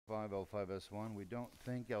L4-5, L5-S1. We don't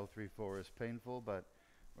think L3-4 is painful, but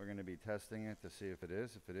we're going to be testing it to see if it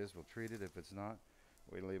is. If it is, we'll treat it. If it's not,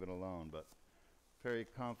 we leave it alone. But very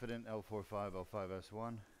confident L4-5,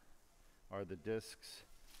 L5-S1 are the discs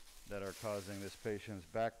that are causing this patient's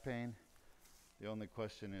back pain. The only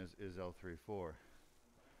question is L3-4.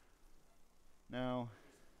 Now,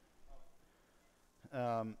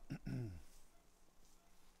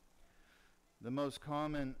 the most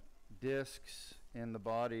common discs in the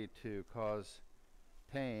body to cause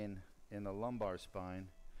pain in the lumbar spine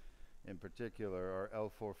in particular are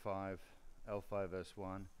L4-5,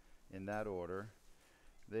 L5-S1 in that order.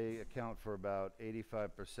 They account for about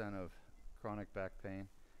 85% of chronic back pain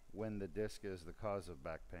when the disc is the cause of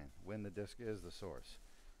back pain, when the disc is the source.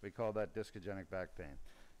 We call that discogenic back pain.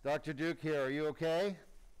 Dr. Deuk here, are you okay?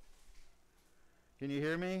 Can you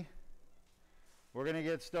hear me? We're going to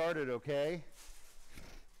get started, okay?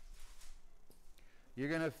 You're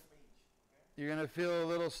going to feel a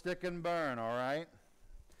little stick and burn, all right?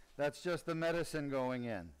 That's just the medicine going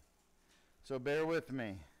in. So bear with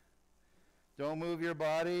me. Don't move your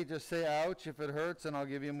body. Just say ouch if it hurts, and I'll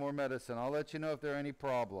give you more medicine. I'll let you know if there are any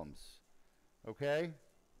problems. Okay?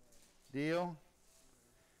 Deal?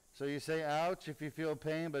 So you say ouch if you feel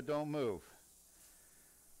pain, but don't move.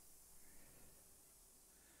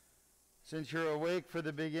 Since you're awake for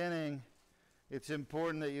the beginning, it's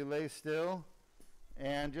important that you lay still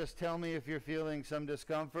and just tell me if you're feeling some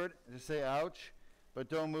discomfort. Just say ouch, but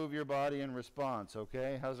don't move your body in response,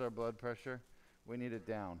 okay? How's our blood pressure? We need it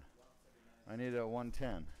down. I need it at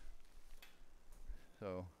 110.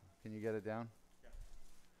 So, can you get it down? Yeah.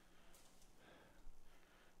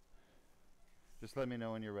 Just let me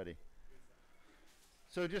know when you're ready.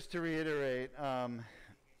 So just to reiterate,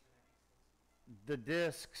 the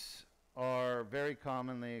discs are very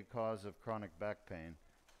commonly a cause of chronic back pain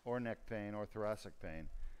or neck pain or thoracic pain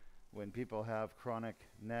when people have chronic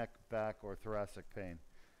neck, back, or thoracic pain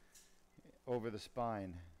over the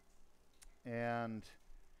spine. And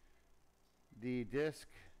the disc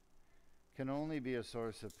can only be a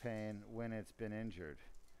source of pain when it's been injured.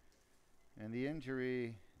 And the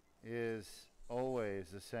injury is always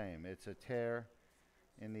the same. It's a tear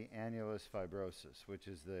in the annulus fibrosus, which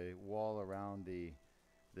is the wall around the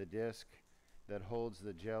disc that holds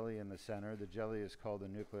the jelly in the center. The jelly is called the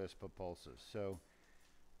nucleus pulposus. So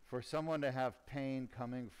for someone to have pain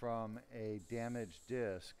coming from a damaged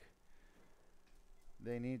disc,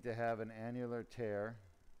 they need to have an annular tear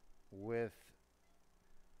with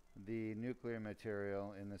the nuclear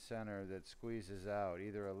material in the center that squeezes out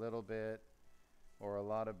either a little bit or a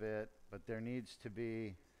lot of it, but there needs to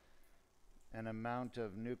be an amount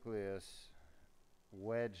of nucleus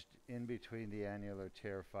wedged in between the annular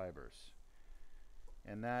tear fibers.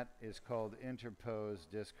 And that is called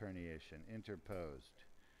interposed disc herniation, interposed,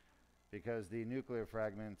 because the nuclear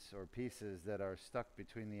fragments or pieces that are stuck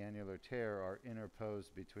between the annular tear are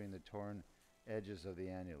interposed between the torn edges of the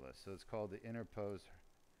annulus. So it's called the interposed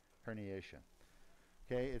herniation.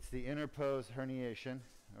 Okay, it's the interposed herniation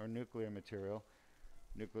or nuclear material,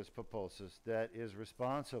 nucleus pulposus, that is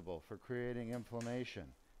responsible for creating inflammation,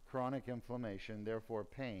 chronic inflammation, therefore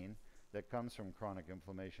pain that comes from chronic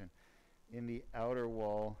inflammation in the outer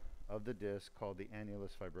wall of the disc called the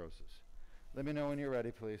annulus fibrosus. Let me know when you're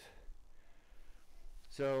ready, please.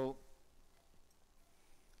 So,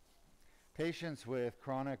 patients with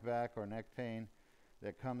chronic back or neck pain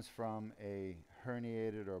that comes from a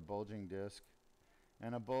herniated or bulging disc,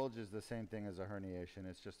 and a bulge is the same thing as a herniation,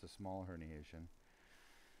 it's just a small herniation.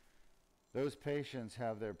 Those patients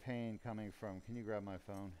have their pain coming from, can you grab my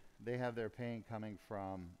phone? They have their pain coming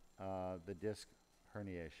from the disc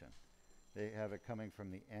herniation. They have it coming from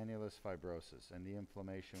the annulus fibrosus and the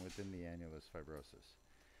inflammation within the annulus fibrosis.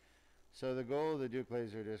 So the goal of the Deuk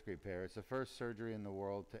laser disc repair, it's the first surgery in the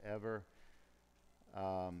world to ever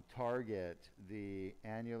target the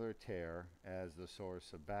annular tear as the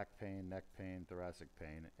source of back pain, neck pain, thoracic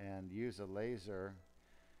pain, and use a laser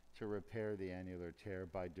to repair the annular tear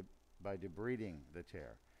by debriding the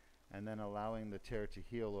tear and then allowing the tear to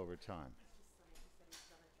heal over time.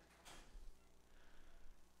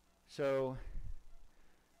 So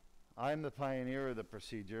I'm the pioneer of the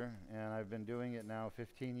procedure, and I've been doing it now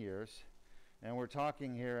 15 years. And we're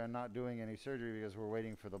talking here and not doing any surgery because we're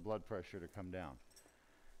waiting for the blood pressure to come down.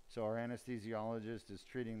 So our anesthesiologist is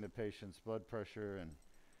treating the patient's blood pressure and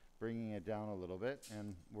bringing it down a little bit,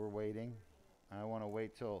 and we're waiting. I want to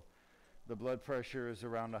wait till the blood pressure is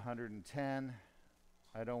around 110.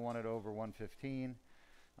 I don't want it over 115.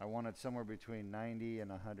 I want it somewhere between 90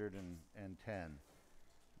 and 110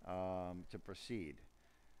 to proceed.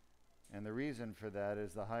 And the reason for that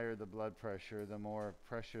is the higher the blood pressure, the more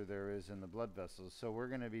pressure there is in the blood vessels. So we're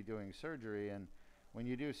going to be doing surgery, and when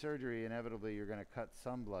you do surgery, inevitably you're going to cut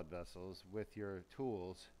some blood vessels with your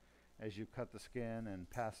tools as you cut the skin and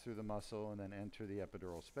pass through the muscle and then enter the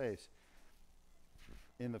epidural space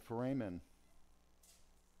in the foramen.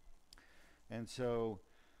 And so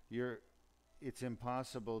it's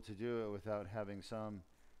impossible to do it without having some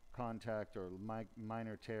contact or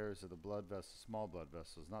minor tears of the blood vessels, small blood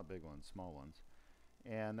vessels, not big ones, small ones.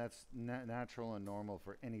 And that's natural and normal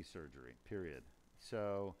for any surgery, period.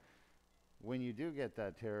 So when you do get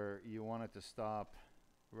that tear, you want it to stop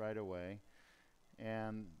right away.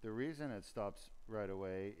 And the reason it stops right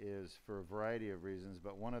away is for a variety of reasons,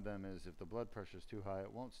 but one of them is if the blood pressure is too high,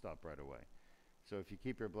 it won't stop right away. So if you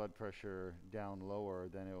keep your blood pressure down lower,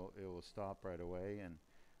 then it will stop right away and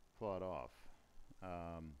plod off.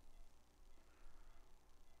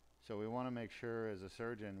 So we want to make sure as a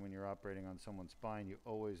surgeon, when you're operating on someone's spine, you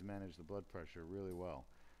always manage the blood pressure really well.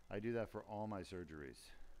 I do that for all my surgeries.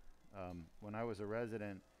 When I was a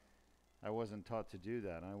resident, I wasn't taught to do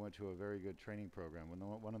that. I went to a very good training program,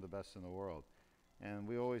 one of the best in the world. And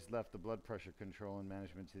we always left the blood pressure control and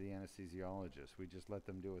management to the anesthesiologist. We just let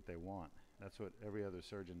them do what they want. That's what every other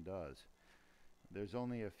surgeon does. There's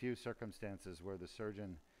only a few circumstances where the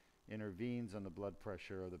surgeon intervenes on the blood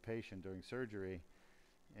pressure of the patient during surgery,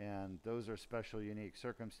 and those are special, unique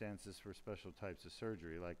circumstances for special types of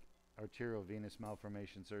surgery, like arterial venous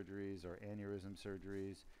malformation surgeries or aneurysm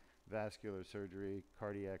surgeries, vascular surgery,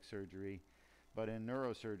 cardiac surgery. But in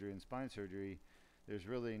neurosurgery and spine surgery, there's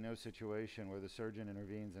really no situation where the surgeon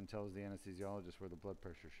intervenes and tells the anesthesiologist where the blood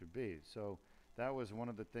pressure should be. So that was one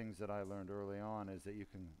of the things that I learned early on, is that you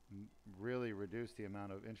can really reduce the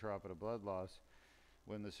amount of intraoperative blood loss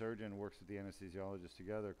when the surgeon works with the anesthesiologist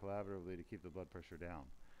together collaboratively to keep the blood pressure down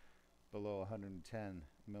below 110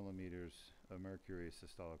 millimeters of mercury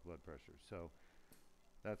systolic blood pressure. So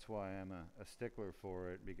that's why I'm a stickler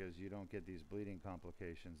for it, because you don't get these bleeding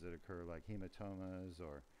complications that occur, like hematomas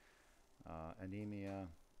or anemia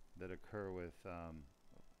that occur with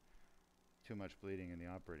too much bleeding in the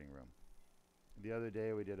operating room. The other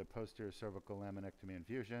day we did a posterior cervical laminectomy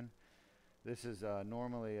infusion. This is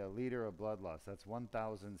normally a liter of blood loss. That's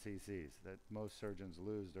 1,000 cc's that most surgeons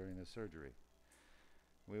lose during this surgery.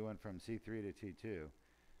 We went from C3 to T2.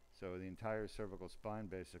 So the entire cervical spine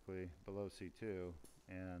basically below C2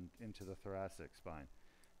 and into the thoracic spine.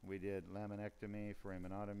 We did laminectomy,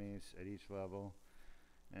 foraminotomies at each level,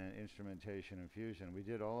 and instrumentation infusion. We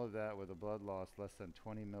did all of that with a blood loss less than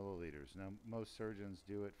 20 milliliters. Now most surgeons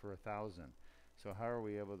do it for 1,000. So how are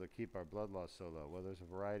we able to keep our blood loss so low? Well, there's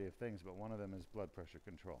a variety of things, but one of them is blood pressure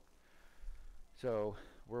control. So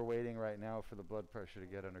we're waiting right now for the blood pressure to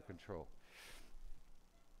get under control.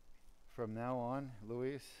 From now on,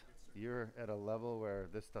 Luis, you're at a level where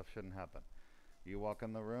this stuff shouldn't happen. You walk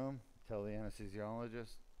in the room, tell the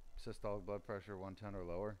anesthesiologist, systolic blood pressure 110 or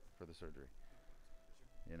lower for the surgery.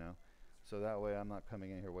 You know? So that way I'm not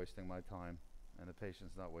coming in here wasting my time, and the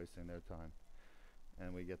patient's not wasting their time,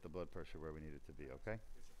 and we get the blood pressure where we need it to be, okay?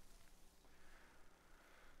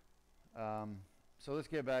 So let's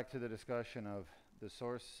get back to the discussion of the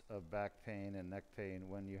source of back pain and neck pain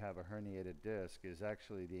when you have a herniated disc is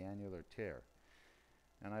actually the annular tear.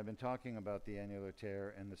 And I've been talking about the annular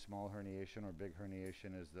tear, and the small herniation or big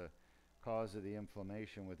herniation is the cause of the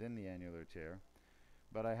inflammation within the annular tear.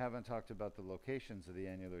 But I haven't talked about the locations of the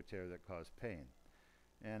annular tear that cause pain.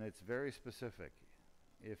 And it's very specific.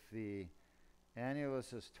 If the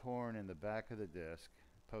annulus is torn in the back of the disc,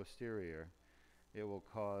 posterior, it will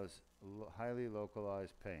cause highly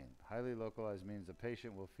localized pain. Highly localized means the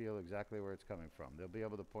patient will feel exactly where it's coming from. They'll be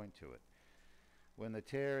able to point to it. When the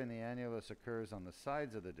tear in the annulus occurs on the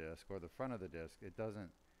sides of the disc or the front of the disc, it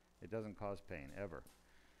doesn't cause pain, ever.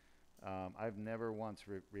 I've never once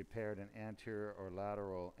repaired an anterior or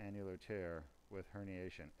lateral annular tear with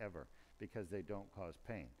herniation, ever, because they don't cause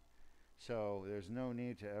pain. So there's no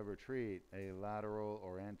need to ever treat a lateral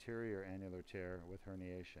or anterior annular tear with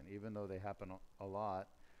herniation. Even though they happen a lot,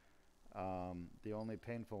 the only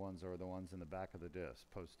painful ones are the ones in the back of the disc,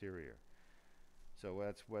 posterior. So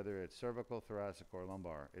that's whether it's cervical, thoracic, or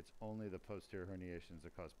lumbar. It's only the posterior herniations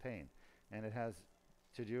that cause pain. And it has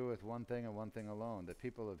to do with one thing and one thing alone that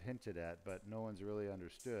people have hinted at, but no one's really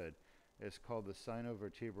understood. It's called the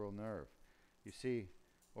sinovertebral nerve. You see,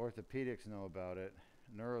 orthopedics know about it.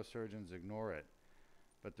 Neurosurgeons ignore it.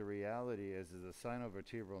 But the reality is the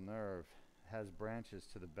sinovertebral nerve has branches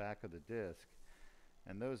to the back of the disc.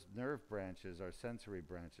 And those nerve branches are sensory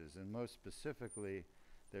branches. And most specifically,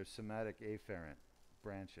 they're somatic afferent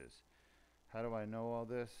branches. How do I know all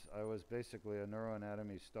this? I was basically a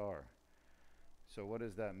neuroanatomy star. So what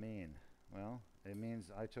does that mean? Well, it means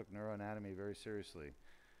I took neuroanatomy very seriously.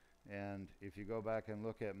 And if you go back and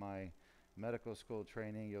look at my medical school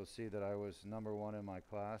training, you'll see that I was #1 in my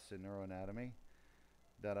class in neuroanatomy,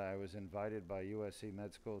 that I was invited by USC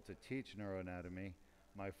Med School to teach neuroanatomy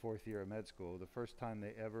my 4th year of med school, the first time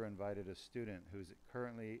they ever invited a student who's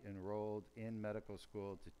currently enrolled in medical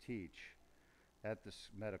school to teach at this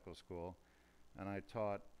medical school. And I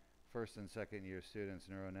taught 1st and 2nd year students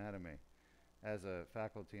neuroanatomy as a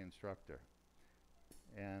faculty instructor.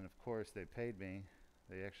 And of course they paid me.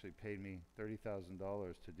 They actually paid me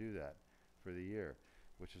 $30,000 to do that for the year,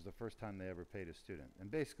 which is the first time they ever paid a student.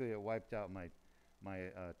 And basically it wiped out my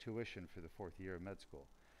tuition for the 4th year of med school.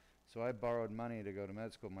 So I borrowed money to go to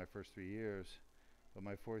med school my first 3 years, but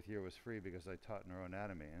my 4th year was free because I taught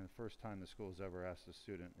neuroanatomy. And the first time the school's ever asked a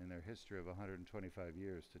student in their history of 125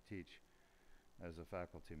 years to teach as a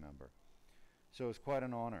faculty member. So it's quite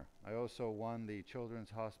an honor. I also won the Children's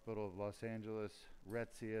Hospital of Los Angeles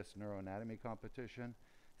Retzius Neuroanatomy Competition.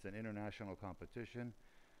 It's an international competition,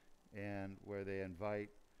 and where they invite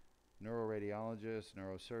neuroradiologists,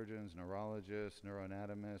 neurosurgeons, neurologists,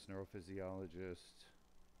 neuroanatomists, neurophysiologists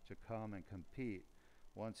to come and compete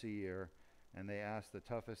once a year, and they ask the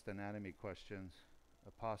toughest anatomy questions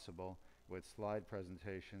possible with slide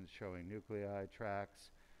presentations showing nuclei, tracts,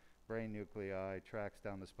 brain nuclei, tracts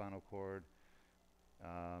down the spinal cord,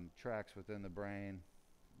 tracts within the brain,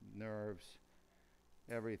 nerves,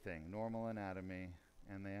 everything, normal anatomy,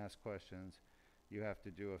 and they ask questions. You have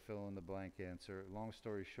to do a fill-in-the-blank answer. Long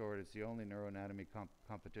story short, it's the only neuroanatomy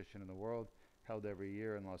competition in the world, held every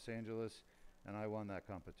year in Los Angeles, and I won that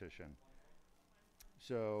competition.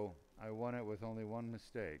 So I won it with only one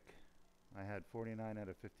mistake. I had 49 out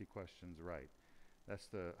of 50 questions right. That's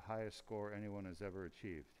the highest score anyone has ever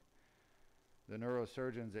achieved. The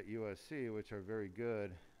neurosurgeons at USC, which are very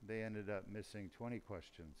good, they ended up missing 20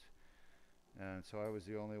 questions. And so I was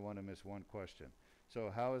the only one to miss one question.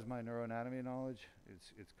 So how is my neuroanatomy knowledge?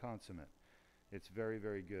 It's consummate. It's very,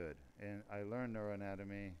 very good. And I learned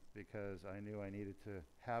neuroanatomy because I knew I needed to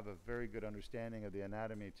have a very good understanding of the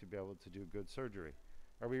anatomy to be able to do good surgery.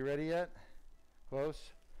 Are we ready yet?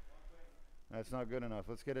 Close? That's not good enough.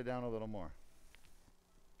 Let's get it down a little more.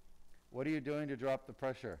 What are you doing to drop the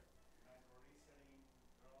pressure?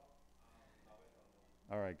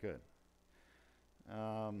 All right, good.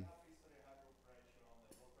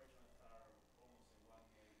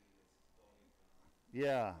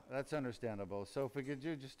 Yeah, that's understandable. So if we could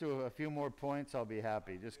just do a few more points, I'll be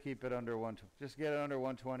happy. Just keep it under just get it under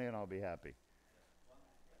 120 and I'll be happy.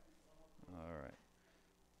 All right.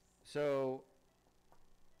 So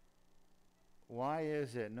why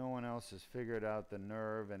is it no one else has figured out the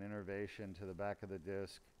nerve and innervation to the back of the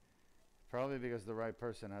disc? Probably because the right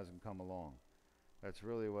person hasn't come along. That's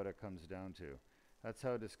really what it comes down to. That's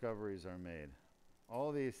how discoveries are made.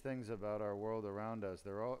 All these things about our world around us,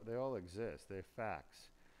 they all exist. They're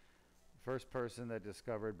facts. The first person that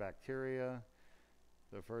discovered bacteria,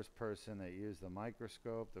 the first person that used the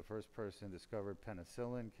microscope, the first person discovered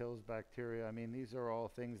penicillin kills bacteria. I mean, these are all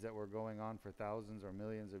things that were going on for thousands or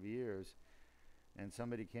millions of years, and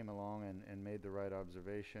somebody came along and made the right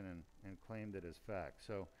observation and claimed it as fact.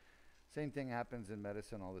 So same thing happens in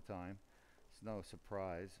medicine all the time. It's no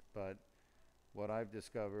surprise, but what I've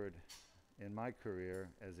discovered in my career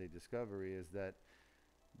as a discovery is that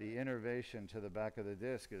the innervation to the back of the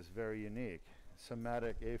disc is very unique.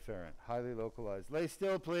 Somatic afferent, highly localized. Lay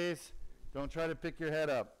still, please. Don't try to pick your head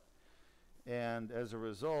up. And as a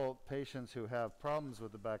result, patients who have problems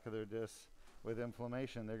with the back of their discs with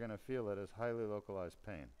inflammation, they're going to feel it as highly localized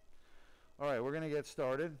pain. All right, we're going to get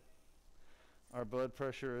started. Our blood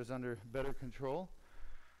pressure is under better control.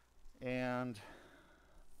 And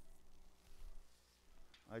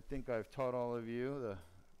I think I've taught all of you the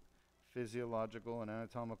physiological and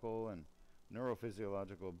anatomical and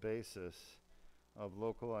neurophysiological basis of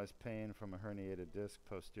localized pain from a herniated disc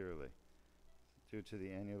posteriorly due to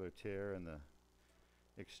the annular tear and the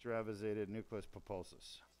extravasated nucleus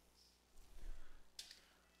pulposus.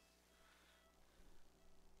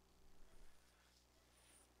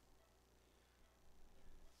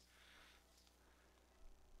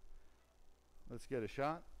 Let's get a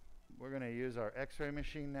shot. We're going to use our x-ray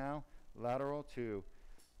machine now, lateral, to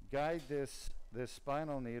guide this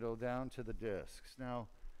spinal needle down to the discs. Now,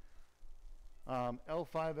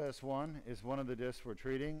 L5-S1 is one of the discs we're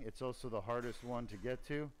treating. It's also the hardest one to get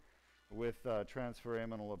to with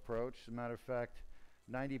transforaminal approach. As a matter of fact,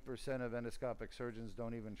 90% of endoscopic surgeons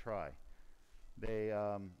don't even try.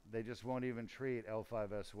 They just won't even treat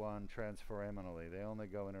L5-S1 transforaminally. They only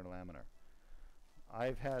go interlaminar.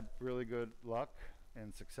 I've had really good luck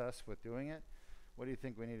and success with doing it, What do you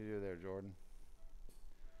think we need to do there, Jordan?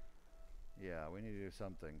 Yeah, we need to do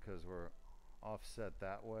something because we're offset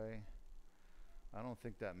that way. I don't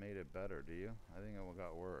think that made it better, do you? I think it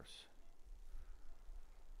got worse.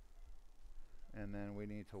 And then we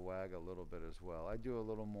need to wag a little bit as well. I do a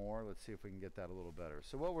little more. Let's see if we can get that a little better.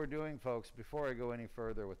 So what we're doing, folks, before I go any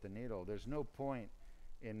further with the needle, there's no point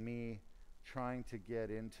in me trying to get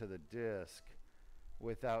into the disc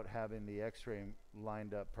without having the x-ray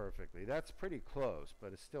lined up perfectly. That's pretty close,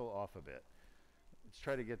 but it's still off a bit. Let's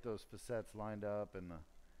try to get those facets lined up and the...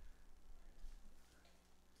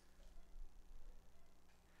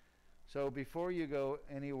 So before you go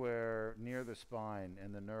anywhere near the spine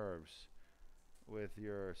and the nerves with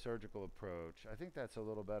your surgical approach, I think that's a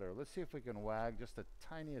little better. Let's see if we can wag just the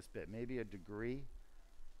tiniest bit, maybe a degree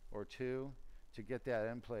or two, to get that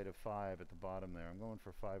end plate of 5 at the bottom there. I'm going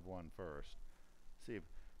for 5-1 first. See,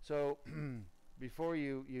 so before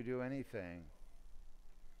you do anything,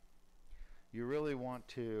 you really want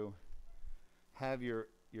to have your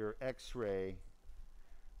x-ray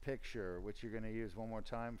picture, which you're going to use one more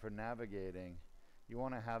time for navigating. You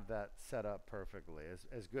want to have that set up perfectly,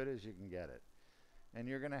 as good as you can get it. And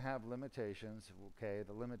you're going to have limitations, okay?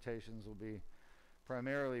 The limitations will be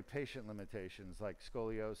primarily patient limitations like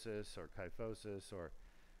scoliosis or kyphosis or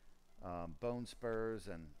bone spurs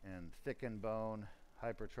and thickened bone,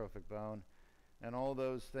 hypertrophic bone, and all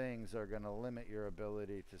those things are going to limit your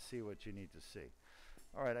ability to see what you need to see.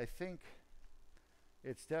 All right, I think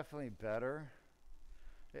it's definitely better.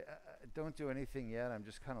 Don't do anything yet. I'm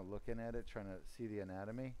just kind of looking at it, trying to see the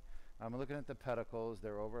anatomy. I'm looking at the pedicles.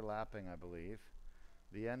 They're overlapping, I believe.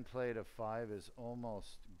 The end plate of 5 is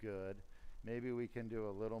almost good. Maybe we can do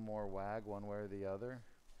a little more wag one way or the other.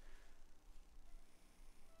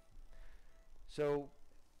 So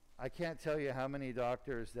I can't tell you how many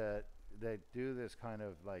doctors that do this kind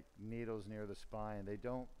of like needles near the spine, they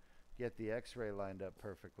don't get the x-ray lined up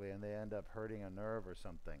perfectly and they end up hurting a nerve or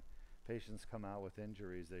something. Patients come out with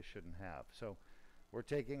injuries they shouldn't have. So we're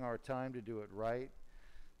taking our time to do it right.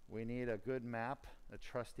 We need a good map, a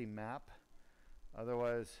trusty map.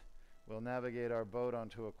 Otherwise, we'll navigate our boat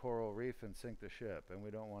onto a coral reef and sink the ship, and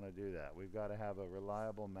we don't want to do that. We've got to have a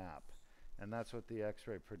reliable map, and that's what the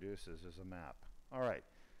x-ray produces, is a map. All right,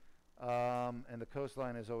 and the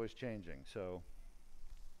coastline is always changing, so.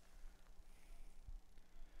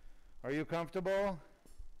 Are you comfortable?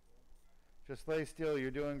 Just lay still,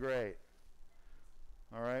 you're doing great.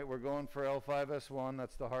 All right, we're going for L5-S1,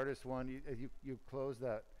 that's the hardest one. You close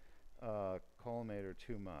that collimator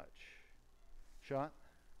too much. Shot?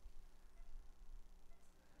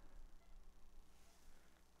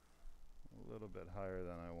 A little bit higher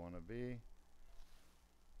than I want to be.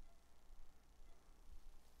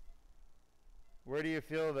 Where do you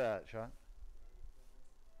feel that, Shot?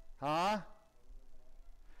 Huh?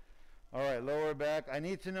 All right, lower back. I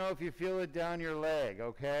need to know if you feel it down your leg,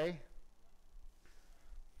 okay?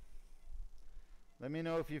 Let me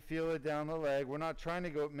know if you feel it down the leg. We're not trying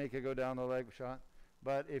to make it go down the leg, Shot.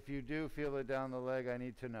 But if you do feel it down the leg, I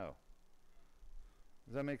need to know.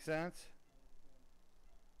 Does that make sense?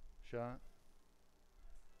 Shot.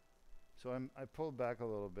 So I pulled back a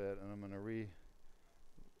little bit, and I'm going to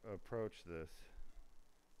re-approach this.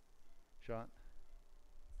 Shot.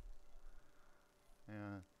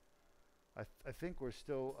 Yeah. I think we're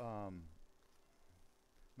still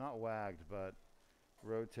not wagged, but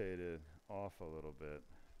rotated off a little bit.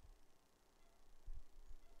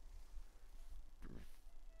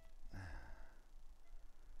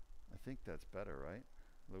 I think that's better, right,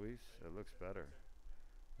 Luis? It looks better.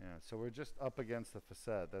 Yeah, so we're just up against the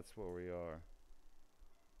facet. That's where we are.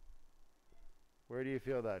 Where do you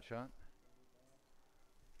feel that, Sean?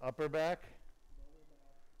 Upper back?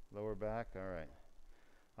 Lower back, all right.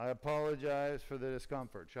 I apologize for the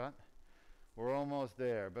discomfort, Sean. We're almost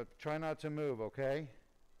there, but try not to move, okay?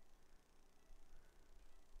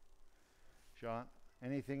 Sean,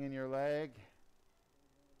 anything in your leg?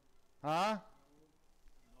 Huh?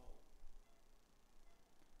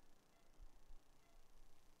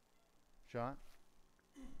 Shot?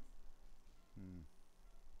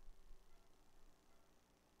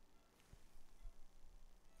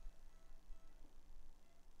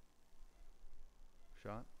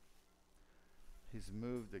 Shot? He's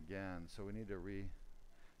moved again, so we need to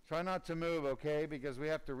try not to move, okay? Because we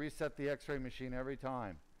have to reset the x-ray machine every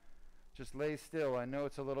time. Just lay still. I know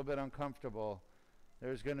it's a little bit uncomfortable.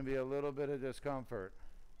 There's going to be a little bit of discomfort.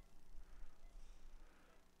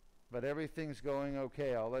 But everything's going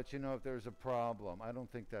okay. I'll let you know if there's a problem. I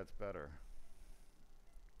don't think that's better.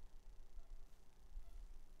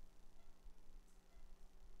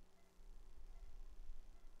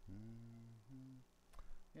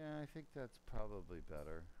 think that's probably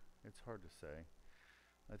better. It's hard to say.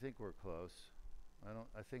 I think we're close.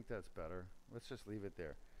 I think that's better. Let's just leave it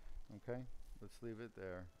there. Okay? Let's leave it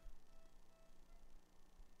there.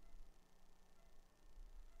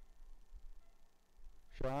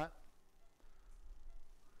 Shot.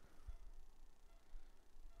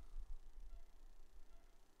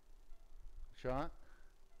 Shot.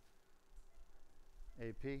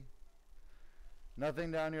 AP.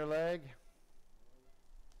 Nothing down your leg.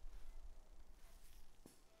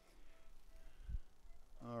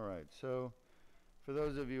 All right, so for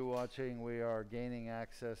those of you watching, we are gaining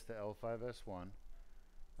access to L5-S1.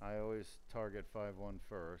 I always target 5-1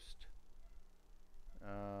 first.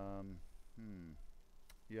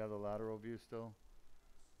 You have the lateral view still?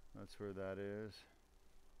 That's where that is.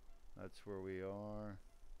 That's where we are.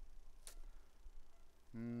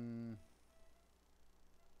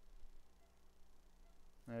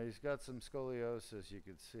 Now he's got some scoliosis, you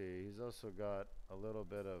can see. He's also got a little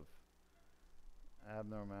bit of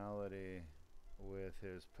abnormality with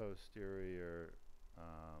his posterior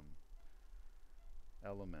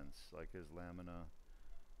elements, like his lamina.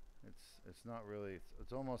 It's not really,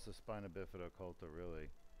 it's almost a spina bifida occulta, really,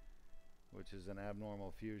 which is an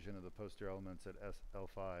abnormal fusion of the posterior elements at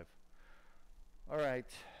L5. All right,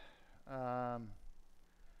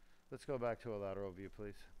 let's go back to a lateral view,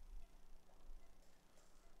 please.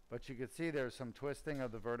 But you can see there's some twisting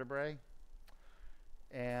of the vertebrae,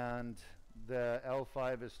 and the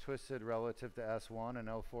L5 is twisted relative to S1, and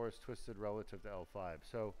L4 is twisted relative to L5.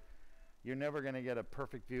 So you're never going to get a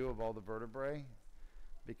perfect view of all the vertebrae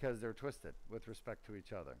because they're twisted with respect to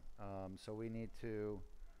each other. So we need to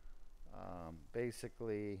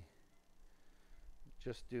basically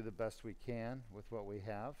just do the best we can with what we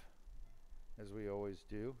have, as we always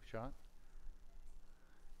do. Shot.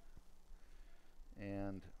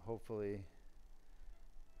 And hopefully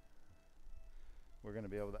we're going to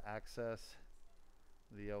be able to access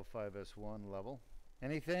the L5-S1 level.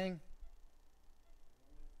 Anything?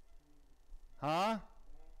 Huh?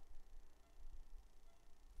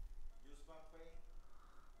 Use back pain?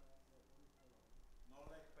 No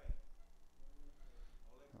leg pain?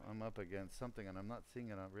 No leg pain? I'm up against something and I'm not seeing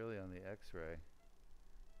it really on the x-ray.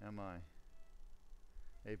 Am I?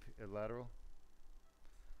 Lateral?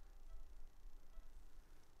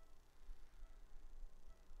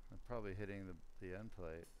 I'm probably hitting the end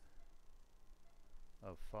plate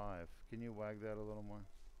of 5. Can you wag that a little more?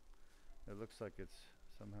 It looks like it's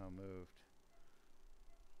somehow moved.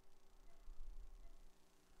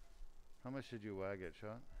 How much did you wag it,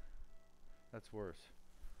 Shot? That's worse.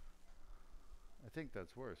 I think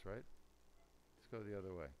that's worse, right? Let's go the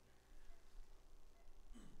other way.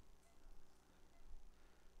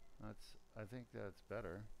 I think that's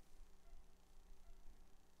better.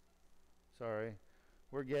 Sorry.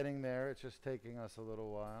 We're getting there. It's just taking us a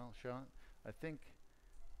little while. Sean, I think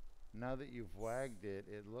now that you've wagged it,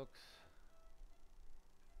 it looks...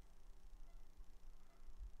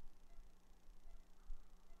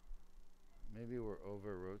 Maybe we're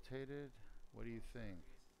over-rotated? What do you think?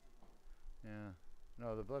 Yeah.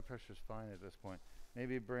 No, the blood pressure's fine at this point.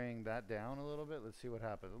 Maybe bring that down a little bit. Let's see what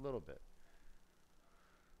happens. A little bit.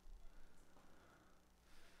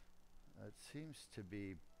 It seems to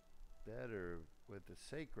be better with the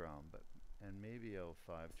sacrum, and maybe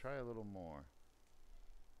L5. Try a little more.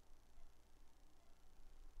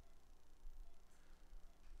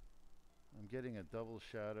 I'm getting a double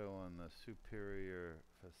shadow on the superior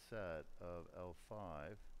facet of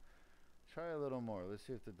L5. Try a little more. Let's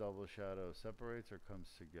see if the double shadow separates or comes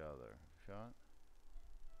together. Shot.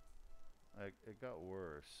 It got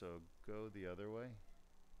worse, so go the other way.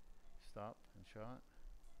 Stop and shot.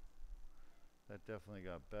 That definitely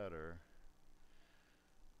got better.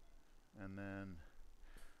 And then,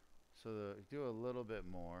 so do a little bit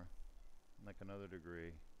more, like another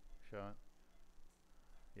degree. Shot.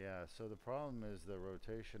 Yeah, so the problem is the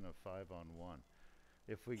rotation of 5 on 1.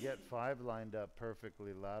 If we get 5 lined up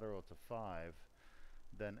perfectly lateral to 5,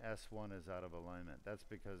 then S1 is out of alignment. That's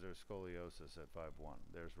because there's scoliosis at 5-1.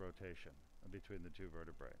 There's rotation between the two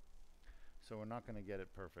vertebrae. So we're not going to get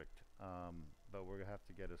it perfect, but we're going to have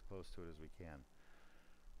to get as close to it as we can.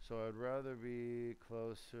 So I'd rather be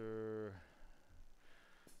closer.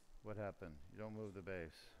 What happened? You don't move the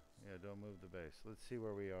base. Yeah, don't move the base. Let's see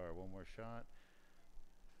where we are. One more shot.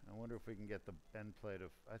 I wonder if we can get the end plate of,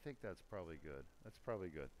 I think that's probably good. That's probably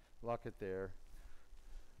good. Lock it there.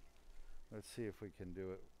 Let's see if we can do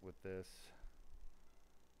it with this.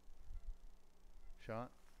 Shot.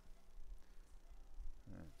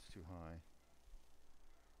 It's too high.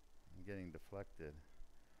 I'm getting deflected.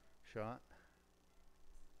 Shot.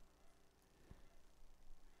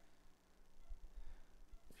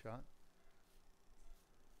 Shot.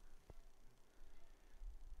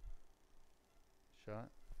 Shot.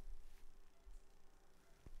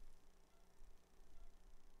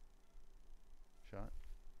 Shot.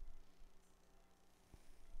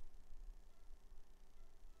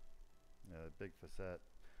 Yeah, big facet.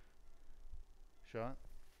 Shot.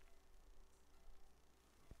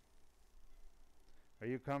 Are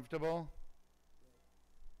you comfortable?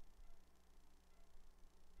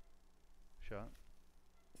 Shot.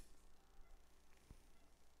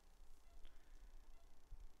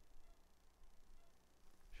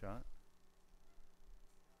 Shot.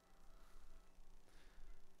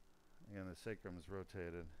 Again, the sacrum's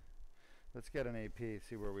rotated. Let's get an AP,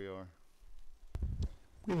 see where we are.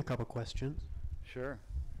 We have a couple questions. Sure.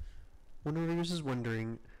 One of yours is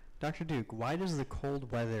wondering, Dr. Deuk, why does the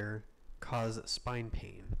cold weather cause spine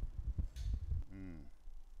pain?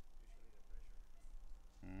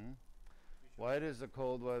 Why does the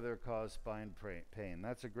cold weather cause spine pain?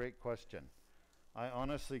 That's a great question. I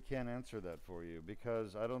honestly can't answer that for you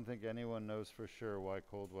because I don't think anyone knows for sure why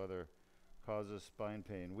cold weather causes spine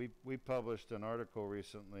pain. We published an article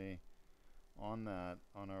recently on that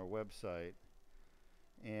on our website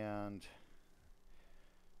and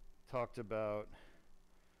talked about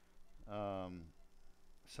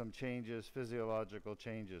some changes, physiological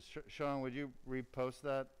changes. Sean, would you repost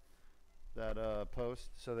that post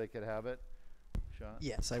so they could have it? Sean?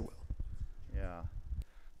 Yes, I will. Yeah.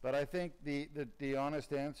 But I think the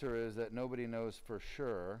honest answer is that nobody knows for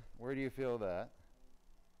sure. Where do you feel that?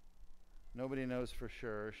 Nobody knows for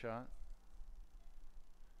sure. Shot?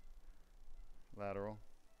 Lateral.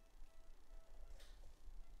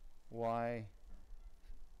 Why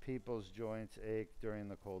people's joints ache during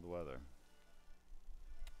the cold weather?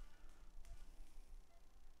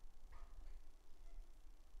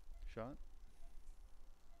 Shot?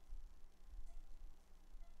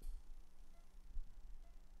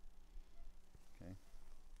 Okay.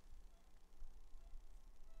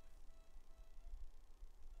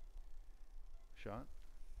 Shot?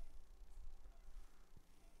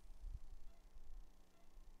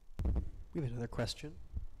 We have another question.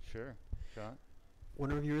 Sure. Shot?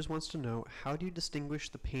 One of our viewers wants to know, how do you distinguish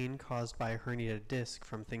the pain caused by a herniated disc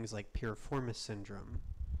from things like piriformis syndrome?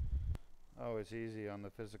 Oh, it's easy on the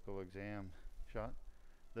physical exam. Shot?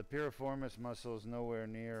 The piriformis muscle is nowhere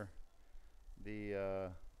near the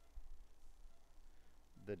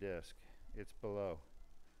disc. It's below.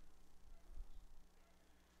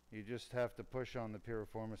 You just have to push on the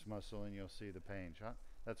piriformis muscle and you'll see the pain. Shot?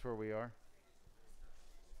 That's where we are?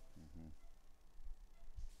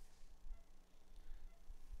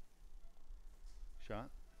 Shot?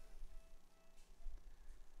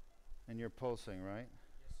 And you're pulsing, right?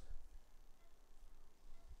 Yes,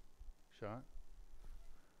 sir. Shot?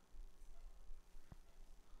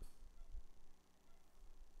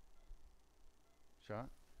 Shot?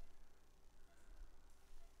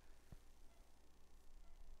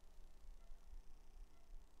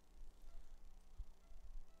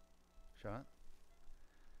 Shot?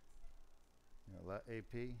 Yeah,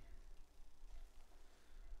 AP?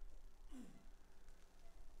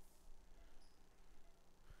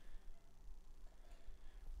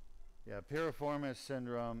 Yeah, piriformis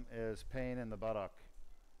syndrome is pain in the buttock,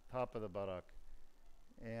 top of the buttock.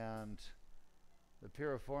 And the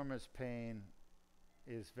piriformis pain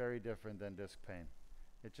is very different than disc pain.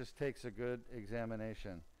 It just takes a good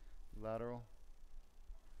examination. Lateral.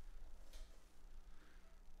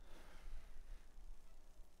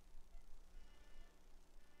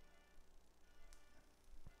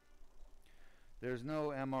 There's no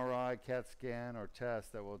MRI, CAT scan, or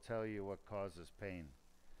test that will tell you what causes pain.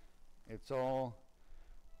 It's all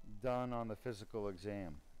done on the physical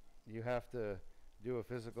exam. You have to do a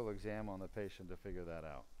physical exam on the patient to figure that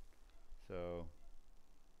out. So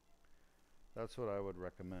that's what I would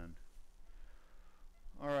recommend.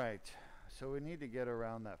 All right, so we need to get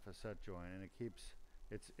around that facet joint, and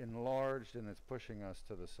it's enlarged and it's pushing us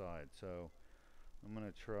to the side. So I'm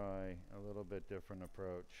going to try a little bit different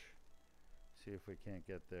approach. See if we can't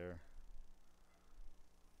get there.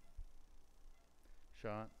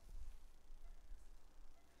 Shot.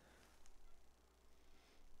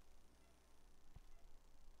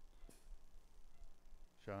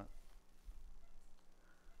 Shot.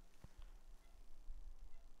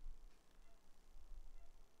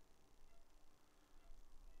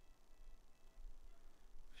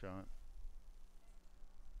 Shot.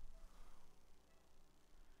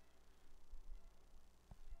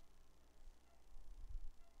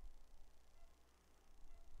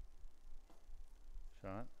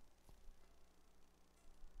 Shot.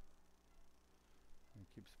 It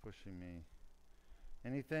keeps pushing me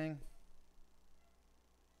Anything?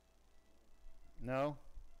 No?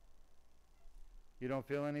 You don't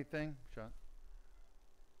feel anything? Shot.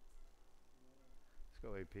 Let's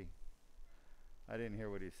go AP. I didn't hear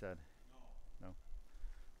what he said. No.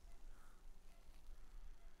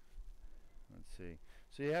 Let's see.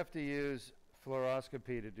 So you have to use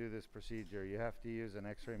fluoroscopy to do this procedure. You have to use an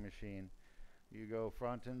x-ray machine. You go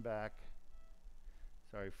front and back,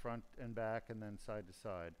 and then side to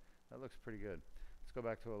side. That looks pretty good. Let's go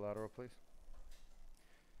back to a lateral, please.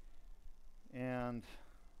 And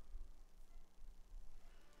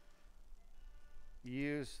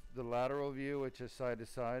use the lateral view, which is side to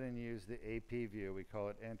side, and use the AP view, we call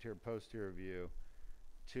it anterior-posterior view,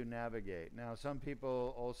 to navigate. Now, some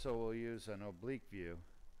people also will use an oblique view.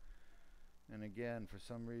 And again, for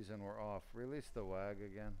some reason, we're off. Release the WAG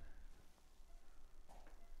again.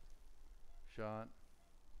 Shot.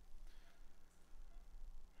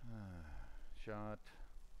 Shot.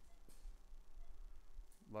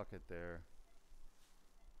 Lock it there.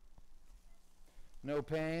 No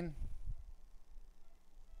pain.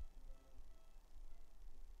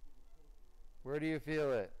 Where do you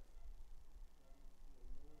feel it?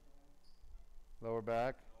 Lower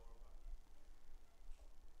back.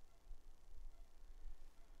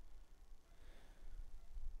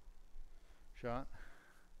 Shot.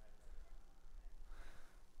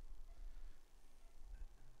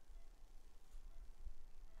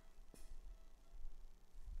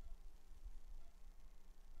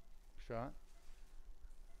 Shot.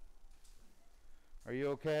 Are you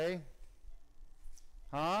okay?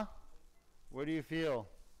 Huh? What do you feel?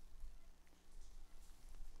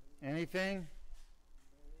 Anything?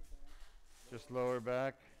 Just lower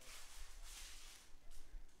back.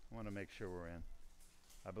 I want to make sure we're in.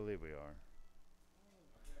 I believe we are.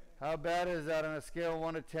 How bad is that on a scale of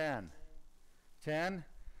 1 to 10? 10?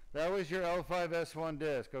 That was your L5-S1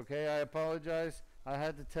 disc, okay? I apologize. I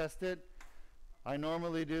had to test it. I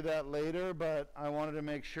normally do that later, but I wanted to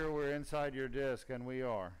make sure we're inside your disc, and we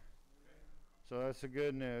are. So that's the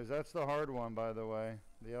good news. That's the hard one, by the way,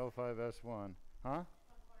 the L5-S1. Huh?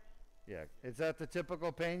 Yeah. Is that the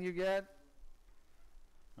typical pain you get?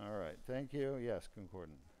 All right. Thank you. Yes,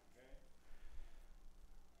 concordant.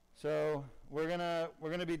 So we're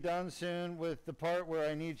gonna be done soon with the part where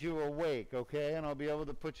I need you awake, okay? And I'll be able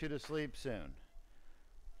to put you to sleep soon.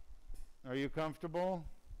 Are you comfortable?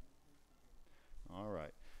 All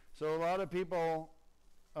right. So a lot of people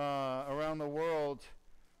around the world,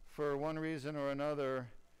 for one reason or another,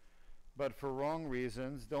 but for wrong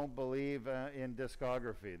reasons, don't believe in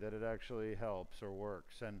discography, that it actually helps or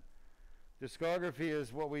works. And discography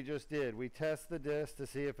is what we just did. We test the disc to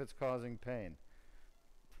see if it's causing pain.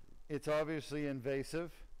 It's obviously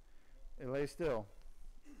invasive. Lay still.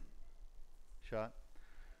 Shot.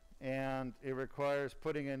 And it requires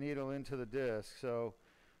putting a needle into the disc. So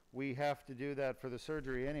we have to do that for the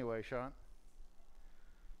surgery anyway, Shot.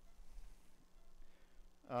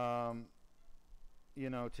 You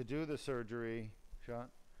know, to do the surgery, Shot.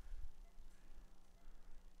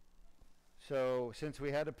 So since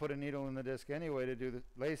we had to put a needle in the disc anyway to do the,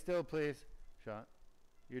 lay still please, Shot.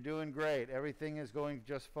 You're doing great. Everything is going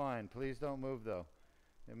just fine. Please don't move though.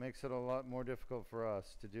 It makes it a lot more difficult for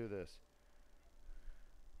us to do this.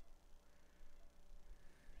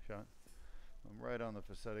 Shot. I'm right on the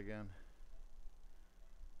facet again.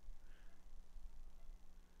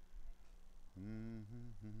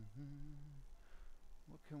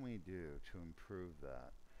 What can we do to improve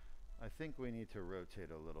that? I think we need to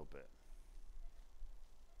rotate a little bit.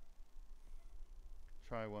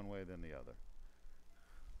 Try one way then the other.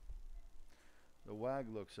 The WAG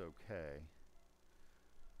looks okay.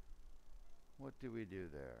 What do we do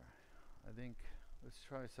there? I think let's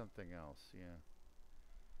try something else. Yeah.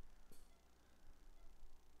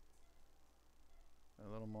 A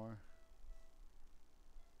little more.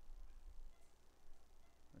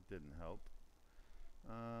 That didn't help.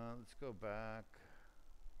 Let's go back,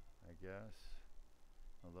 I guess.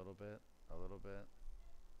 A little bit, a little bit.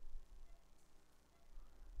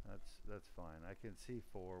 That's fine. I can see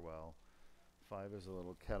 4 well. 5 is a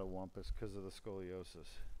little catawampus because of the scoliosis.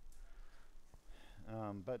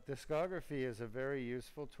 But discography is a very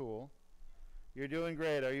useful tool. You're doing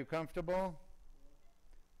great. Are you comfortable?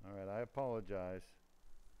 All right, I apologize.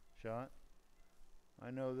 Shot.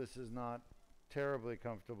 I know this is not terribly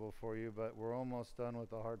comfortable for you, but we're almost done with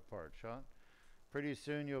the hard part. Shot. Pretty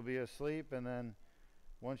soon you'll be asleep, and then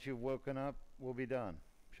once you've woken up, we'll be done.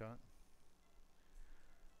 Shot.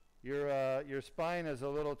 Your spine is a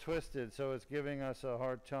little twisted, so it's giving us a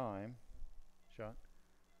hard time. Shot.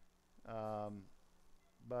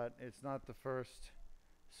 But it's not the first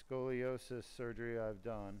scoliosis surgery I've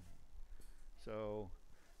done. So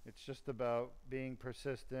it's just about being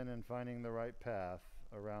persistent and finding the right path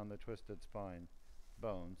around the twisted spine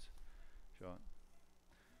bones. Sean,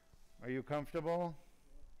 are you comfortable?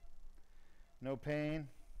 No pain?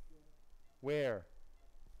 Where?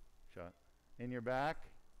 Sean, in your back?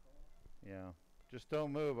 Yeah. Just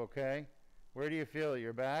don't move, okay? Where do you feel it?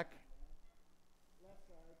 Your back? Left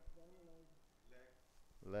side, down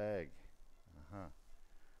the leg. Leg. Uh-huh.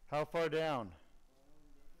 How far down?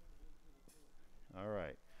 All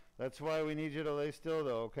right. That's why we need you to lay still,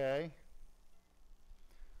 though, okay?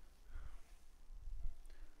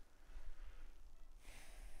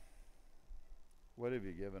 What have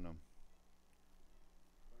you given them?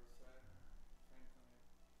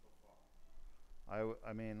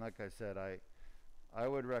 I mean, like I said, I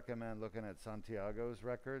would recommend looking at Santiago's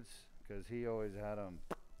records because he always had them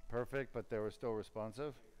perfect, but they were still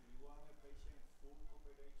responsive. If you want a patient full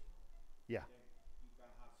cooperation, Yeah. then you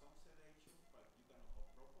can have some sedation, but you can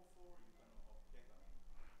have propofol, you can have ketamine.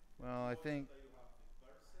 Well, I Also think that you have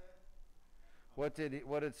the Versed.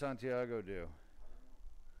 what did Santiago do? I don't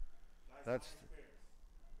know. That's my experience.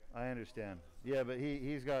 Okay? I understand. Yeah, but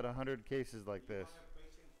he's got 100 cases like You this. want a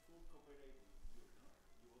patient full cooperating with you, no?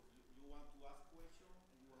 You want to ask questions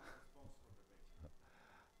and you will have response for the patient.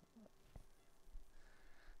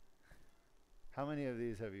 How many of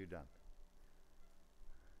these have you done?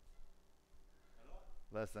 A lot?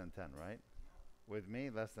 Less than 10, right? No. With me,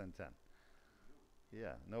 less than 10. You.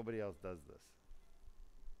 Yeah, nobody else does this.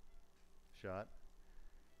 Shot.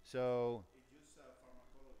 So, It's just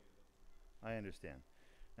pharmacology, doctor. I understand.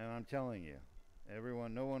 And I'm telling you,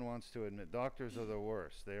 no one wants to admit, doctors are the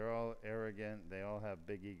worst. They're all arrogant. They all have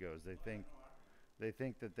big egos. They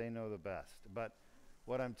think that they know the best. But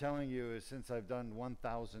what I'm telling you is since I've done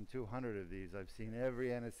 1,200 of these, I've seen every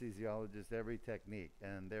anesthesiologist, every technique,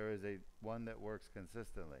 and there is one that works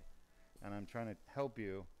consistently. And I'm trying to help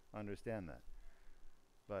you understand that.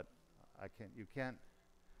 But you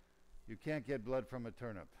can't get blood from a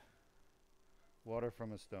turnip, water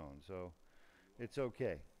from a stone. So it's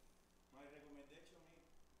okay. My recommendation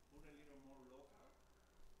is put a little more local.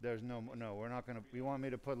 There's no, we're not going to, you want me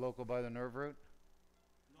to put local by the nerve root?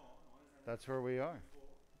 No, That's where we are. Before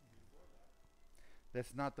that.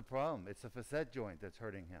 That's not the problem. It's the facet joint that's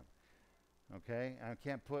hurting him. Okay? I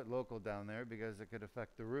can't put local down there because it could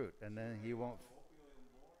affect the root, and then he won't. Opioid on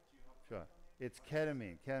board, you have Sure. ketamine. It's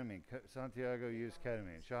ketamine. Santiago used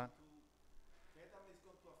ketamine. Sean? Ketamine is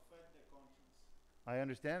going to affect the conscience. I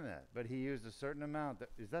understand that, but he used a certain amount.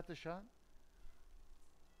 Is that the shot?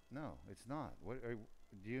 No, it's not.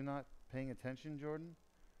 Do you not paying attention, Jordan?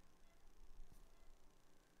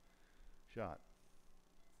 Shot.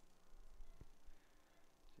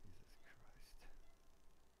 Jesus Christ.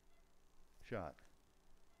 Shot.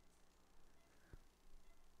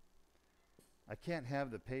 I can't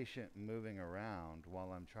have the patient moving around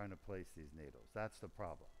while I'm trying to place these needles. That's the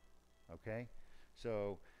problem. Okay?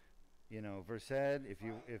 So, Versed,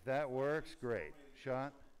 if that works, great.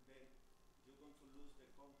 Shot. You're going to lose the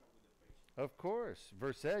contact with the patient. Of course.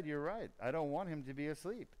 Versed, you're right. I don't want him to be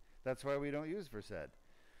asleep. That's why we don't use Versed.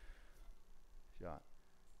 Shot.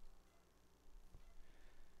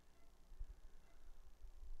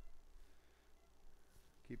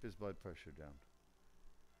 Keep his blood pressure down.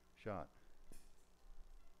 Shot.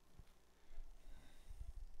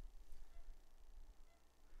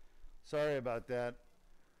 Sorry about that.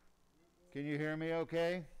 Can you hear me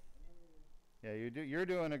okay? Yeah, you're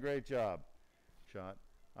doing a great job. Shot.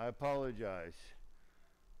 I apologize.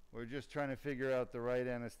 We're just trying to figure out the right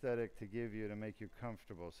anesthetic to give you to make you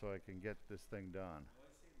comfortable so I can get this thing done. No,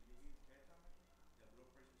 I say you give ketamine, the blood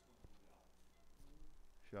pressure is going to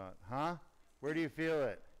go down. Shot. Huh? Where do you feel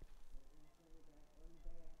it?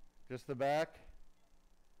 Just the back?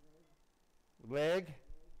 Leg?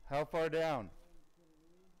 How far down?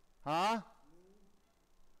 Huh?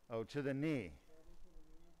 Oh, to the knee.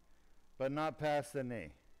 But not past the knee.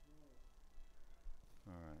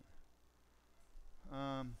 All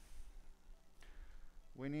right.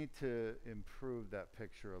 We need to improve that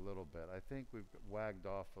picture a little bit. I think we've wagged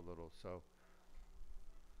off a little, so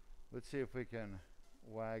let's see if we can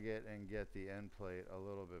wag it and get the end plate a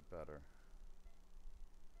little bit better.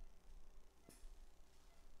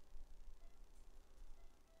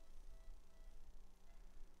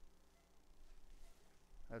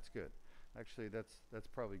 That's good. Actually, that's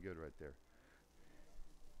probably good right there.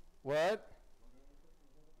 What?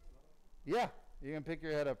 Yeah, you can pick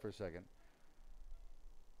your head up for a second.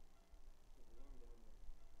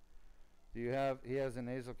 He has a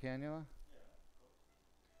nasal cannula?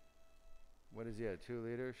 What is he at, 2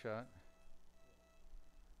 liter shot?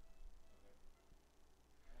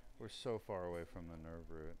 We're so far away from the nerve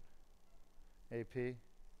root. AP?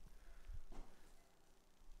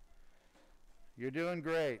 You're doing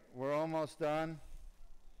great. We're almost done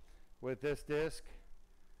with this disc.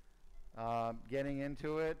 Getting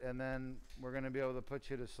into it, and then we're going to be able to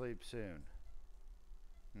put you to sleep soon.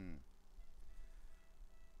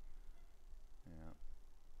 Yeah.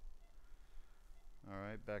 All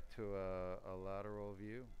right, back to a lateral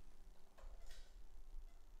view.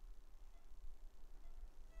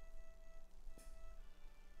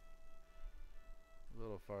 A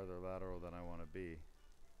little farther lateral than I want to be.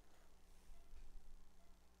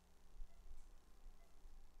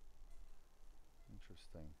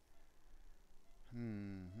 Interesting.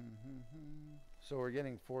 So we're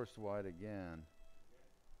getting forced wide again.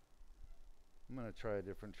 I'm going to try a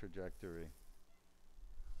different trajectory.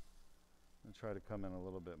 And try to come in a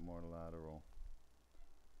little bit more lateral.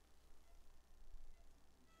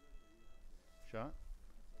 Shot?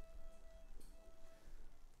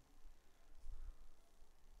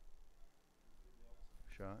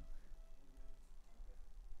 Shot?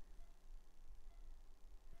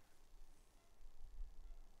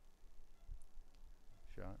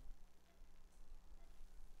 Shot?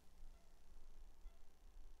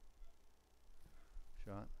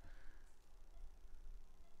 Shot?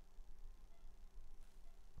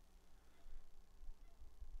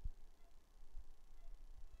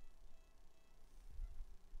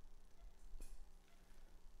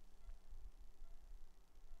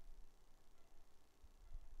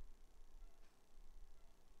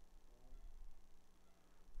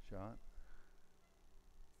 Shot?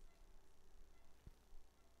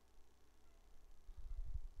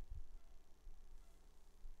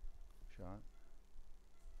 Shot?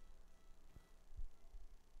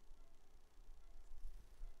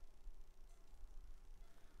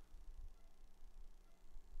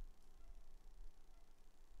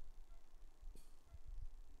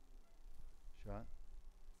 Shot?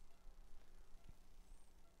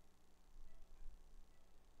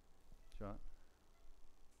 Shot?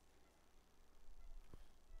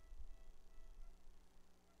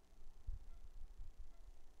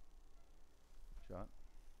 Shot?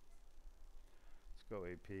 Let's go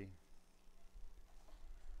AP.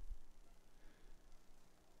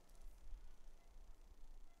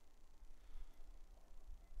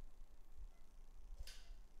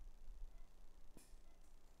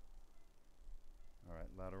 All right,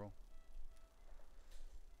 lateral.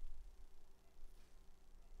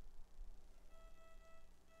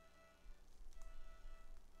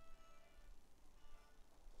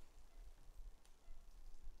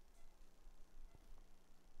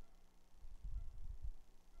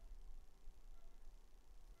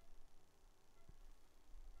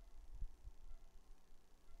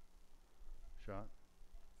 Shot?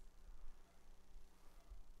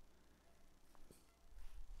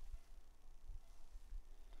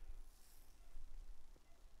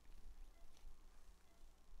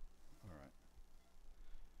 All right.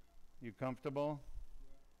 You comfortable?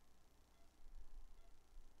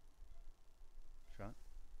 Shot?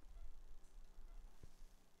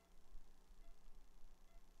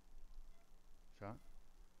 Shot?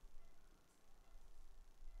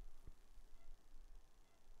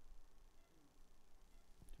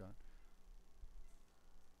 Shot?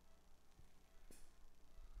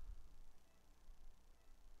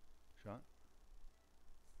 Shot?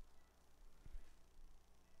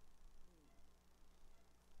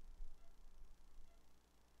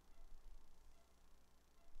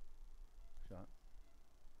 Shot?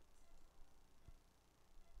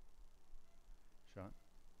 Shot?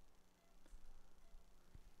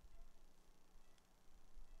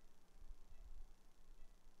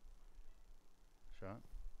 Shot?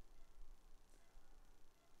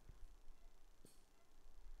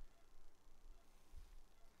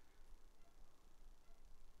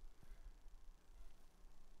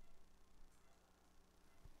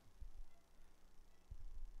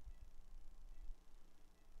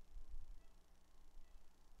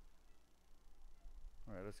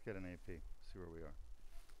 All right, let's get an AP, see where we are.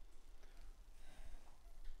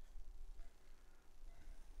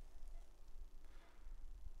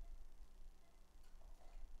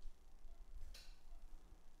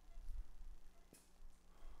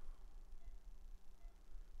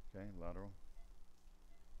 Okay, lateral.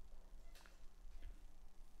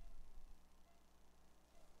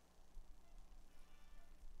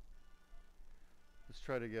 Let's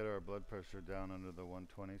try to get our blood pressure down under the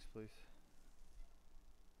 120s, please.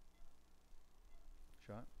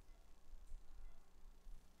 Shot?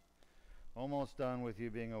 Almost done with you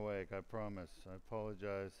being awake, I promise. I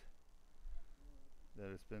apologize that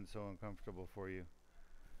it's been so uncomfortable for you.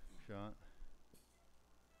 Shot.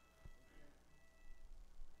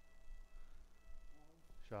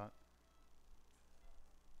 Shot.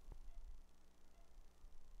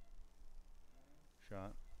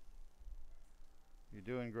 Shot. You're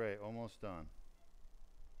doing great. Almost done.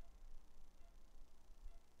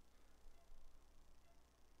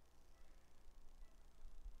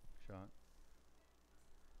 Shot.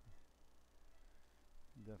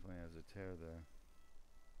 Definitely has a tear there.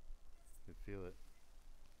 You could feel it.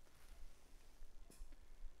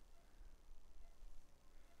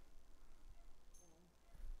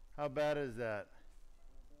 How bad is that?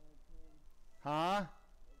 Huh?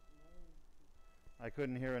 I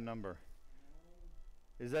couldn't hear a number.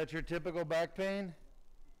 Is that your typical back pain?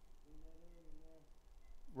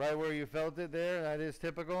 Right where you felt it there? That is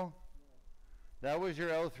typical? That was your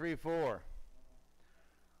L3-4.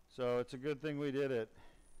 So it's a good thing we did it.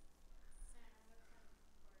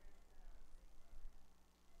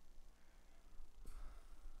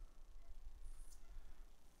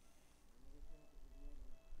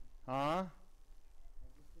 Huh?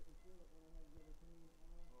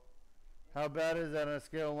 How bad is that on a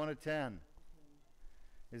scale of 1 to 10?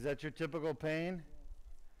 Is that your typical pain?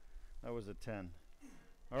 That was a 10.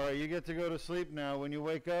 All right, you get to go to sleep now. When you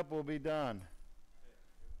wake up, we'll be done.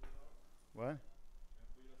 What?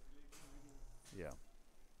 Yeah.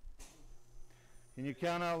 Can you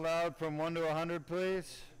count out loud from 1 to 100,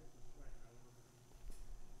 please?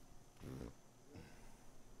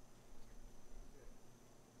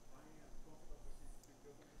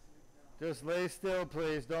 Just lay still,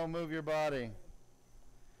 please. Don't move your body.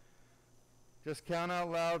 Just count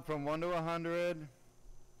out loud from 1 to 100.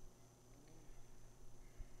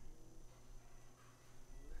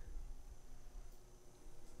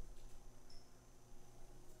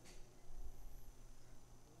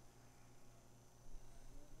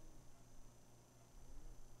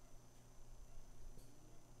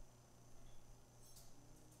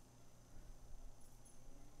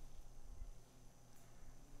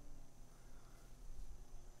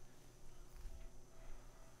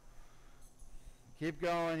 Keep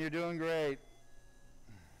going. You're doing great.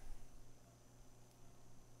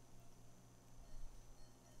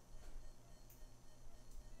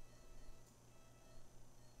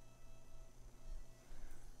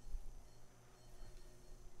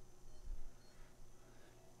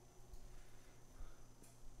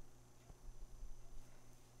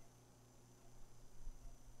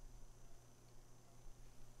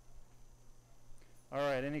 All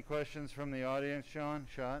right. Any questions from the audience, Sean?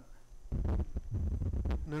 Shot?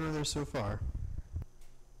 None others so far.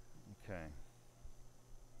 Okay.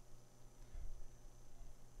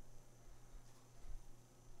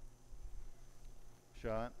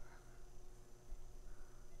 Shot?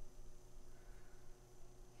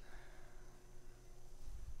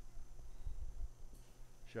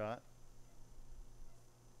 Shot?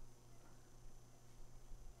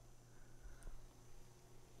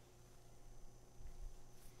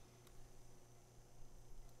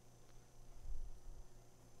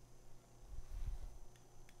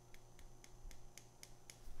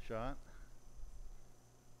 Shot?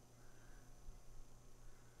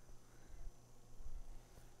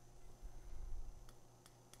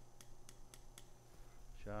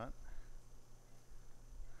 Shot?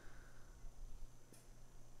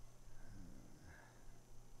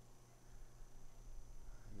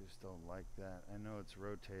 I just don't like that. I know it's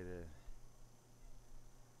rotated.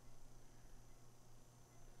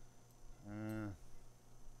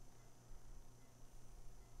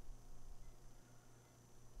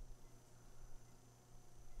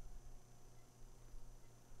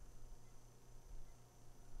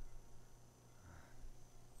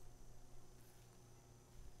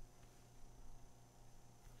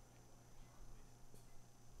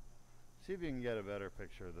 See if you can get a better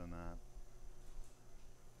picture than that.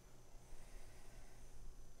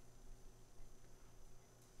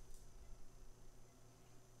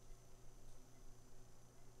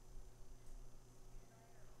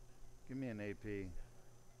 Give me an AP.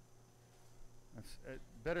 That's a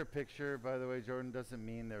better picture, by the way, Jordan, doesn't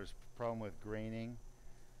mean there's a problem with graining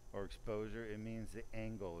or exposure. It means the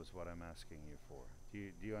angle is what I'm asking you for.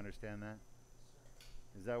 Do you understand that?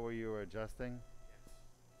 Is that where you were adjusting?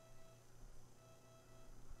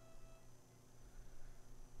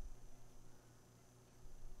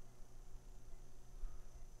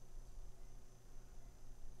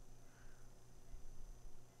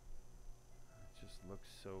 Looks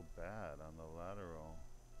so bad on the lateral.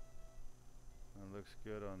 It looks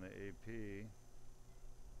good on the AP.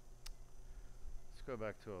 Let's go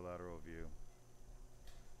back to a lateral view.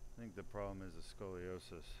 I think the problem is the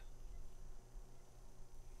scoliosis.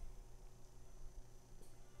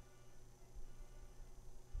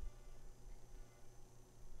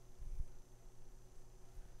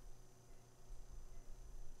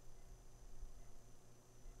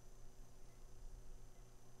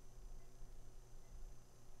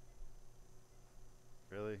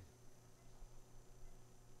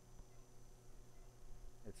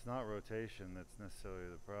 It's not rotation that's necessarily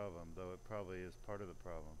the problem, though it probably is part of the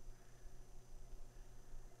problem.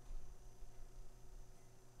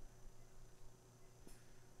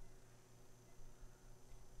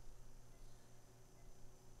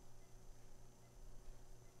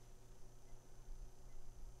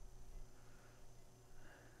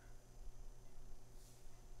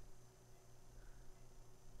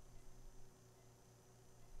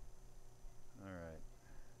 All right.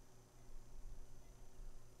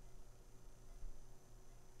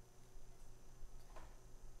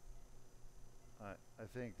 I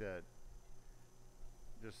think that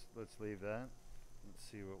just let's leave that. Let's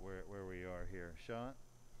see where we are here. Shot.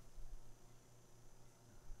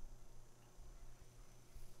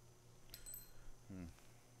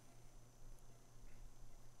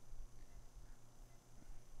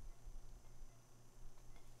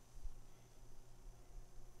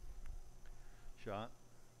 Shot.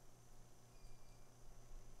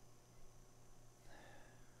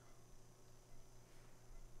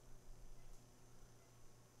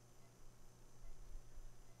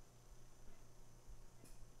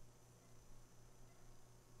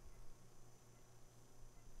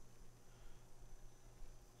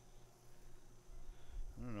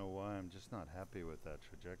 I don't know why I'm just not happy with that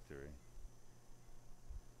trajectory.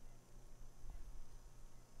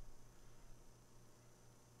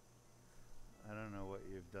 I don't know what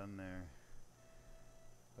you've done there,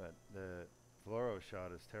 but the fluoro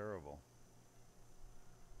shot is terrible.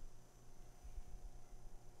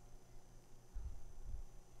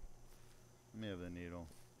 Let me have the needle.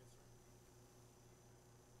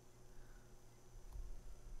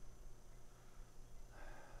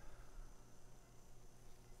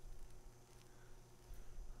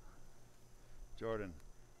 Jordan,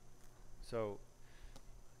 so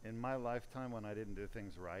in my lifetime when I didn't do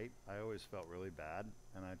things right, I always felt really bad,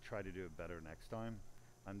 and I try to do it better next time.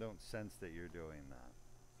 I don't sense that you're doing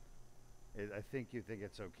that. I think you think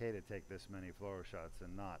it's okay to take this many fluoro shots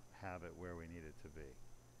and not have it where we need it to be.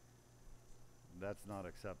 That's not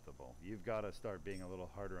acceptable. You've got to start being a little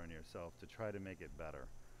harder on yourself to try to make it better.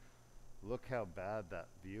 Look how bad that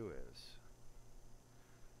view is.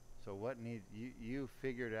 So what you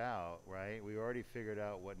figured out, right? We already figured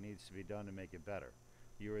out what needs to be done to make it better.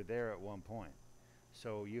 You were there at one point.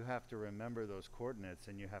 So you have to remember those coordinates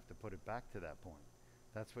and you have to put it back to that point.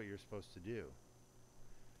 That's what you're supposed to do.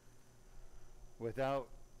 Without,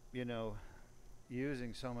 you know,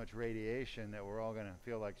 using so much radiation that we're all going to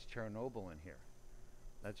feel like it's Chernobyl in here.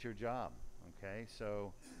 That's your job, okay?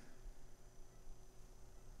 So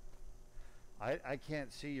I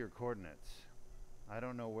can't see your coordinates. I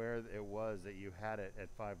don't know where it was that you had it at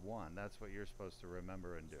 5-1. That's what you're supposed to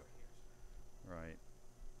remember and do. Right.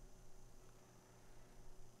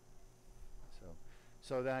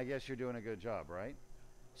 So then I guess you're doing a good job, right?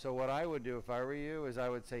 So what I would do if I were you is I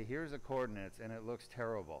would say, here's the coordinates and it looks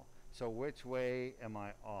terrible. So which way am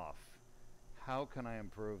I off? How can I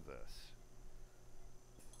improve this?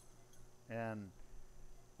 And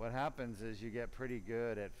what happens is you get pretty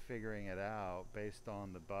good at figuring it out based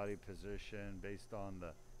on the body position, based on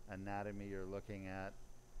the anatomy you're looking at.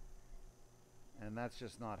 And that's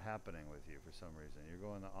just not happening with you for some reason. You're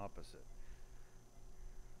going the opposite.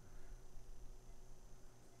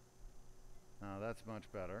 Now that's much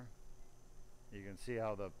better. You can see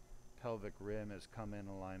how the pelvic rim has come in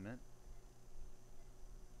alignment.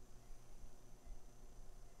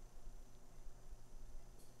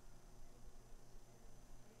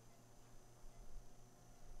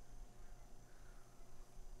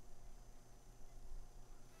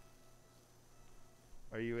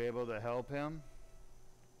 Are you able to help him?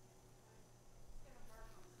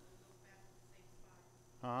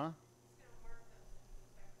 Huh?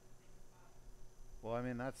 Well, I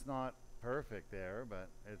mean, that's not perfect there, but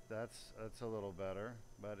that's a little better.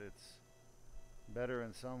 But it's better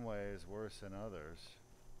in some ways, worse in others.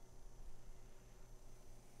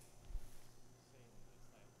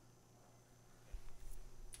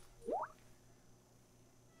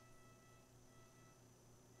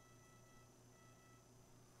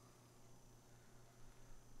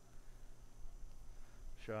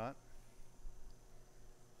 Shot.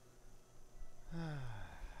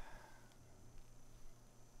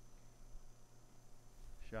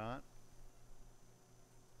 Shot.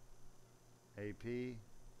 AP.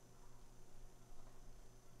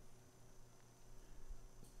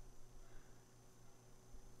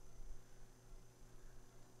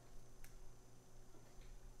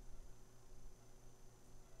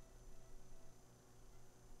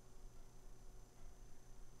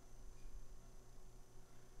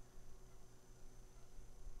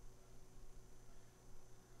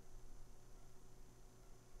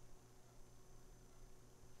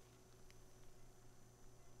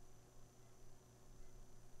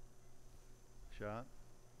 Shot.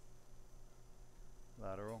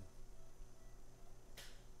 Lateral.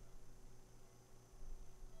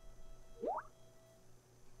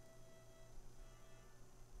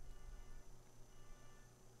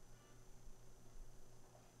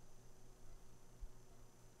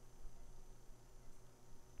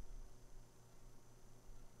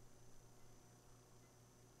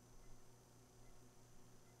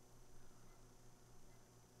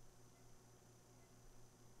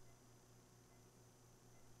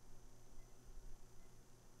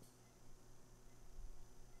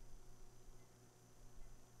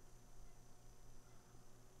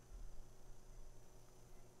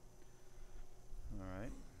 All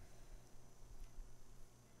right.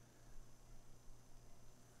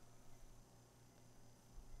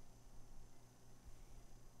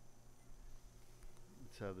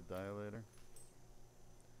 Let's have the dilator.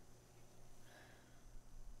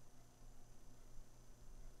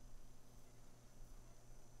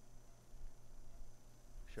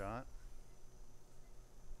 Shot.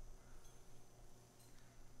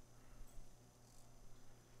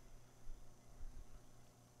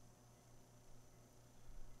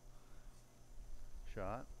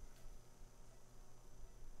 Shot.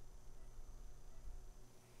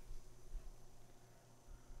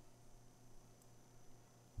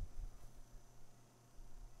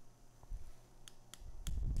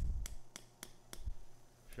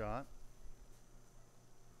 Shot.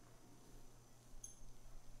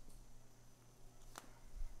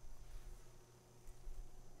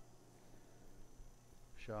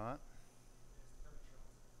 Shot.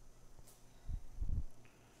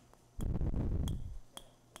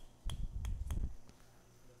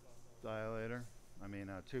 Dilator. I mean,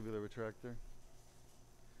 tubular retractor.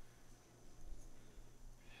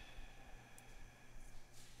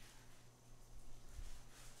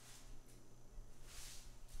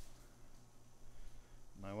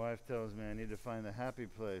 My wife tells me I need to find a happy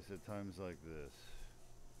place at times like this.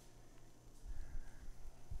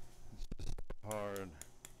 It's just hard.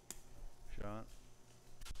 Shot.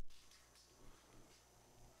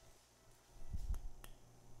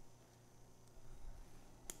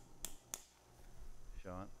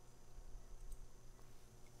 Shot.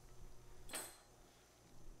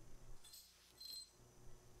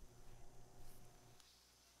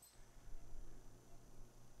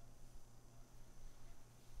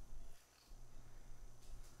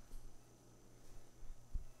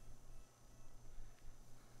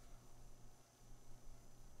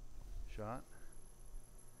 Shot.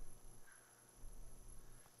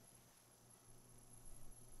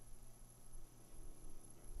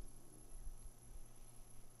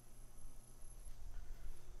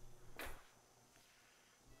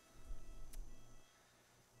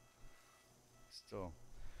 Still,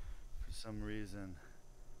 for some reason,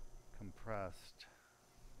 compressed.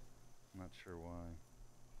 I'm not sure why.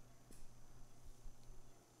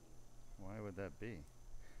 Why would that be?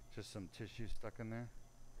 Just some tissue stuck in there?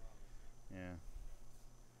 Yeah.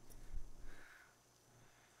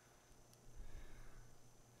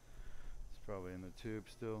 It's probably in the tube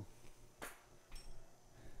still.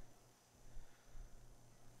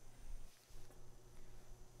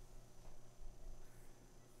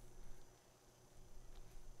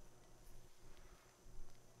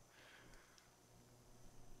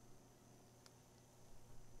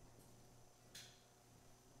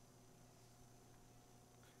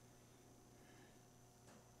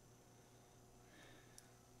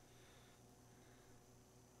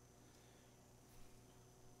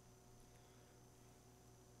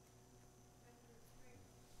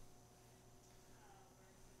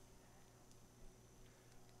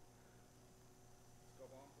 Go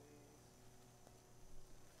on, please.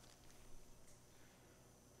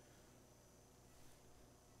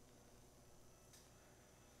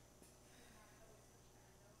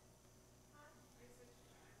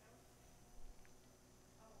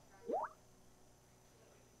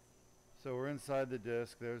 So we're inside the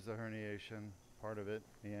disc. There's the herniation, part of it,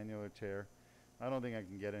 the annular tear. I don't think I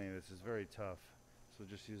can get any of this. It's very tough. So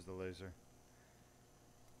just use the laser.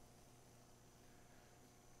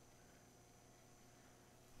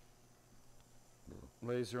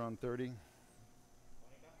 Laser on 30. Monica,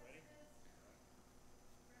 ready?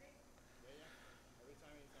 Yeah, yeah. Every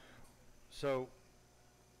time you time.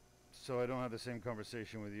 So I don't have the same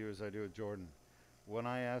conversation with you as I do with Jordan. When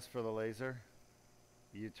I ask for the laser,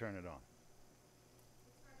 you turn it on.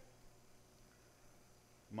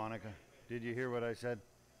 Monica, did you hear what I said?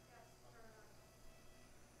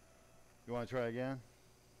 You want to try again?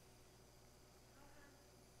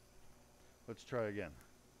 Let's try again.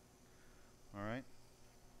 All right?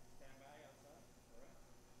 Stand by outside.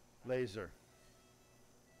 All right. Laser.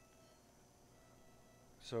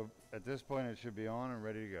 So at this point it should be on and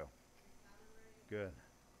ready to go. Good.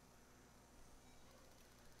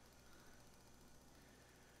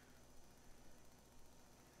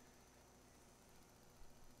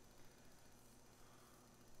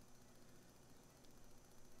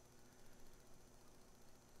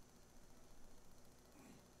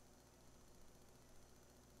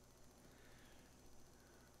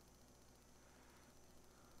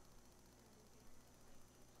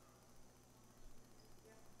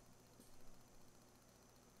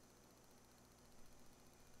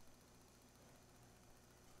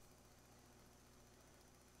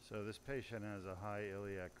 So this patient has a high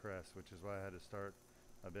iliac crest, which is why I had to start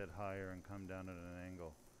a bit higher and come down at an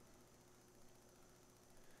angle.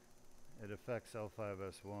 It affects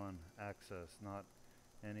L5-S1 access, not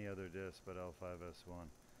any other disc, but L5-S1.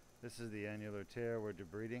 This is the annular tear we're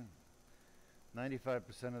debriding.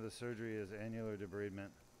 95% of the surgery is annular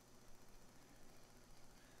debridement.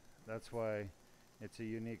 That's why it's a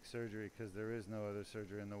unique surgery, because there is no other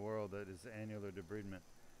surgery in the world that is annular debridement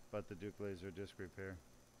but the Deuk laser disc repair.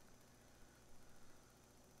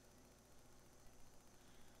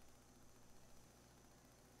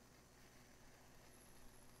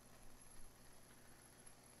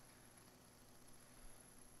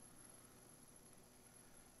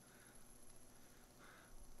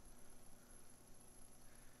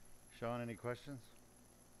 Sean, any questions?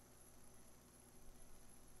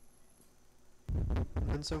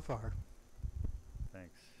 None so far.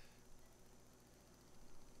 Thanks.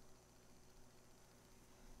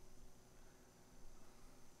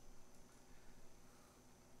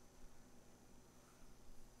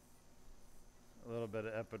 A little bit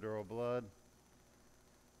of epidural blood.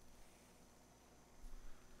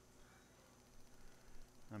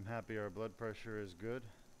 I'm happy our blood pressure is good.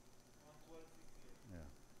 112/68. Yeah.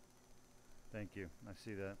 Thank you. I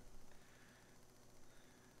see that.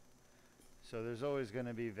 So there's always going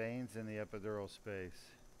to be veins in the epidural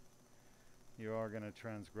space. You are going to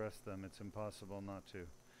transgress them. It's impossible not to.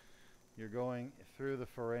 You're going through the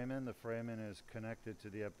foramen. The foramen is connected to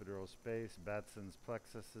the epidural space. Batson's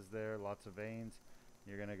plexus is there. Lots of veins.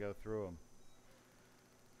 You're going to go through them.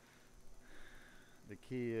 The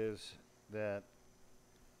key is that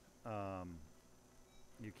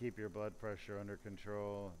you keep your blood pressure under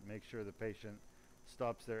control. Make sure the patient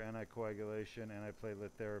stops their anticoagulation,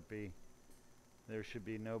 antiplatelet therapy. There should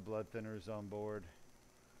be no blood thinners on board.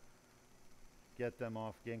 Get them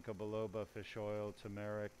off ginkgo biloba, fish oil,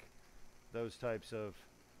 turmeric, those types of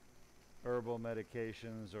herbal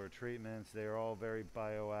medications or treatments. They are all very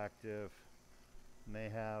bioactive, and they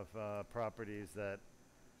have properties that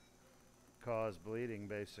cause bleeding,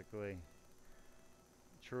 basically.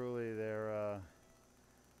 Truly, they're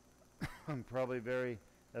probably very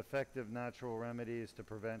effective natural remedies to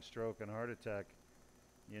prevent stroke and heart attack,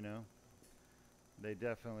 you know. They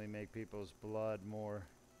definitely make people's blood more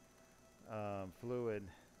fluid,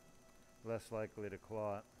 less likely to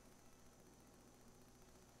clot.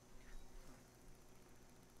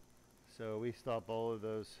 So we stop all of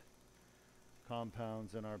those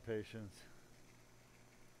compounds in our patients.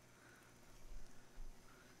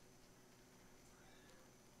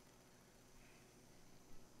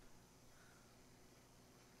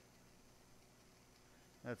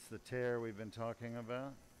 That's the tear we've been talking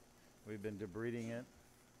about. We've been debriding it.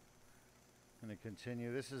 Going to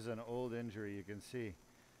continue. This is an old injury. You can see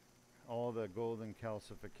all the golden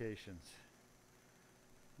calcifications.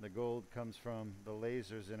 The gold comes from the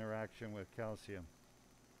laser's interaction with calcium.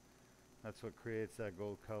 That's what creates that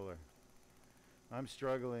gold color. I'm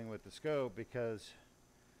struggling with the scope because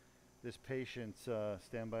this patient's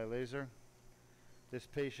standby laser, this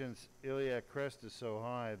patient's iliac crest is so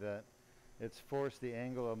high that it's forced the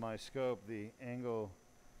angle of my scope, the angle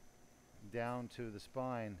down to the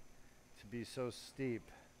spine, to be so steep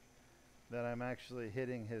that I'm actually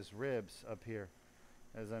hitting his ribs up here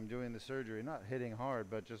as I'm doing the surgery. Not hitting hard,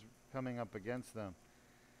 but just coming up against them.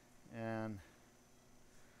 And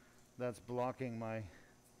that's blocking my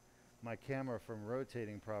camera from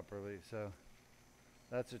rotating properly. So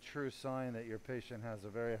that's a true sign that your patient has a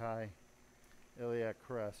very high iliac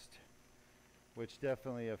crest, which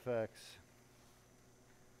definitely affects.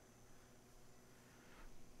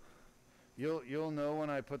 You'll know when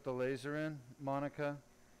I put the laser in, Monica,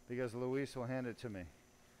 because Luis will hand it to me.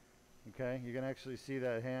 Okay? You can actually see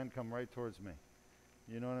that hand come right towards me.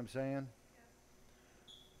 You know what I'm saying?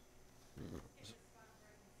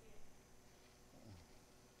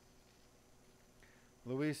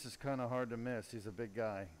 Luis is kind of hard to miss. He's a big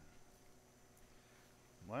guy.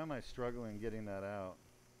 Why am I struggling getting that out?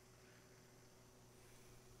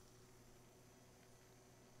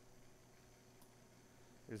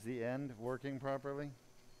 Is the end working properly?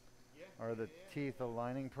 Yeah. Are the teeth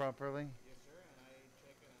aligning properly? Yes, sir. And I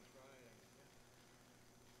check it and try it.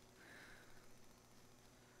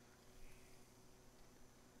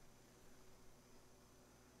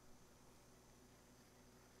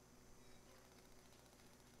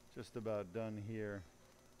 And yeah. Just about done here.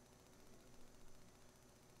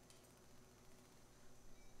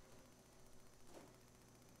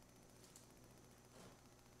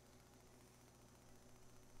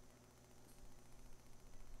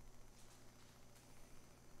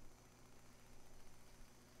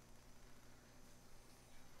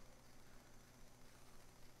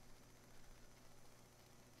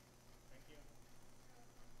 Thank you.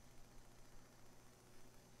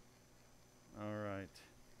 All right,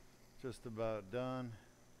 just about done.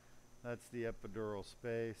 That's the epidural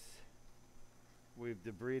space. We've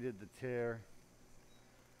debrided the tear.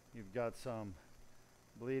 You've got some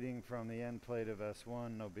bleeding from the end plate of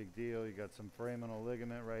S1, no big deal. You got some foraminal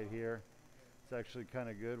ligament right here. It's actually kind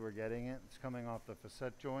of good, we're getting it. It's coming off the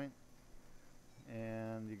facet joint.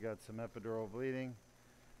 And you got some epidural bleeding.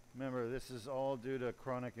 Remember, this is all due to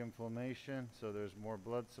chronic inflammation, so there's more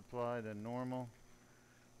blood supply than normal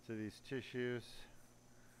to these tissues.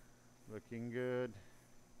 Looking good.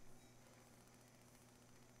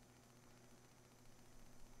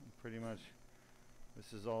 Pretty much,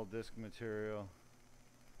 this is all disc material.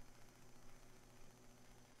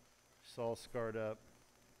 It's all scarred up.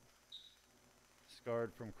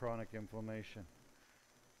 Scarred from chronic inflammation.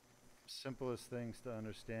 Simplest things to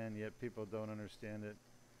understand, yet people don't understand it.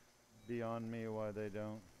 Beyond me why they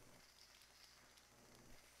don't.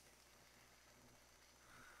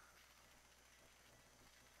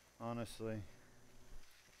 Honestly.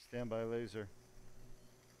 Standby laser.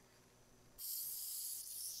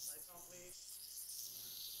 Lights on, please.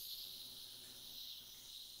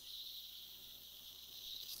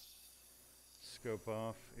 Scope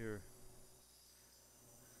off here.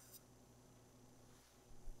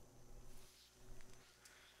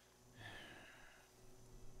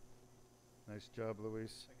 Nice job,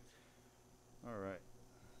 Luis. All right,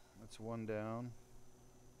 that's one down.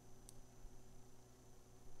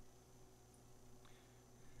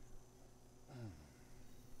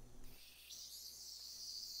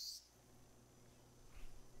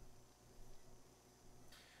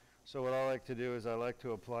 So what I like to do is I like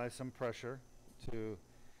to apply some pressure to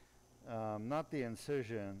not the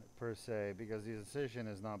incision per se, because the incision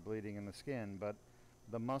is not bleeding in the skin, but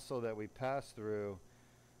the muscle that we pass through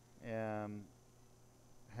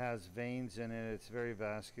has veins in it. It's very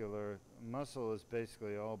vascular. Muscle is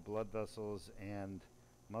basically all blood vessels and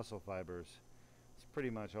muscle fibers. It's pretty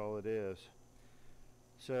much all it is.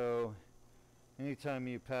 So anytime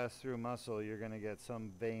you pass through muscle, you're going to get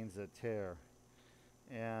some veins that tear,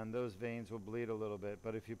 and those veins will bleed a little bit.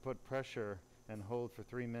 But if you put pressure and hold for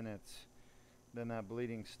 3 minutes, then that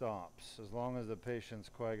bleeding stops, as long as the patient's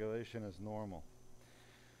coagulation is normal.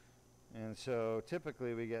 And so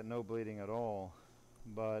typically we get no bleeding at all,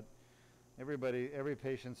 but every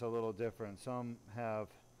patient's a little different. Some have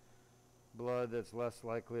blood that's less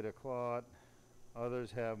likely to clot.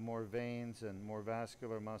 Others have more veins and more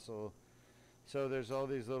vascular muscle. So there's all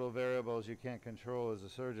these little variables you can't control as a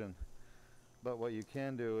surgeon. But what you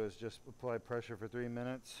can do is just apply pressure for 3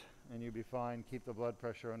 minutes and you'll be fine. Keep the blood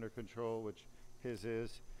pressure under control, which his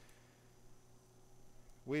is.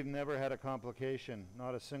 We've never had a complication,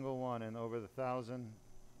 not a single one, in over the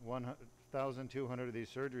 1,200 of these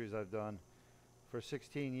surgeries I've done for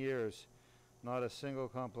 16 years. Not a single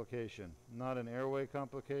complication. Not an airway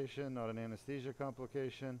complication, not an anesthesia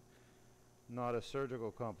complication, not a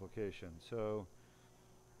surgical complication. So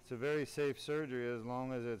it's a very safe surgery as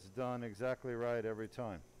long as it's done exactly right every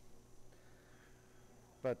time.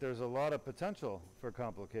 But there's a lot of potential for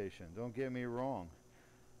complication, don't get me wrong.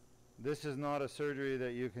 This is not a surgery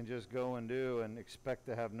that you can just go and do and expect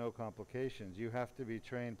to have no complications. You have to be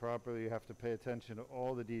trained properly. You have to pay attention to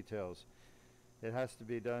all the details. It has to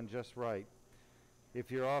be done just right. If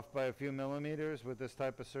you're off by a few millimeters with this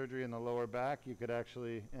type of surgery in the lower back, you could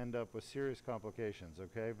actually end up with serious complications,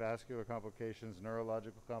 okay? Vascular complications,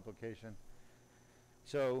 neurological complication.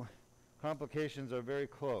 So complications are very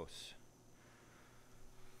close.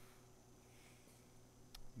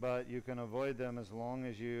 But you can avoid them as long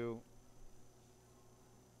as you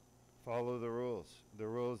follow the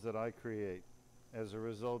rules that I create as a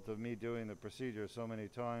result of me doing the procedure so many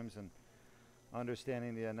times and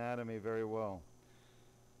understanding the anatomy very well.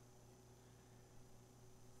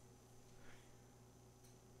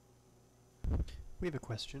 We have a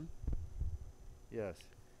question. Yes.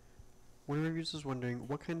 One of our viewers is wondering,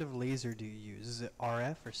 what kind of laser do you use? Is it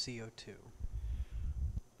RF or CO2?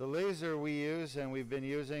 The laser we use and we've been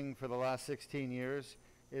using for the last 16 years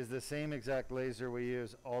is the same exact laser we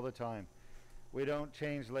use all the time. We don't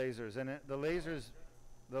change lasers, and the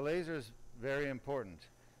laser's very important.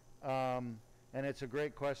 And it's a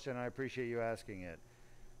great question. I appreciate you asking it.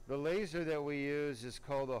 The laser that we use is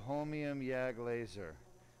called a holmium YAG laser.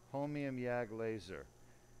 Holmium YAG laser.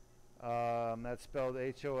 That's spelled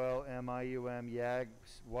H-O-L-M-I-U-M. YAG.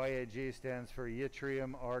 Y-A-G stands for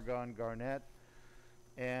yttrium argon garnet.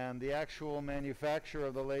 And the actual manufacturer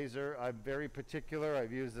of the laser, I'm very particular.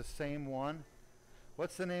 I've used the same one.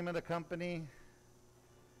 What's the name of the company?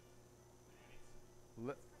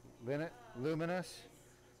 Luminous?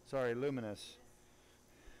 Sorry, Luminous.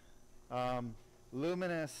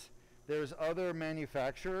 Luminous, there's other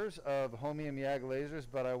manufacturers of holmium YAG lasers,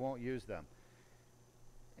 but I won't use them.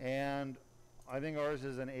 And I think ours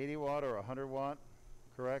is an 80 watt or 100 watt,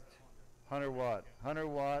 correct? 100 watt. 100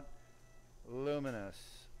 watt Luminous.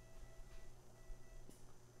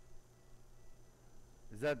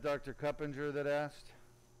 Is that Dr. Cuppinger that asked?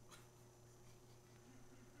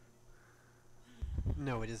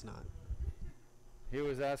 No, it is not. He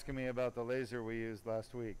was asking me about the laser we used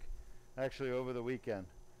last week. Actually, over the weekend.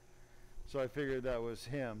 So I figured that was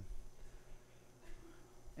him.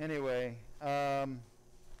 Anyway, holmium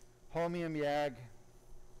YAG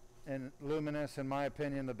and Luminous, in my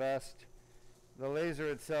opinion, the best. The laser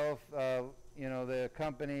itself, you know, the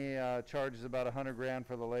company charges about 100 grand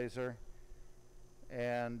for the laser.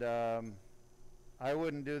 And I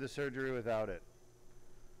wouldn't do the surgery without it.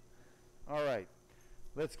 All right.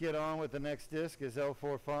 Let's get on with the next disc is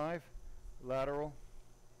L4-5, lateral.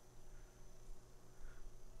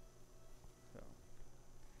 So.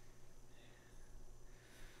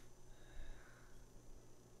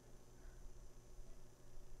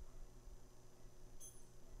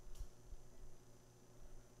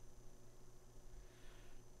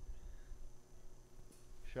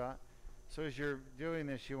 Shot. So as you're doing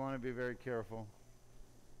this, you want to be very careful.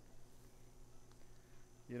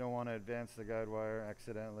 You don't want to advance the guide wire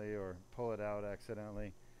accidentally or pull it out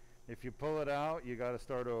accidentally. If you pull it out, you got to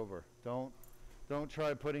start over. Don't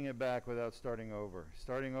try putting it back without starting over.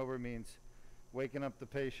 Starting over means waking up the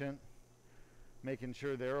patient, making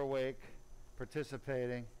sure they're awake,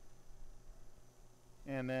 participating,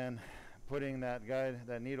 and then putting that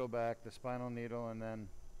needle back, the spinal needle, and then,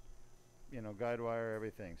 you know, guide wire,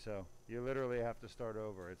 everything. So you literally have to start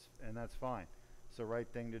over. And that's fine. It's the right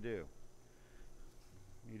thing to do.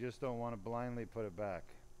 You just don't want to blindly put it back.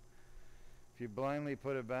 If you blindly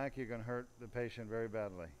put it back, you're going to hurt the patient very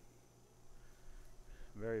badly.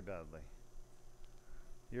 Very badly.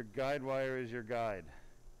 Your guide wire is your guide.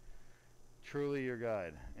 Truly your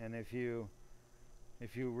guide. And if you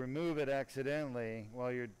remove it accidentally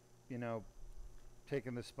while you're, you know,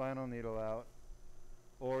 taking the spinal needle out,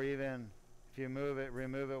 or even if you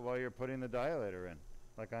remove it while you're putting the dilator in,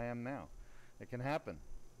 like I am now, it can happen.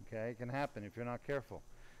 Okay, it can happen if you're not careful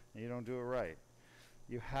and you don't do it right.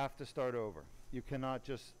 You have to start over. You cannot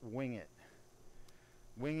just wing it.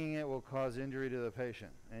 Winging it will cause injury to the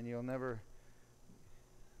patient, and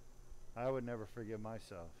I would never forgive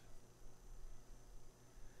myself.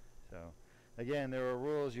 So, again, there are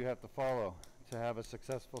rules you have to follow to have a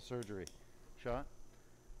successful surgery. Shot.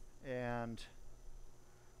 And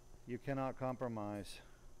you cannot compromise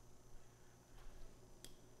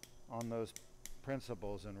on those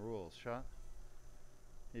principles and rules. Shot.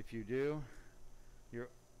 If you do, you're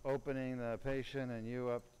opening the patient and you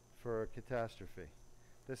up for a catastrophe.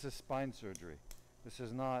 This is spine surgery. This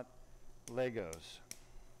is not Legos.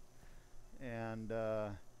 And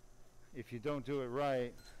if you don't do it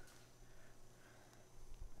right,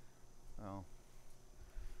 well,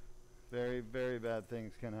 very, very bad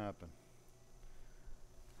things can happen.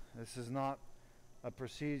 This is not a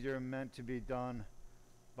procedure meant to be done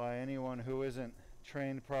by anyone who isn't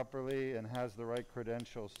trained properly and has the right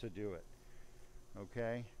credentials to do it.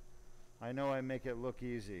 Okay? I know I make it look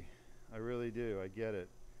easy. I really do. I get it.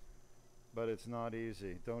 But it's not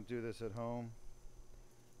easy. Don't do this at home,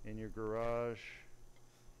 in your garage.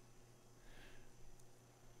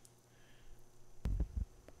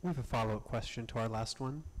 We have a follow-up question to our last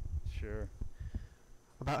one. Sure.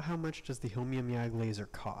 About how much does the holmium YAG laser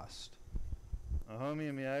cost? A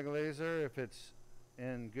holmium YAG laser, if it's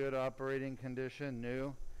in good operating condition,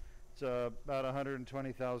 new, it's about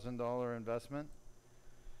 $120,000 investment.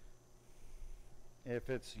 If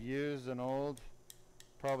it's used and old,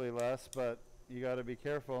 probably less, but you got to be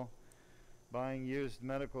careful. Buying used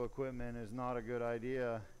medical equipment is not a good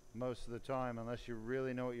idea most of the time unless you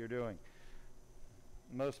really know what you're doing.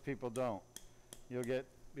 Most people don't.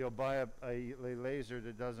 You'll buy a laser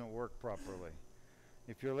that doesn't work properly.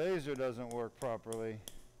 If your laser doesn't work properly,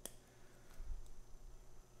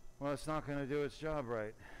 well, it's not going to do its job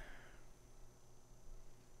right.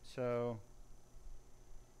 So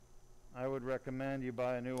I would recommend you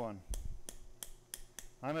buy a new one.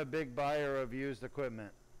 I'm a big buyer of used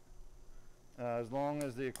equipment. As long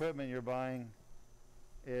as the equipment you're buying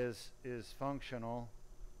is functional,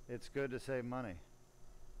 it's good to save money.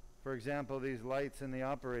 For example, these lights in the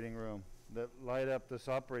operating room that light up this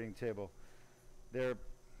operating table, they're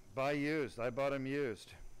buy used. I bought them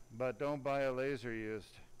used, but don't buy a laser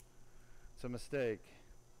used. It's a mistake.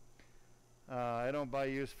 I don't buy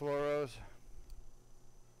used fluoros.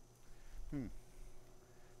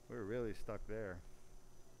 We're really stuck there.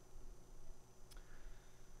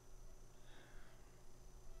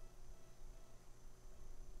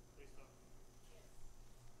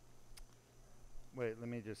 Wait, let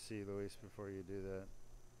me just see, Luis, before you do that.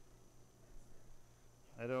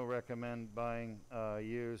 I don't recommend buying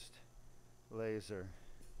used laser.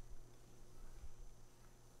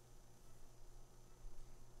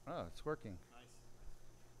 Oh, it's working.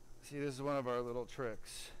 Nice. See, this is one of our little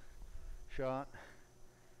tricks. Shot.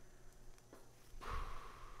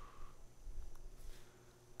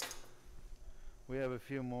 We have a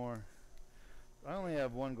few more. I only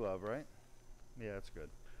have one glove, right? Yeah, that's good.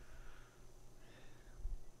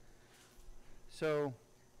 So,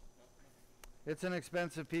 it's an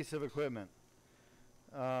expensive piece of equipment.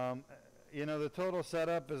 You know, the total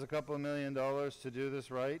setup is a couple of $1 million to do this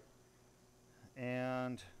right.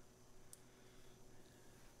 And,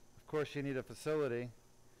 of course, you need a facility.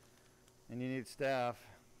 And you need staff.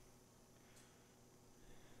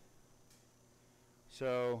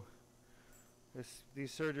 So,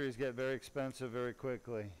 these surgeries get very expensive very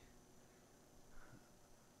quickly.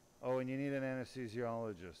 Oh, and you need an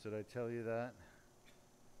anesthesiologist. Did I tell you that?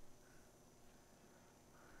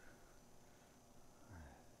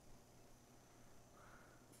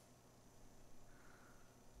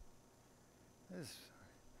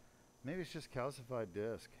 Maybe it's just calcified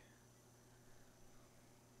disc.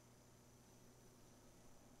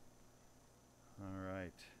 All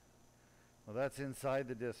right. Well, that's inside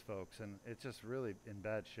the disc, folks, and it's just really in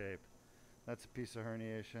bad shape. That's a piece of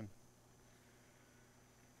herniation.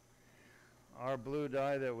 Our blue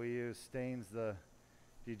dye that we use stains the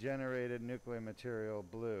degenerated nuclear material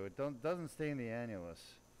blue. It doesn't stain the annulus.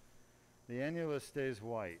 The annulus stays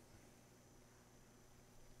white.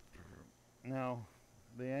 Now,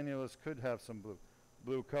 the annulus could have some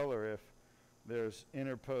blue color if there's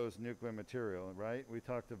interposed nuclear material, right? We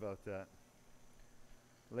talked about that.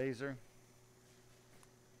 Laser.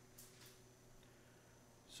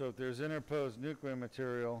 So if there's interposed nuclear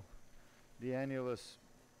material, the annulus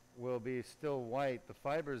will be still white. The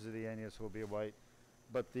fibers of the annulus will be white,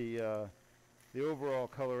 but the overall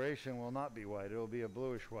coloration will not be white. It will be a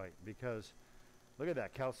bluish white because look at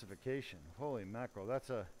that calcification. Holy mackerel, that's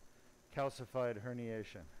a calcified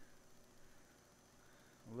herniation.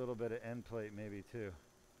 A little bit of end plate maybe too.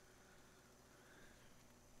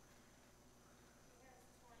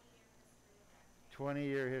 He has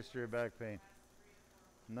 20-year history of back pain.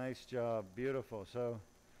 Nice job, beautiful. So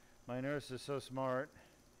my nurse is so smart.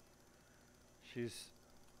 She's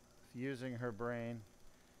using her brain.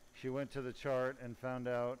 She went to the chart and found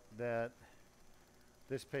out that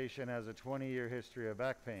this patient has a 20-year history of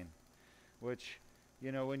back pain, which,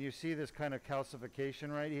 you know, when you see this kind of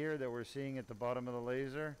calcification right here that we're seeing at the bottom of the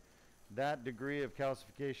laser, that degree of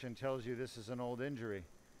calcification tells you this is an old injury.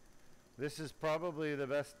 This is probably the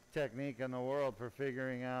best technique in the world for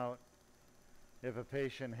figuring out if a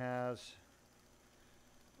patient has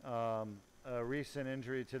a recent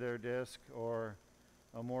injury to their disc or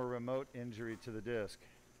a more remote injury to the disc.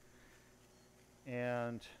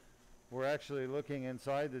 And we're actually looking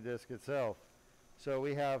inside the disc itself. So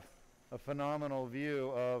we have a phenomenal view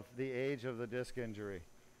of the age of the disc injury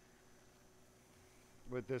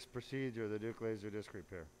with this procedure, the Deuk laser disc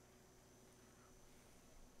repair.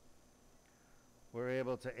 We're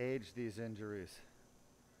able to age these injuries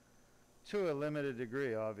to a limited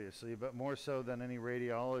degree, obviously, but more so than any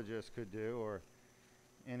radiologist could do or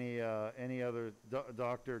any other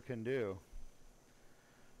doctor can do.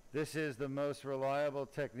 This is the most reliable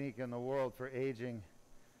technique in the world for aging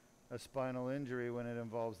a spinal injury when it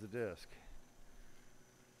involves the disc.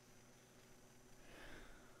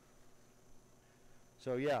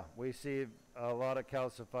 So yeah, we see a lot of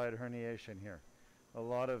calcified herniation here. A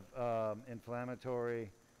lot of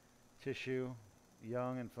inflammatory tissue,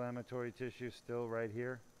 young inflammatory tissue still right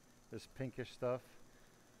here. This pinkish stuff.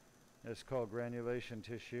 It's called granulation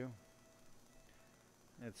tissue.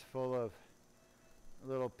 It's full of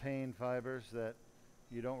little pain fibers that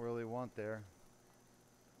you don't really want there.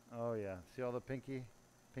 Oh yeah, see all the pinky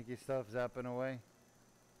stuff zapping away?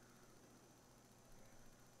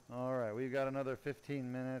 All right, we've got another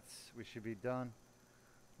 15 minutes. We should be done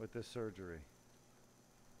with this surgery.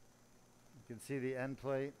 You can see the end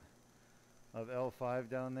plate of L5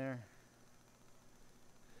 down there.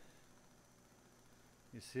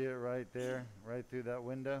 You see it right there, right through that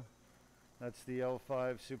window. That's the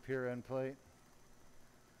L5 superior end plate.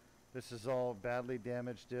 This is all badly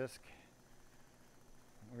damaged disc.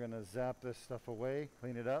 We're going to zap this stuff away,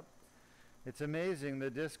 clean it up. It's amazing, the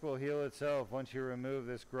disc will heal itself once you remove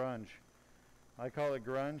this grunge. I call it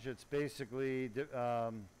grunge. It's basically,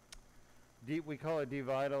 we call it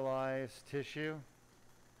devitalized tissue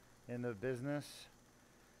in the business.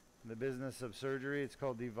 In the business of surgery, it's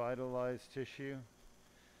called devitalized tissue.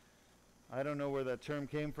 I don't know where that term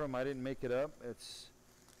came from. I didn't make it up. It's,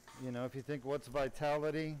 you know, if you think what's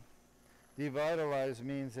vitality, devitalized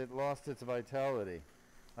means it lost its vitality.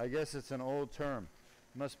 I guess it's an old term.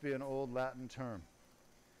 Must be an old Latin term.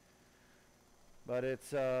 But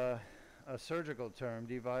it's a surgical term,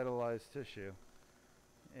 devitalized tissue.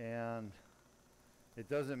 And it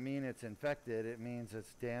doesn't mean it's infected. It means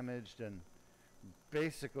it's damaged and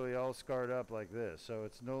basically all scarred up like this. So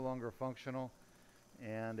it's no longer functional.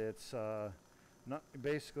 And it's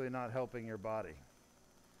basically not helping your body.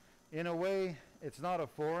 In a way, it's not a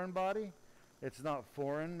foreign body. It's not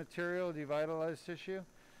foreign material, devitalized tissue,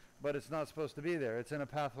 but it's not supposed to be there. It's in a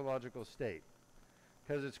pathological state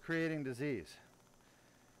because it's creating disease.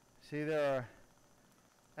 See, there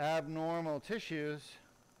are abnormal tissues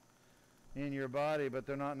in your body, but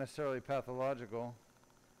they're not necessarily pathological.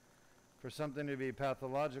 For something to be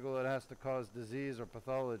pathological, it has to cause disease or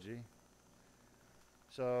pathology.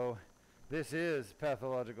 So this is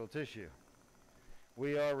pathological tissue.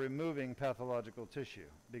 We are removing pathological tissue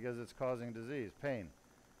because it's causing disease, pain.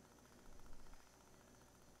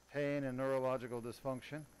 Pain and neurological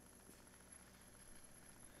dysfunction.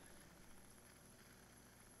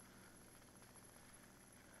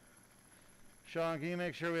 Sean, can you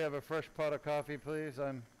make sure we have a fresh pot of coffee, please?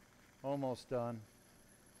 I'm almost done.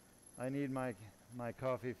 I need my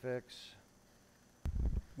coffee fix.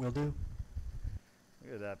 Will do.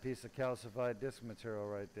 Look at that piece of calcified disc material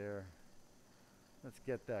right there. Let's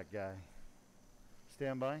get that guy.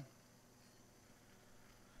 Stand by.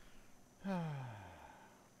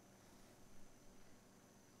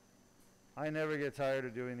 I never get tired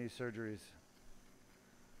of doing these surgeries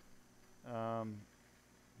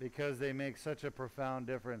because they make such a profound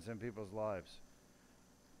difference in people's lives.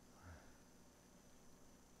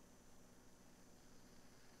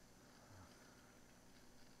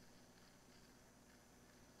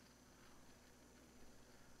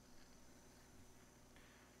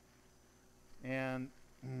 And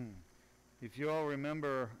if you all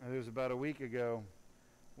remember, it was about a week ago,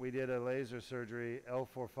 we did a laser surgery,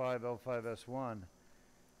 L4-5, L5-S1.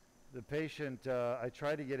 The patient, I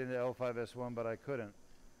tried to get into L5-S1, but I couldn't.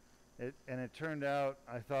 And it turned out,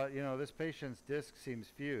 I thought, you know, this patient's disc seems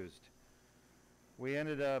fused. We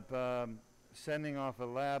ended up sending off a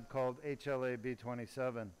lab called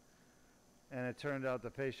HLA-B27, and it turned out the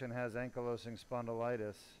patient has ankylosing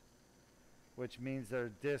spondylitis, which means their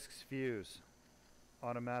discs fuse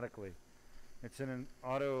automatically. It's an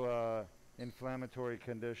auto-inflammatory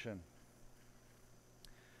condition.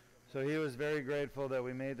 So he was very grateful that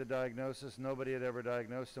we made the diagnosis. Nobody had ever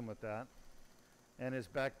diagnosed him with that. And his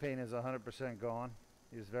back pain is 100% gone.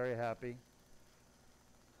 He was very happy.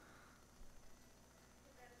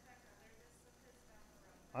 Would that affect other discs of his down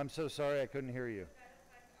the road? I'm so sorry I couldn't hear you. Would that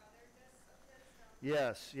affect other discs of his down the road?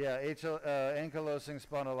 Yes, yeah, ankylosing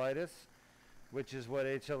spondylitis, which is what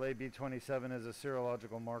HLA-B27 is a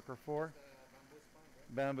serological marker for.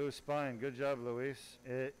 Bamboo spine. Good job, Luis.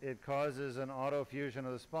 It causes an autofusion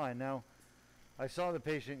of the spine. Now, I saw the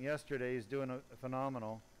patient yesterday. He's doing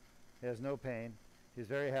phenomenal. He has no pain. He's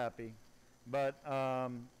very happy. But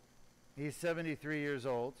he's 73 years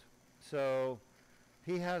old, so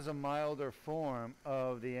he has a milder form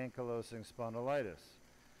of the ankylosing spondylitis.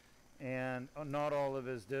 And not all of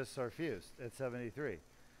his discs are fused at 73.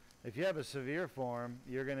 If you have a severe form,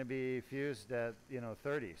 you're going to be fused at,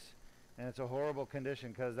 30s. And it's a horrible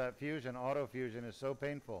condition because that fusion, autofusion, is so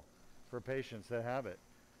painful for patients that have it.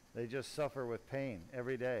 They just suffer with pain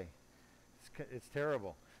every day. It's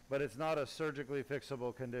terrible. But it's not a surgically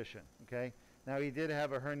fixable condition, okay? Now, he did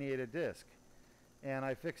have a herniated disc, and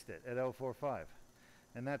I fixed it at L4-5.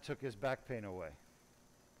 And that took his back pain away.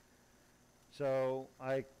 So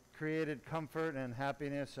I created comfort and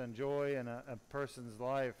happiness and joy in a person's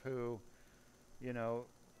life who,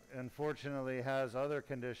 unfortunately has other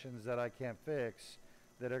conditions that I can't fix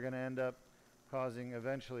that are going to end up causing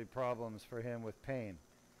eventually problems for him with pain.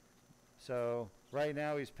 So right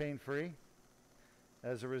now he's pain-free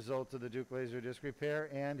as a result of the Deuk laser disc repair,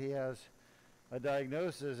 and he has a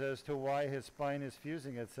diagnosis as to why his spine is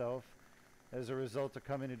fusing itself as a result of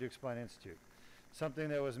coming to Deuk Spine Institute. Something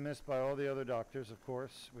that was missed by all the other doctors, of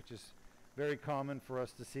course, which is very common for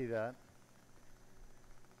us to see that.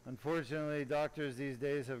 Unfortunately, doctors these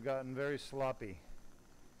days have gotten very sloppy.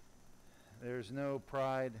 There's no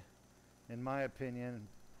pride, in my opinion,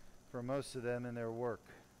 for most of them in their work.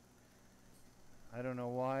 I don't know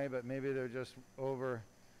why, but maybe they're just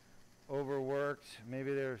overworked.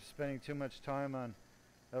 Maybe they're spending too much time on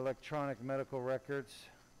electronic medical records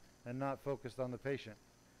and not focused on the patient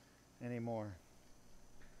anymore.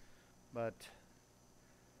 But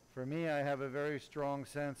for me, I have a very strong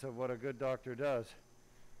sense of what a good doctor does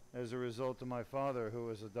as a result of my father, who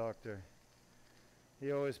was a doctor.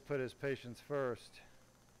 He always put his patients first.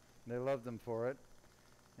 They loved him for it.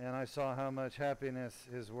 And I saw how much happiness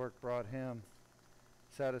his work brought him,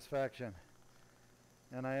 satisfaction.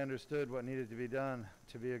 And I understood what needed to be done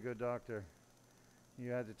to be a good doctor.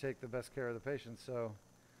 You had to take the best care of the patient. So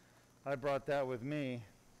I brought that with me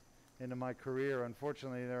into my career.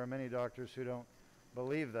 Unfortunately, there are many doctors who don't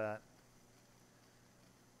believe that.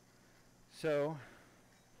 So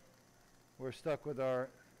we're stuck with our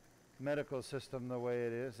medical system the way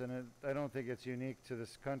it is, and I don't think it's unique to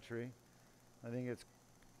this country. I think it's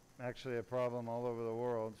actually a problem all over the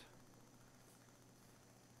world.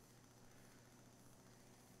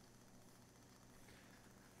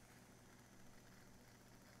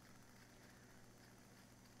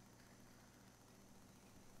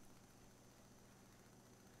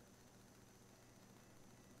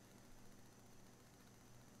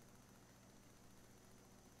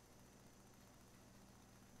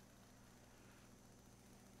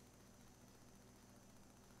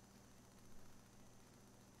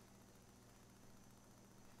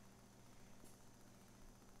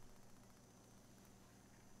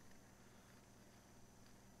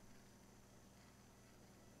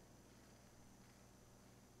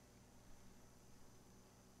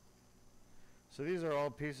 So these are all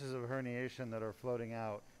pieces of herniation that are floating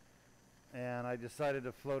out, and I decided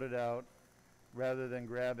to float it out rather than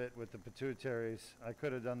grab it with the pituitaries. I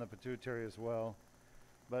could have done the pituitary as well,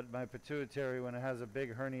 but my pituitary, when it has a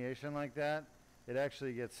big herniation like that, it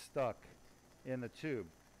actually gets stuck in the tube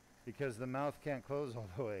because the mouth can't close all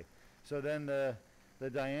the way. So then the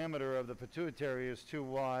diameter of the pituitary is too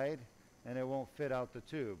wide and it won't fit out the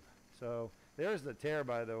tube. So there's the tear,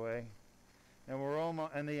 by the way. And we're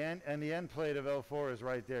almost, and the end plate of L4 is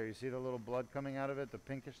right there. You see the little blood coming out of it, the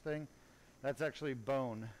pinkish thing? That's actually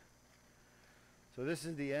bone. So this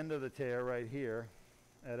is the end of the tear right here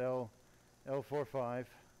at L4-5.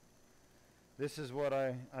 This is what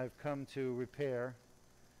I've come to repair.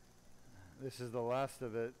 This is the last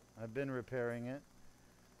of it. I've been repairing it.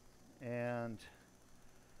 And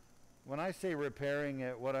when I say repairing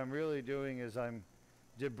it, what I'm really doing is I'm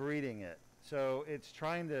debriding it. So it's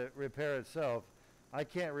trying to repair itself. I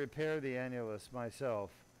can't repair the annulus myself.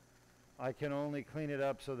 I can only clean it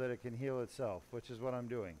up so that it can heal itself, which is what I'm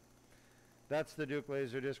doing. That's the Deuk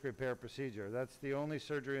laser disc repair procedure. That's the only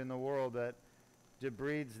surgery in the world that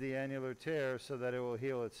debrides the annular tear so that it will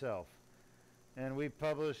heal itself. And we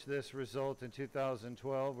published this result in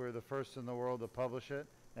 2012. We're the first in the world to publish it,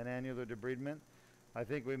 an annular debridement. I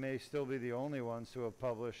think we may still be the only ones to have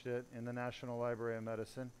published it in the National Library of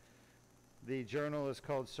Medicine. The journal is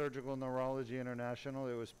called Surgical Neurology International.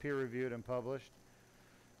 It was peer-reviewed and published.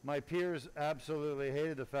 My peers absolutely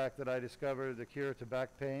hated the fact that I discovered the cure to back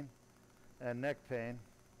pain and neck pain.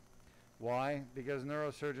 Why? Because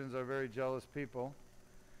neurosurgeons are very jealous people,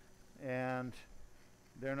 and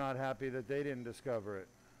they're not happy that they didn't discover it.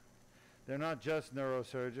 They're not just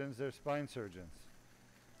neurosurgeons, they're spine surgeons.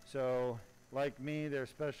 So, like me, their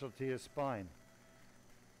specialty is spine.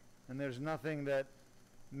 And there's nothing that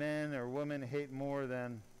men or women hate more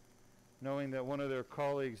than knowing that one of their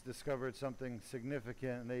colleagues discovered something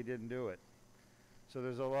significant and they didn't do it. So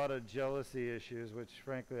there's a lot of jealousy issues, which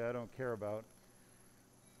frankly I don't care about.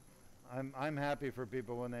 I'm happy for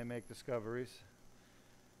people when they make discoveries.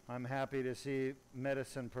 I'm happy to see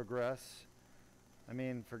medicine progress. I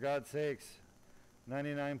mean, for God's sakes,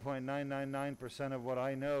 99.999% of what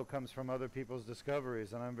I know comes from other people's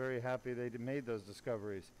discoveries, and I'm very happy they made those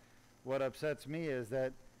discoveries. What upsets me is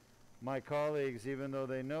that my colleagues, even though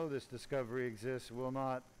they know this discovery exists, will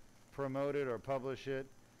not promote it or publish it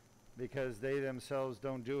because they themselves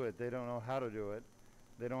don't do it. They don't know how to do it.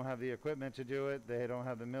 They don't have the equipment to do it. They don't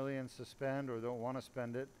have the millions to spend or don't want to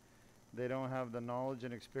spend it. They don't have the knowledge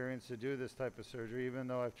and experience to do this type of surgery, even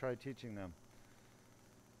though I've tried teaching them.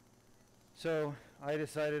 So I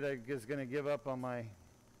decided I was going to give up on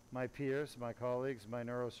my peers, my colleagues, my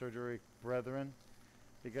neurosurgery brethren,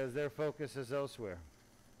 because their focus is elsewhere.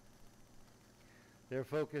 Their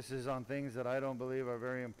focus is on things that I don't believe are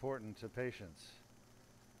very important to patients.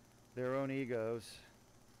 Their own egos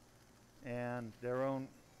and their own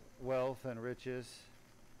wealth and riches.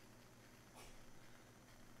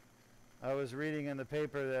 I was reading in the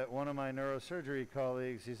paper that one of my neurosurgery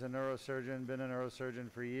colleagues, he's a neurosurgeon, been a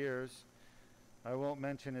neurosurgeon for years. I won't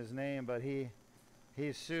mention his name, but he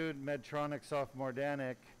sued Medtronic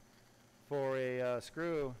Softmordanic for a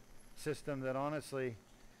screw system that honestly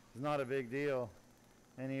is not a big deal.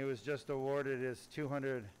 And he was just awarded his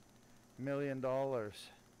 $200 million.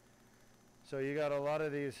 So you got a lot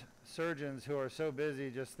of these surgeons who are so busy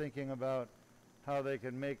just thinking about how they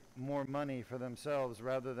can make more money for themselves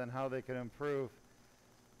rather than how they can improve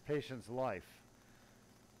patients' life.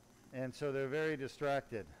 And so they're very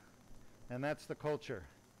distracted. And that's the culture.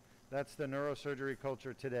 That's the neurosurgery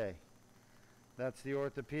culture today. That's the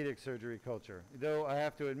orthopedic surgery culture. Though I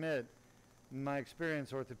have to admit, in my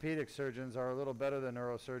experience, orthopedic surgeons are a little better than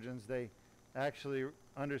neurosurgeons. They actually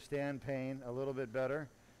understand pain a little bit better,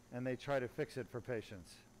 and they try to fix it for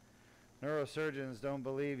patients. Neurosurgeons don't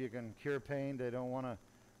believe you can cure pain. They don't want to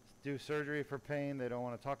do surgery for pain. They don't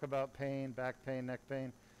want to talk about pain, back pain, neck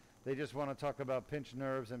pain. They just want to talk about pinched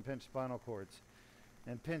nerves and pinched spinal cords.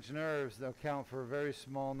 And pinched nerves, they'll count for a very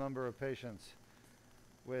small number of patients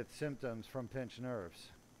with symptoms from pinched nerves.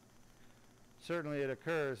 Certainly it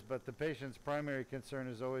occurs, but the patient's primary concern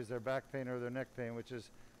is always their back pain or their neck pain, which is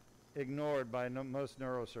ignored by most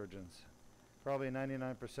neurosurgeons, probably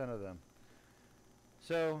 99% of them.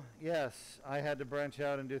 So, yes, I had to branch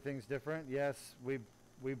out and do things different. Yes, we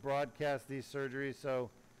broadcast these surgeries so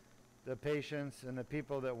the patients and the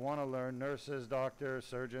people that want to learn, nurses, doctors,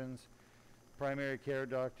 surgeons, primary care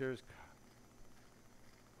doctors,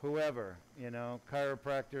 whoever,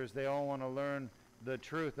 chiropractors, they all want to learn the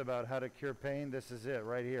truth about how to cure pain. This is it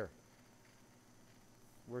right here.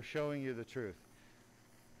 We're showing you the truth.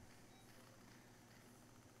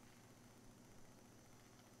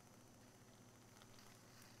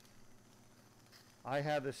 I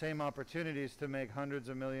had the same opportunities to make hundreds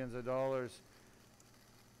of millions of dollars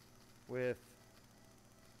with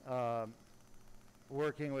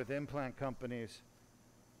working with implant companies,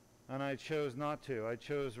 and I chose not to. I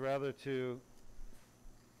chose rather to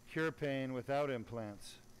cure pain without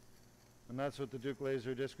implants, and that's what the Deuk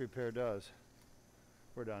laser disc repair does.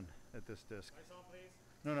 We're done at this disc. Nice on, please.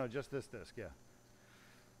 No, just this disc, yeah.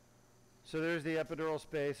 So there's the epidural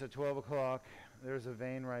space at 12 o'clock. There's a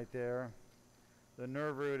vein right there. The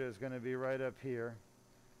nerve root is going to be right up here.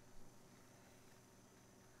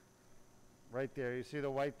 Right there. You see the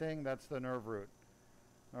white thing? That's the nerve root.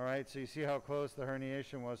 All right, so you see how close the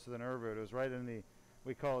herniation was to the nerve root. It was right in the,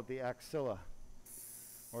 we call it the axilla,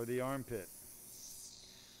 or the armpit.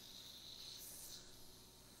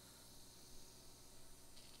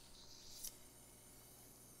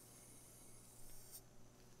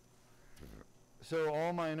 So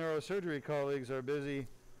all my neurosurgery colleagues are busy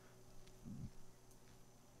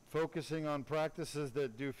focusing on practices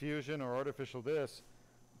that do fusion or artificial discs,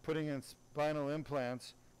 putting in spinal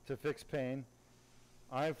implants to fix pain.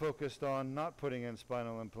 I focused on not putting in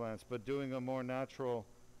spinal implants, but doing a more natural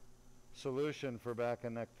solution for back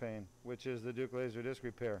and neck pain, which is the Deuk laser disc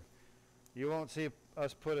repair. You won't see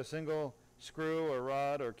us put a single screw or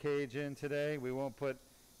rod or cage in today. We won't put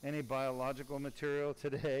any biological material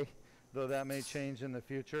today, though that may change in the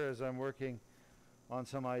future as I'm working on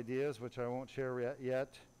some ideas, which I won't share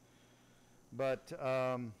yet. But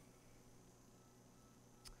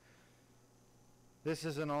this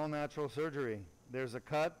is an all-natural surgery. There's a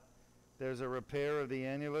cut, there's a repair of the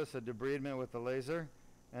annulus, a debridement with the laser,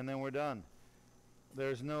 and then we're done.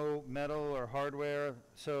 There's no metal or hardware,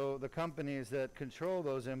 so the companies that control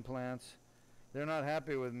those implants, they're not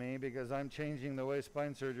happy with me because I'm changing the way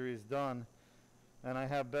spine surgery is done, and I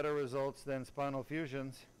have better results than spinal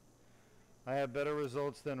fusions. I have better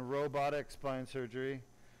results than robotic spine surgery.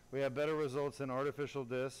 We have better results than artificial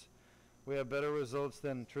discs. We have better results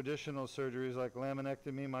than traditional surgeries like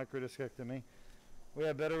laminectomy, microdiscectomy. We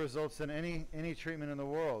have better results than any treatment in the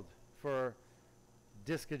world for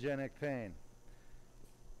discogenic pain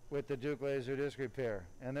with the Deuk laser disc repair.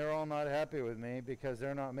 And they're all not happy with me because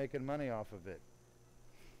they're not making money off of it.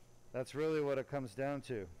 That's really what it comes down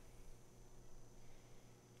to.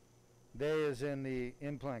 They is in the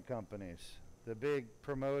implant companies, the big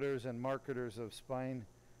promoters and marketers of spine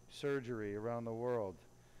surgery around the world.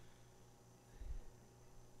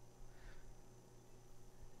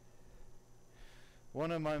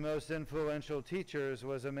 One of my most influential teachers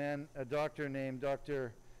was a doctor named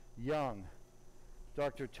Dr. Young,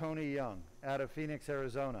 Dr. Tony Young, out of Phoenix,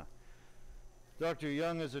 Arizona. Dr.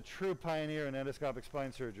 Young is a true pioneer in endoscopic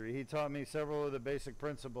spine surgery. He taught me several of the basic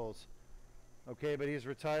principles. Okay, but he's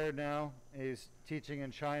retired now. He's teaching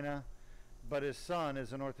in China, but his son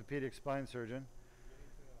is an orthopedic spine surgeon.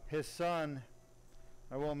 His son,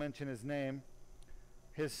 I won't mention his name,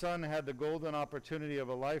 his son had the golden opportunity of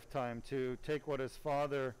a lifetime to take what his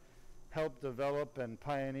father helped develop and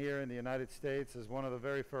pioneer in the United States as one of the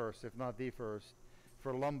very first, if not the first,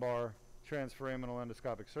 for lumbar transforaminal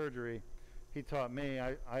endoscopic surgery. He taught me.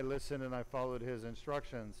 I listened and I followed his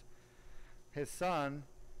instructions. His son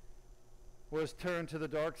was turned to the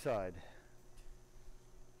dark side.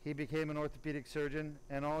 He became an orthopedic surgeon,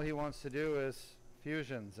 and all he wants to do is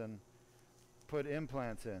fusions and put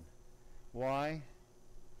implants in. Why?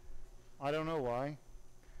 I don't know why.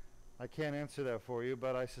 I can't answer that for you,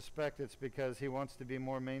 but I suspect it's because he wants to be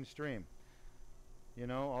more mainstream. You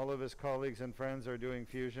know, all of his colleagues and friends are doing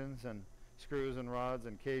fusions and screws and rods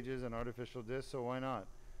and cages and artificial discs, so why not?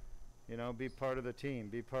 You know, be part of the team,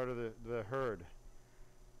 be part of the herd.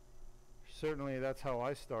 Certainly that's how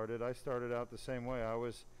I started. I started out the same way. I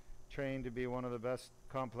was trained to be one of the best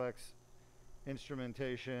complex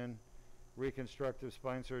instrumentation, reconstructive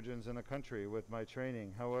spine surgeons in the country with my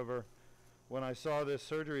training. However, when I saw this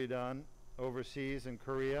surgery done overseas in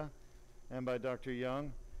Korea and by Dr.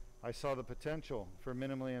 Young, I saw the potential for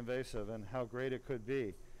minimally invasive and how great it could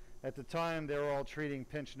be. At the time, they were all treating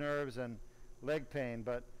pinched nerves and leg pain,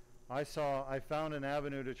 but I found an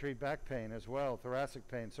avenue to treat back pain as well, thoracic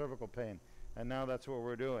pain, cervical pain, and now that's what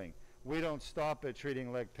we're doing. We don't stop at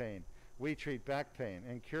treating leg pain. We treat back pain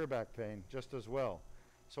and cure back pain just as well.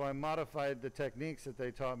 So I modified the techniques that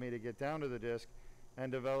they taught me to get down to the disc and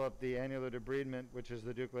developed the annular debridement, which is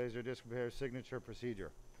the Deuk laser disc repair signature procedure.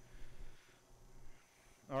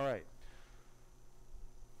 All right.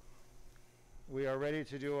 We are ready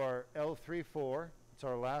to do our L3-4. It's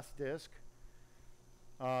our last disc.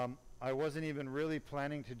 I wasn't even really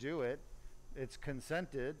planning to do it. It's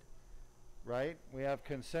consented, right? We have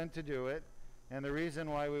consent to do it. And the reason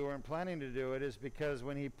why we weren't planning to do it is because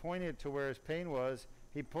when he pointed to where his pain was,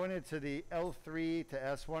 he pointed to the L3 to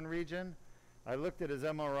S1 region. I looked at his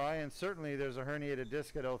MRI, and certainly there's a herniated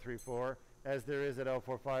disc at L3-4, as there is at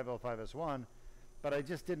L4-5, L5-S1, but I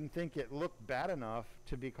just didn't think it looked bad enough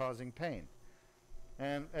to be causing pain.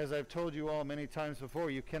 And as I've told you all many times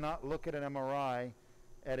before, you cannot look at an MRI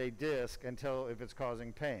at a disc and tell if it's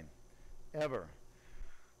causing pain, ever.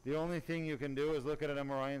 The only thing you can do is look at an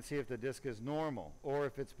MRI and see if the disc is normal or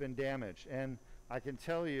if it's been damaged. And I can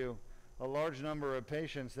tell you a large number of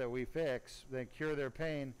patients that we fix, they cure their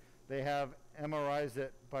pain, they have MRIs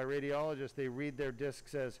that by radiologists, they read their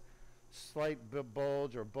discs as slight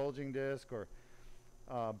bulge or bulging disc or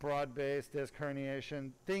broad-based disc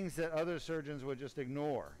herniation, things that other surgeons would just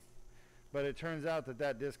ignore. But it turns out that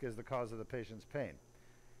that disc is the cause of the patient's pain.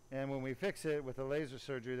 And when we fix it with the laser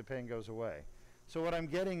surgery, the pain goes away. So what I'm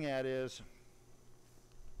getting at is,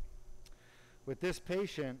 with this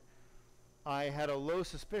patient, I had a low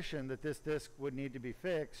suspicion that this disc would need to be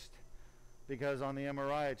fixed because on the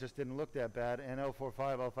MRI it just didn't look that bad, and L4-5,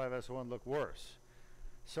 L5-S1 looked worse.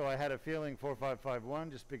 So I had a feeling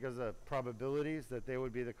 4-5-5-1 just because of probabilities that they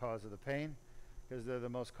would be the cause of the pain because they're the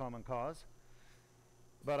most common cause.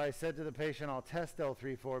 But I said to the patient, I'll test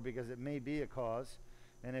L3-4 because it may be a cause,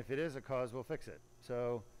 and if it is a cause, we'll fix it.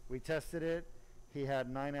 So we tested it. He had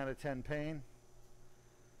 9 out of 10 pain,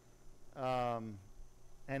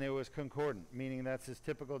 and it was concordant, meaning that's his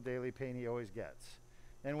typical daily pain he always gets.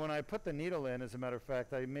 And when I put the needle in, as a matter of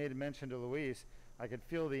fact, I made mention to Luis, I could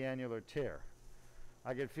feel the annular tear.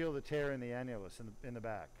 I could feel the tear in the annulus in the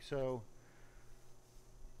back. So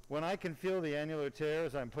when I can feel the annular tear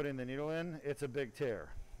as I'm putting the needle in, it's a big tear.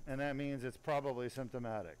 And that means it's probably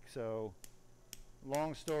symptomatic. So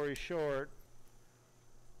long story short,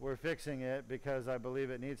 we're fixing it because I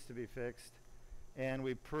believe it needs to be fixed. And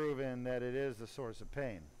we've proven that it is the source of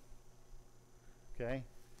pain. Okay?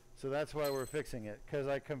 So that's why we're fixing it. Because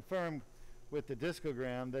I confirmed with the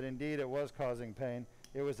discogram that indeed it was causing pain.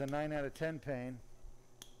 It was a 9 out of 10 pain.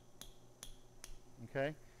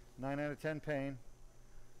 Okay? 9 out of 10 pain.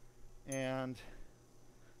 And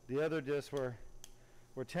the other discs were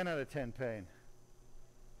 10 out of 10 pain.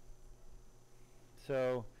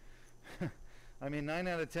 So, I mean, 9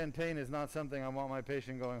 out of 10 pain is not something I want my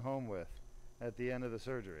patient going home with at the end of the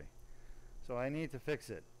surgery. So I need to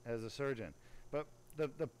fix it as a surgeon. But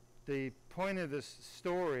the point of this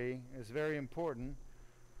story is very important.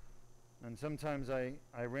 And sometimes I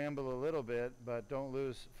ramble a little bit, but don't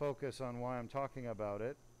lose focus on why I'm talking about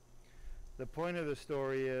it. The point of the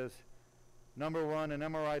story is, number one, an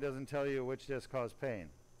MRI doesn't tell you which disc caused pain,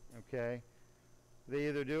 okay? They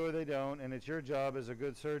either do or they don't, and it's your job as a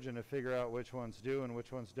good surgeon to figure out which ones do and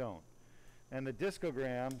which ones don't. And the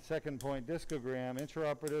discogram, second point discogram,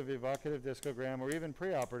 intraoperative evocative discogram, or even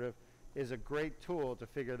preoperative, is a great tool to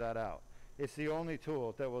figure that out. It's the only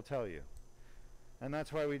tool that will tell you. And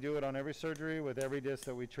that's why we do it on every surgery with every disc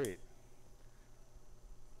that we treat.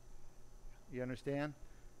 You understand?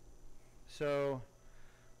 So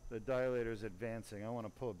the dilator is advancing. I want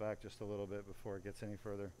to pull it back just a little bit before it gets any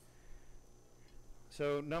further.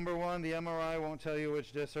 So number one, the MRI won't tell you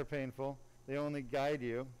which discs are painful. They only guide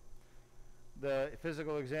you. The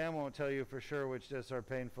physical exam won't tell you for sure which discs are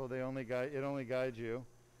painful. It only guides you.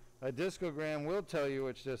 A discogram will tell you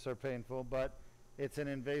which discs are painful, but it's an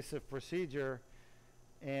invasive procedure,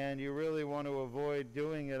 and you really want to avoid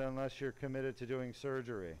doing it unless you're committed to doing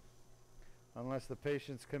surgery. Unless the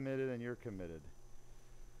patient's committed and you're committed.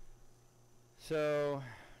 So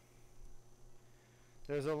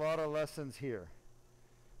there's a lot of lessons here.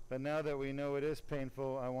 But now that we know it is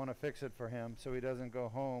painful, I want to fix it for him so he doesn't go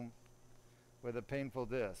home with a painful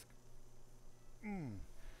disc.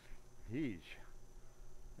 Yeesh.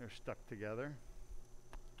 They're stuck together.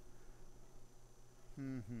 I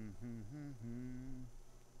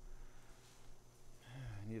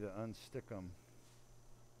need to unstick them.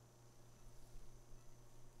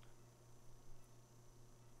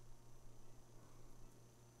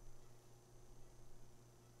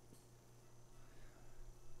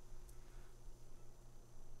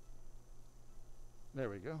 There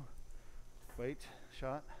we go. Wait,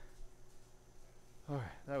 shot. All right,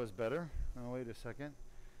 that was better. Now wait a second.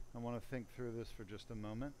 I want to think through this for just a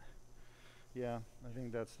moment. Yeah, I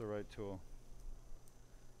think that's the right tool.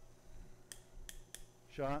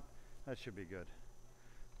 Shot. That should be good.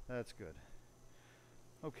 That's good.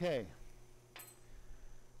 Okay.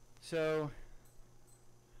 So,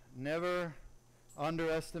 never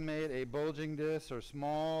underestimate a bulging disc or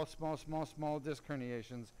small disc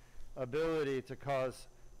herniations ability to cause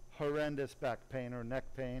horrendous back pain or neck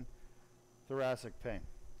pain, thoracic pain.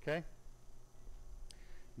 Okay?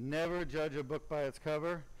 Never judge a book by its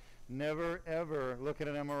cover. Never ever look at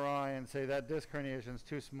an MRI and say that disc herniation is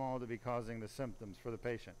too small to be causing the symptoms for the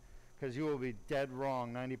patient, because you will be dead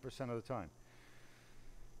wrong 90% of the time.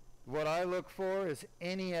 What I look for is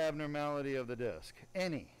any abnormality of the disc,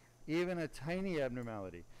 any, even a tiny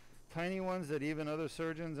abnormality, tiny ones that even other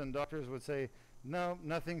surgeons and doctors would say, no,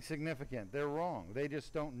 nothing significant. They're wrong. They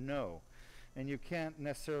just don't know. And you can't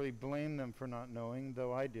necessarily blame them for not knowing,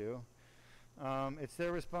 though I do. It's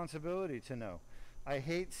their responsibility to know. I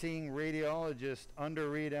hate seeing radiologists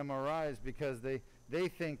underread MRIs because they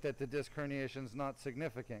think that the disc herniation is not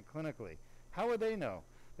significant clinically. How would they know?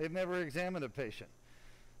 They've never examined a patient.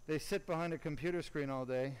 They sit behind a computer screen all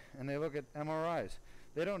day and they look at MRIs.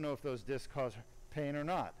 They don't know if those discs cause pain or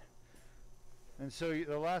not. And so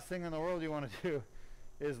the last thing in the world you want to do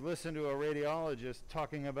is listen to a radiologist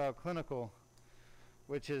talking about clinical,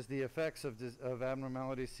 which is the effects of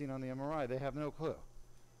abnormalities seen on the MRI. They have no clue.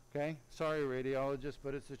 Okay? Sorry, radiologists,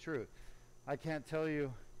 but it's the truth. I can't tell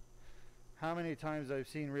you how many times I've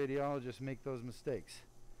seen radiologists make those mistakes.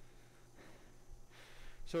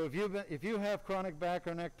 So if you have chronic back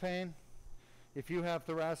or neck pain, if you have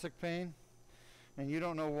thoracic pain, and you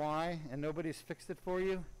don't know why, and nobody's fixed it for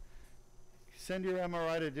you, send your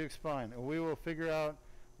MRI to Deuk Spine, and we will figure out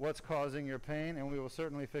what's causing your pain, and we will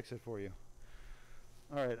certainly fix it for you.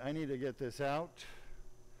 All right, I need to get this out.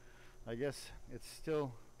 I guess it's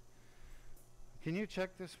still... Can you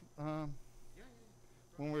check this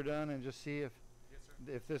when we're done and just see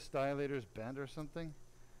if this dilator is bent or something?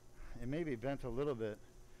 It may be bent a little bit,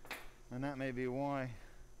 and that may be why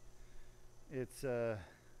it's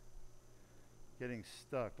getting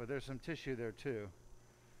stuck. But there's some tissue there too.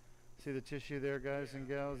 See the tissue there, guys and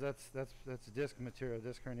gals? That's disc material,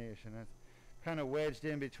 disc herniation. That's kind of wedged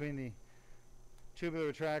in between the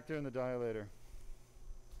tubular retractor and the dilator.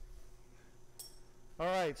 All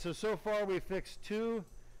right, so far we fixed two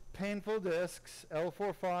painful discs,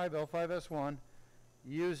 L4-5, L5-S1,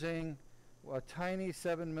 using a tiny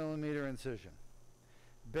 7mm incision.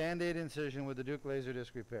 Band-aid incision with the Deuk laser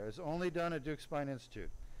disc repair. It's only done at Deuk Spine Institute.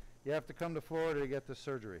 You have to come to Florida to get the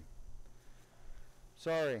surgery.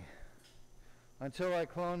 Sorry. Until I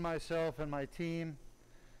clone myself and my team,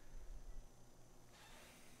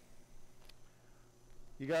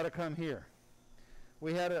 you got to come here.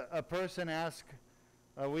 We had a person ask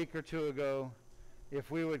a week or two ago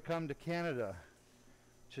if we would come to Canada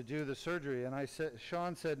to do the surgery. And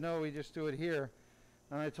Sean said, no, we just do it here.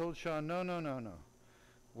 And I told Sean, no, no, no, no.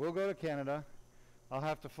 We'll go to Canada. I'll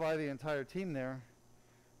have to fly the entire team there,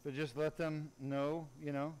 but just let them know,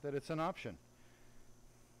 that it's an option.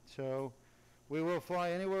 So we will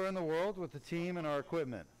fly anywhere in the world with the team and our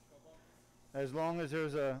equipment. As long as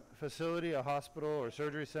there's a facility, a hospital or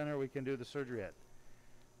surgery center we can do the surgery at.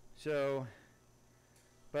 So,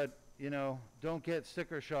 but, don't get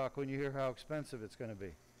sticker shock when you hear how expensive it's going to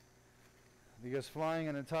be. Because flying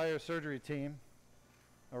an entire surgery team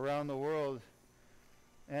around the world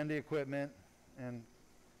and the equipment and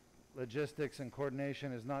logistics and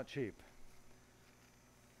coordination is not cheap.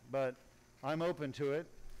 But I'm open to it.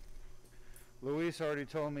 Luis already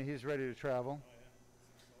told me he's ready to travel.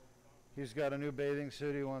 He's got a new bathing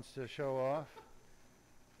suit he wants to show off.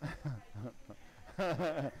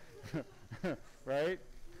 Right?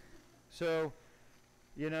 So,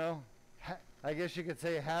 I guess you could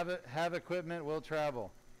say have equipment, will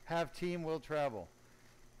travel. Have team, will travel.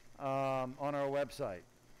 On our website,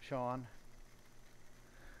 Sean.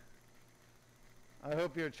 I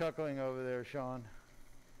hope you're chuckling over there, Sean.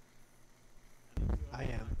 I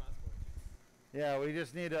am. Yeah, we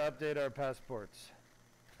just need to update our passports.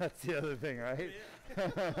 That's the other thing, right?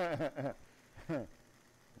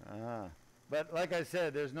 But like I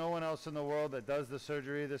said, there's no one else in the world that does the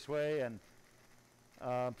surgery this way, and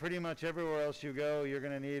pretty much everywhere else you go, you're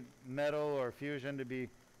going to need metal or fusion to be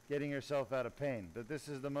getting yourself out of pain. But this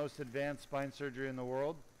is the most advanced spine surgery in the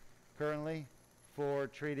world currently for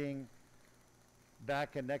treating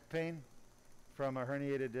back and neck pain from a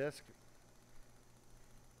herniated disc.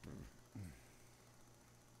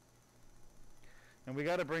 And we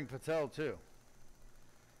got to bring Patel too,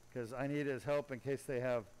 because I need his help in case they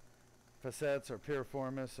have facets or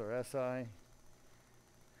piriformis or SI.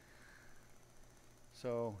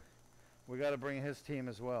 So we got to bring his team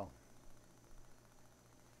as well.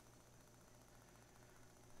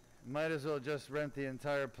 Might as well just rent the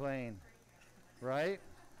entire plane, right?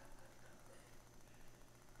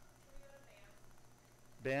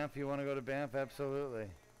 Banff, you want to go to Banff? Absolutely.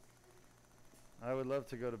 I would love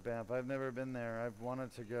to go to Banff. I've never been there. I've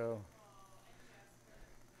wanted to go.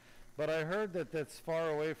 But I heard that that's far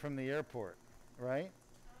away from the airport, right?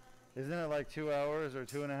 Isn't it like 2 hours or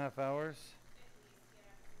 2.5 hours?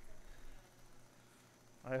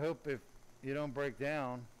 I hope if you don't break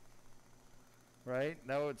down, right?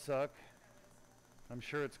 That would suck. I'm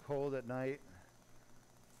sure it's cold at night.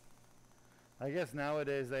 I guess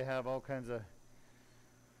nowadays they have all kinds of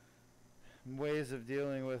ways of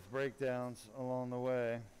dealing with breakdowns along the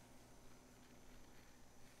way.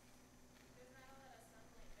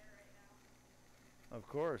 Of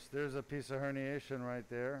course, there's a piece of herniation right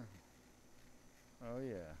there. Oh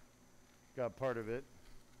yeah, got part of it.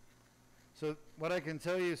 So what I can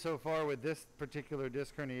tell you so far with this particular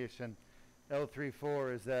disc herniation,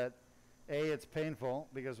 L3-4, is that A, it's painful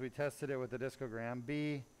because we tested it with the discogram.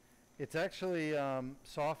 B, it's actually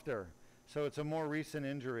softer. So it's a more recent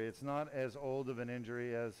injury. It's not as old of an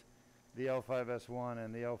injury as the L5-S1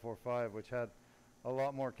 and the L4-5, which had a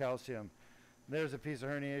lot more calcium. There's a piece of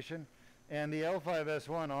herniation. And the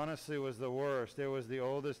L5-S1 honestly was the worst. It was the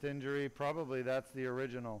oldest injury. Probably that's the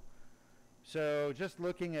original. So just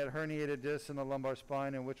looking at herniated discs in the lumbar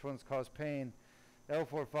spine and which ones cause pain,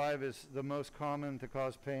 L4-5 is the most common to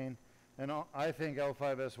cause pain. And I think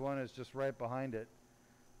L5-S1 is just right behind it.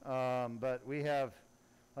 But we have,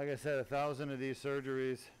 like I said, 1,000 of these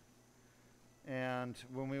surgeries, and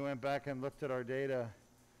when we went back and looked at our data,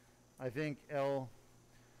 I think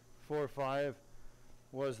L4-5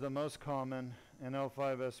 was the most common and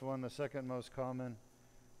L5-S1 the second most common,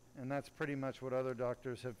 and that's pretty much what other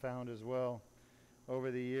doctors have found as well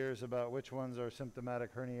over the years about which ones are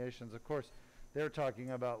symptomatic herniations. Of course, they're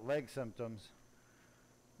talking about leg symptoms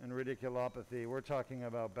and radiculopathy. We're talking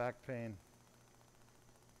about back pain.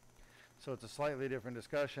 So it's a slightly different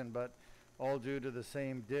discussion, but all due to the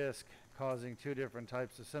same disc causing two different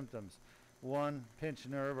types of symptoms. One, pinched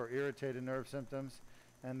nerve or irritated nerve symptoms,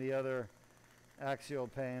 and the other, axial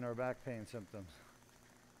pain or back pain symptoms.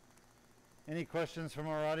 Any questions from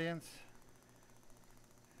our audience?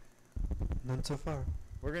 None so far.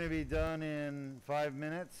 We're going to be done in 5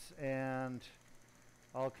 minutes, and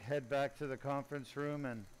I'll head back to the conference room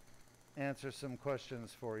and answer some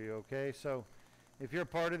questions for you, okay? So if you're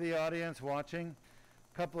part of the audience watching,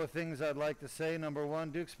 a couple of things I'd like to say. Number one,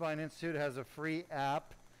 Deuk Spine Institute has a free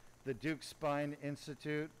app, the Deuk Spine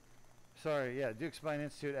Institute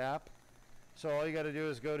app. So all you got to do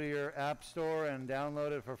is go to your app store and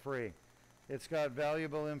download it for free. It's got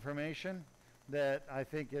valuable information that I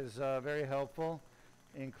think is very helpful,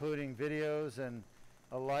 including videos and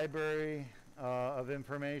a library of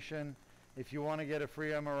information. If you want to get a free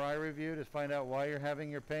MRI review to find out why you're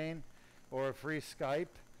having your pain, or a free Skype,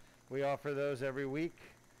 we offer those every week.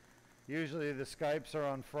 Usually the Skypes are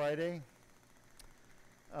on Friday.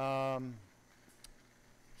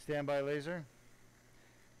 Standby laser.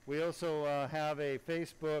 We also have a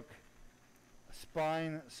Facebook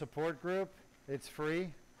spine support group. It's free,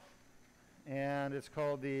 and it's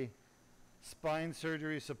called the Spine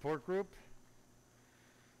Surgery Support Group.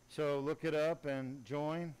 So look it up and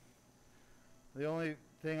join. The only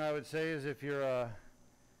thing I would say is if you're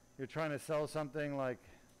trying to sell something like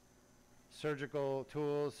surgical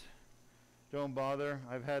tools, don't bother.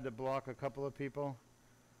 I've had to block a couple of people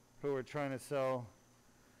who are trying to sell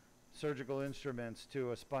surgical instruments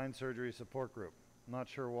to a spine surgery support group. I'm not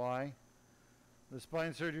sure why. The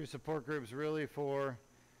spine surgery support group is really for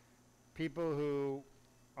people who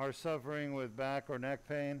are suffering with back or neck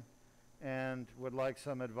pain and would like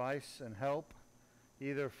some advice and help,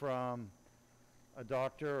 either from a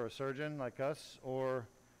doctor or a surgeon like us, or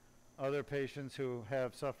other patients who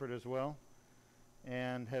have suffered as well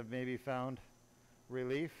and have maybe found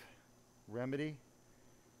relief, remedy.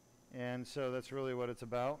 And so that's really what it's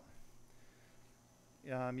about.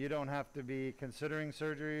 You don't have to be considering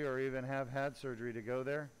surgery or even have had surgery to go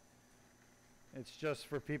there. It's just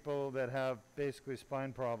for people that have basically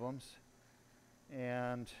spine problems.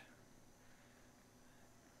 And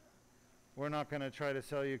we're not going to try to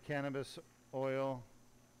sell you cannabis oil,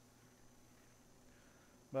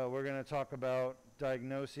 but we're going to talk about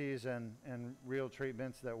diagnoses and real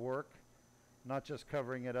treatments that work, not just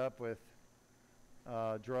covering it up with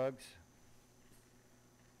drugs.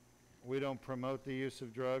 We don't promote the use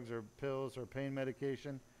of drugs or pills or pain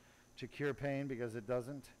medication to cure pain, because it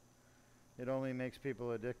doesn't. It only makes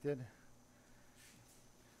people addicted.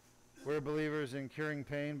 We're believers in curing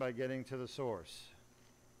pain by getting to the source,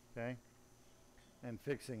 okay, and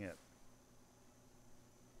fixing it.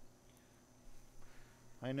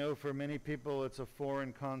 I know for many people it's a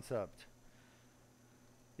foreign concept.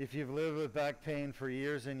 If you've lived with back pain for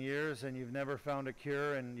years and years and you've never found a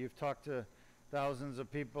cure, and you've talked to thousands of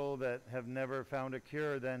people that have never found a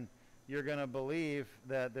cure, then you're going to believe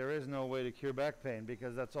that there is no way to cure back pain,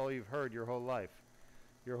 because that's all you've heard your whole life,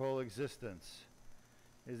 your whole existence,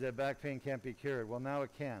 is that back pain can't be cured. Well, now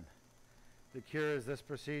it can. The cure is this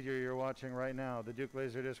procedure you're watching right now, the Deuk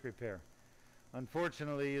laser disc repair.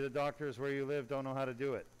 Unfortunately, the doctors where you live don't know how to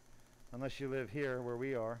do it, unless you live here where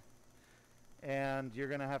we are, and you're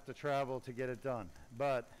going to have to travel to get it done.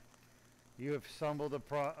 But you have stumbled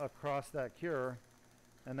across that cure,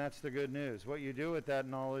 and that's the good news. What you do with that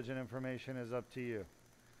knowledge and information is up to you.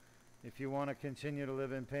 If you want to continue to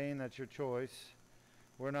live in pain, that's your choice.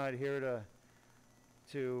 We're not here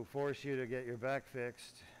to force you to get your back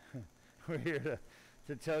fixed. We're here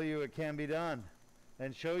to tell you it can be done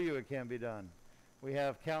and show you it can be done. We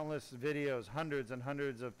have countless videos, hundreds and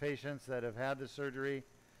hundreds of patients that have had the surgery,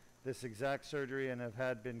 this exact surgery, and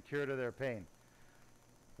have been cured of their pain.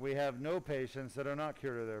 We have no patients that are not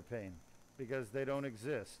cured of their pain, because they don't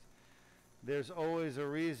exist. There's always a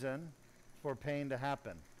reason for pain to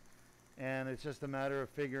happen, and it's just a matter of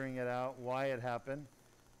figuring it out, why it happened,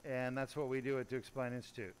 and that's what we do at Deuk Spine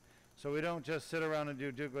Institute. So we don't just sit around and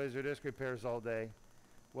do Deuk laser disc repairs all day.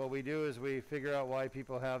 What we do is we figure out why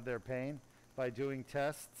people have their pain by doing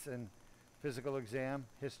tests and physical exam,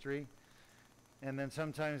 history, and then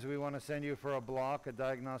sometimes we want to send you for a block, a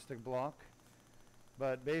diagnostic block.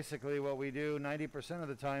 But basically what we do 90% of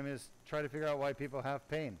the time is try to figure out why people have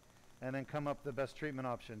pain and then come up with the best treatment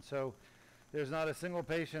option. So there's not a single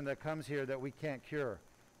patient that comes here that we can't cure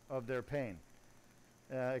of their pain,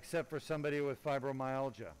 except for somebody with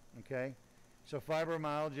fibromyalgia, okay? So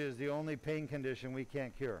fibromyalgia is the only pain condition we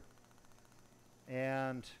can't cure.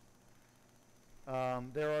 And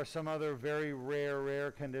there are some other very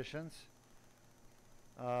rare conditions,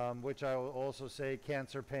 which I will also say,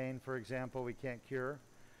 cancer pain, for example, we can't cure,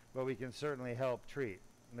 but we can certainly help treat.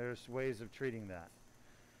 And there's ways of treating that.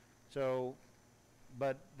 So,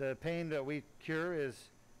 but the pain that we cure is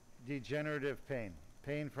degenerative pain.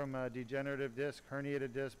 Pain from a degenerative disc,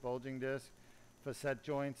 herniated disc, bulging disc, facet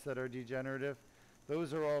joints that are degenerative.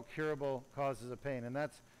 Those are all curable causes of pain. And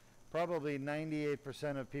that's probably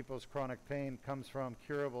 98% of people's chronic pain comes from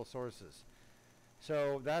curable sources.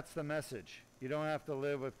 So that's the message. You don't have to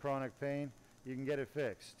live with chronic pain. You can get it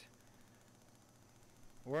fixed.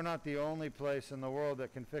 We're not the only place in the world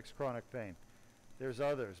that can fix chronic pain. There's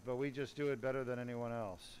others, but we just do it better than anyone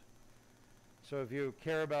else. So if you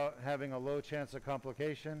care about having a low chance of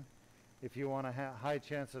complication, if you want a high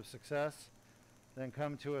chance of success, then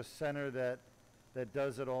come to a center that that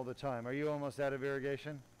does it all the time. Are you almost out of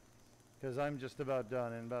irrigation? Because I'm just about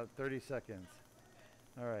done in about 30 seconds.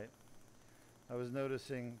 All right. I was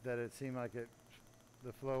noticing that it seemed like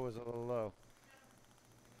the flow was a little low.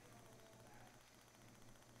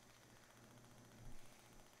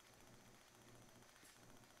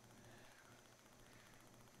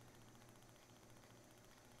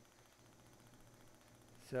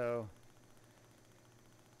 So,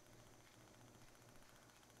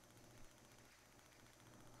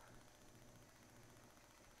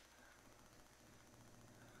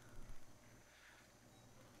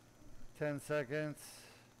 ten seconds,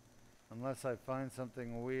 unless I find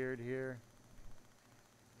something weird here.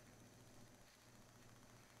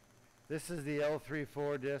 This is the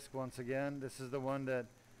L3-4 disc once again. This is the one that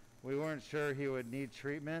we weren't sure he would need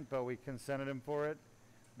treatment, but we consented him for it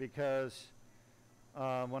because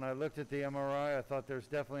when I looked at the MRI, I thought there's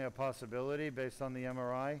definitely a possibility based on the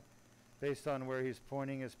MRI, based on where he's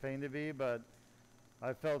pointing his pain to be, but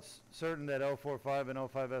I felt certain that L4-5 and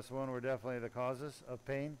L5-S1 were definitely the causes of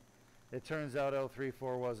pain. It turns out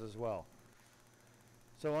L3-4 was as well.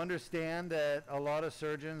 So understand that a lot of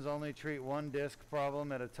surgeons only treat one disc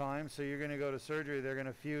problem at a time, so you're going to go to surgery, they're going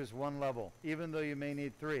to fuse one level, even though you may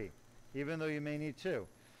need 3, even though you may need 2.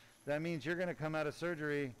 That means you're going to come out of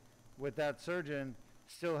surgery with that surgeon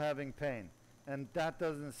still having pain. And that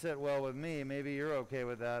doesn't sit well with me. Maybe you're okay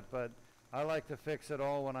with that, but I like to fix it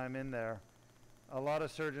all when I'm in there. A lot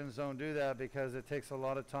of surgeons don't do that because it takes a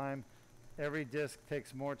lot of time. Every disc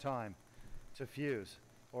takes more time to fuse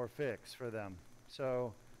or fix for them.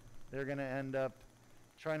 So they're going to end up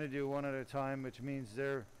trying to do one at a time, which means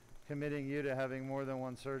they're committing you to having more than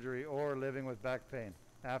one surgery or living with back pain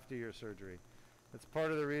after your surgery. It's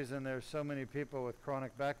part of the reason there's so many people with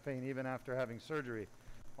chronic back pain even after having surgery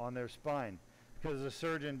on their spine, because the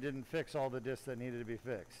surgeon didn't fix all the discs that needed to be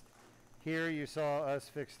fixed. Here you saw us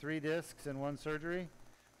fix 3 discs in one surgery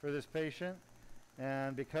for this patient,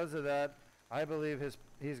 and because of that, I believe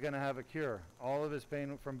he's going to have a cure. All of his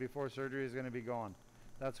pain from before surgery is going to be gone.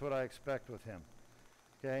 That's what I expect with him.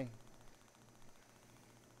 Okay?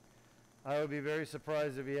 I would be very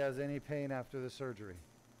surprised if he has any pain after the surgery.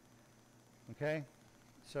 Okay?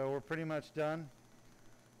 So we're pretty much done.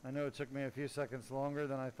 I know it took me a few seconds longer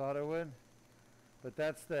than I thought it would, but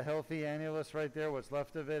that's the healthy annulus right there, what's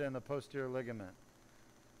left of it, and the posterior ligament.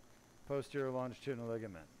 Posterior longitudinal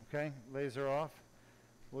ligament. Okay? Laser off.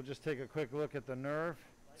 We'll just take a quick look at the nerve.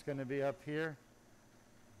 It's going to be up here.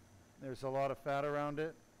 There's a lot of fat around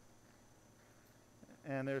it.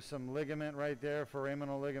 And there's some ligament right there,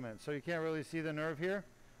 foraminal ligament. So you can't really see the nerve here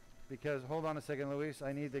because, hold on a second, Luis,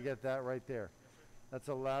 I need to get that right there. That's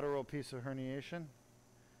a lateral piece of herniation.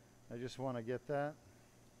 I just want to get that.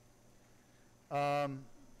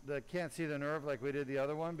 Can't see the nerve like we did the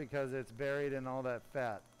other one because it's buried in all that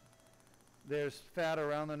fat. There's fat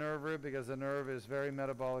around the nerve root because the nerve is very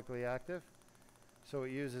metabolically active, so it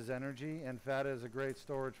uses energy, and fat is a great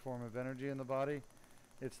storage form of energy in the body.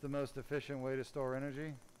 It's the most efficient way to store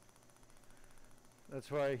energy. That's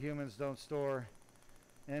why humans don't store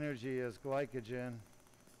energy as glycogen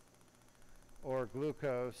or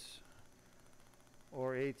glucose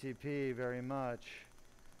or ATP very much,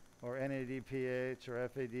 or NADPH or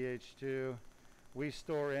FADH2. We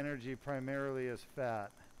store energy primarily as fat.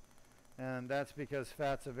 And that's because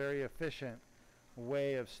fat's a very efficient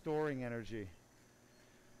way of storing energy.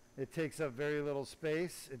 It takes up very little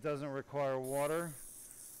space. It doesn't require water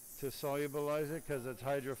to solubilize it because it's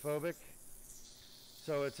hydrophobic.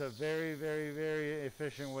 So it's a very, very, very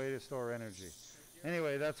efficient way to store energy.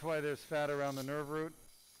 Anyway, that's why there's fat around the nerve root,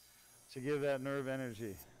 to give that nerve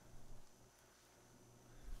energy.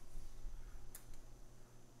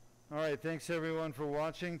 All right, thanks everyone for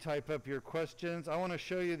watching. Type up your questions. I want to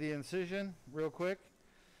show you the incision real quick.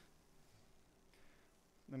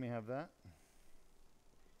 Let me have that.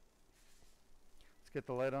 Let's get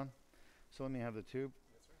the light on. So let me have the tube.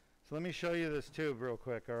 Yes, sir. So let me show you this tube real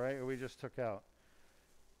quick, all right, we just took out.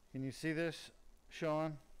 Can you see this,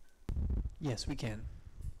 Sean? Yes, we can.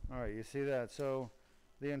 All right, you see that. So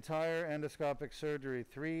the entire endoscopic surgery,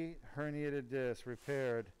 3 herniated discs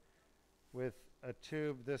repaired with a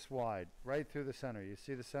tube this wide, right through the center. You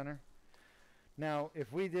see the center? Now,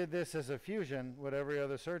 if we did this as a fusion, what every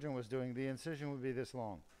other surgeon was doing, the incision would be this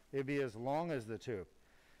long. It'd be as long as the tube.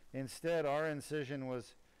 Instead, our incision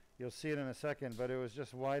was, you'll see it in a second, but it was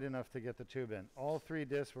just wide enough to get the tube in. All 3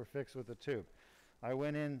 discs were fixed with the tube. I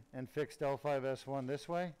went in and fixed L5-S1 this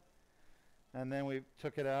way, and then we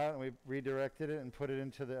took it out and we redirected it and put it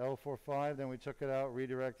into the L4-5. Then we took it out,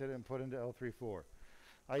 redirected it, and put into L3-4.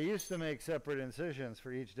 I used to make separate incisions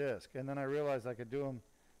for each disc, and then I realized I could do them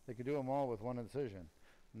They could do them all with one incision,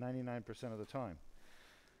 99% of the time.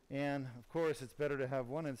 And, of course, it's better to have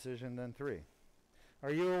one incision than 3.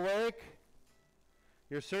 Are you awake?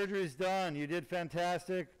 Your surgery's done. You did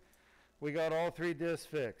fantastic. We got all 3 discs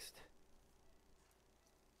fixed.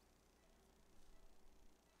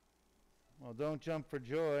 Well, don't jump for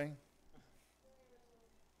joy.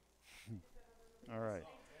 All right.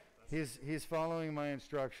 He's following my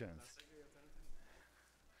instructions.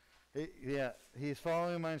 Yeah, he's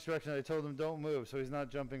following my instructions. I told him don't move, so he's not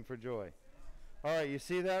jumping for joy. All right, you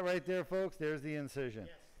see that right there, folks? There's the incision.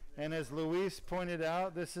 Yes. And as Luis pointed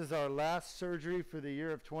out, this is our last surgery for the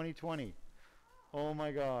year of 2020. Oh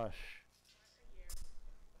my gosh.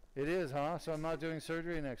 It is, huh? So I'm not doing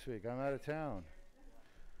surgery next week. I'm out of town.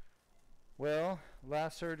 Well,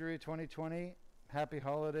 last surgery 2020. Happy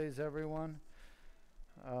holidays, everyone.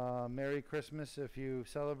 Merry Christmas if you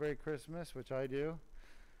celebrate Christmas, which I do.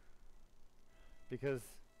 Because,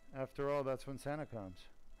 after all, that's when Santa comes.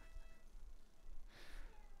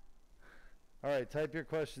 All right, type your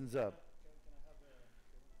questions up.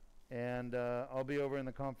 And I'll be over in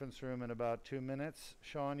the conference room in about 2 minutes.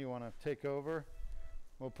 Sean, you want to take over?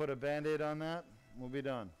 We'll put a Band-Aid on that. We'll be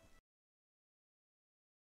done.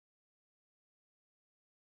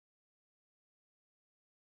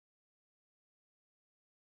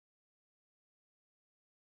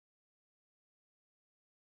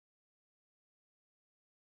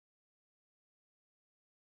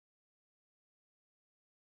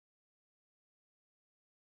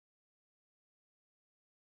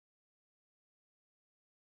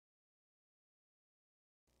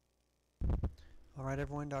 Alright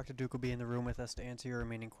everyone, Dr. Deuk will be in the room with us to answer your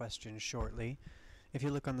remaining questions shortly. If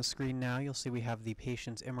you look on the screen now, you'll see we have the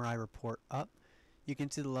patient's MRI report up. You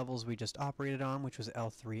can see the levels we just operated on, which was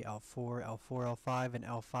L3, L4, L4, L5, and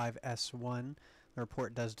L5-S1. The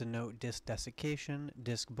report does denote disc desiccation,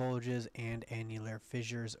 disc bulges, and annular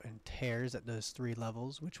fissures and tears at those 3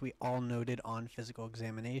 levels, which we all noted on physical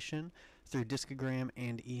examination through discogram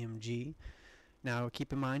and EMG. Now,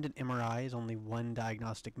 keep in mind an MRI is only one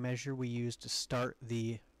diagnostic measure we use to start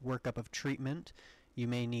the workup of treatment. You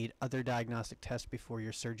may need other diagnostic tests before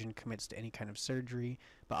your surgeon commits to any kind of surgery,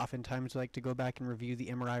 but oftentimes we like to go back and review the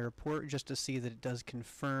MRI report just to see that it does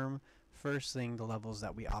confirm, first thing, the levels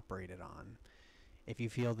that we operated on. If you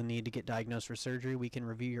feel the need to get diagnosed for surgery, we can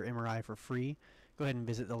review your MRI for free. Go ahead and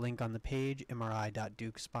visit the link on the page,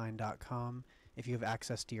 mri.deukspine.com. If you have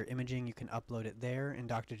access to your imaging, you can upload it there, and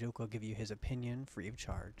Dr. Deuk will give you his opinion free of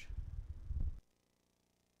charge.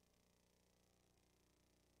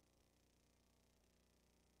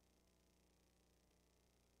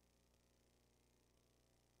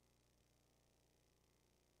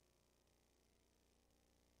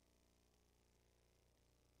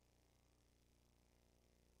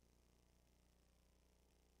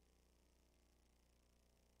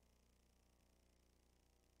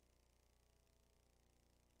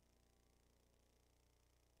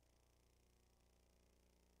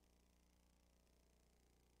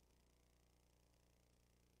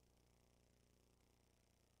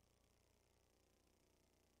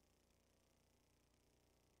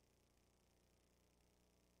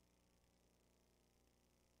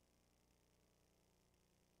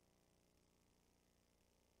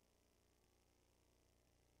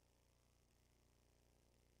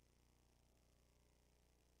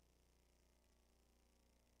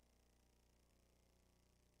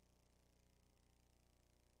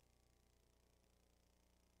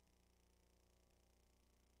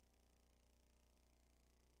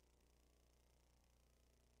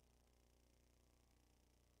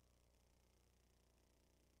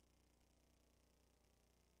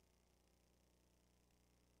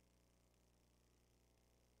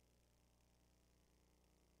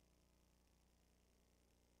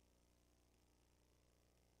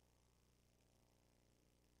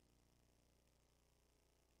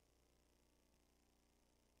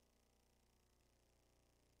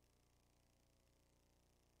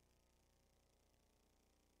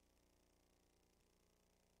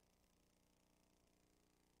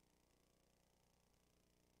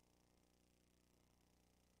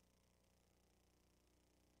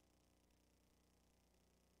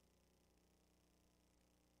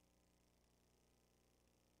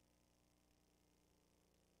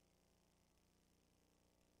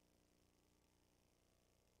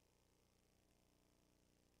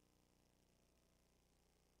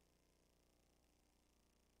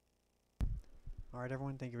 Alright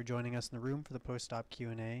everyone, thank you for joining us in the room for the post-op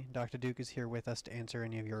Q&A. Dr. Deuk is here with us to answer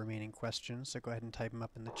any of your remaining questions, so go ahead and type them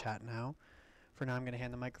up in the chat now. For now, I'm going to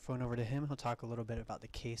hand the microphone over to him. He'll talk a little bit about the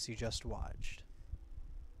case you just watched.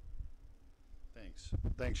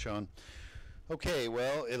 Thanks, Sean. Okay,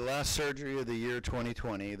 well, last surgery of the year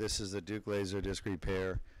 2020. This is the Deuk laser disc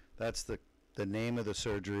repair. That's the name of the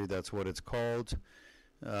surgery. That's what it's called.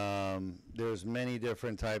 There's many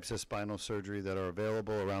different types of spinal surgery that are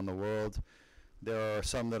available around the world. There are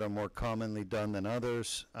some that are more commonly done than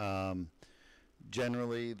others.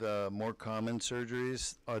 Generally, the more common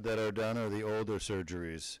surgeries that are done are the older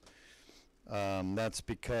surgeries. That's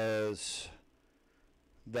because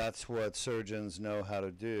that's what surgeons know how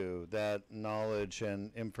to do. That knowledge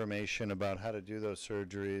and information about how to do those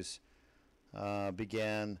surgeries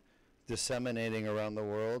began disseminating around the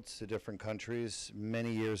world to different countries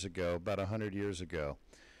many years ago, about 100 years ago.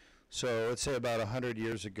 So let's say about 100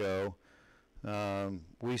 years ago,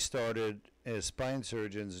 we started as spine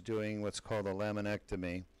surgeons doing what's called a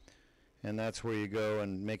laminectomy, and that's where you go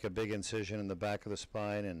and make a big incision in the back of the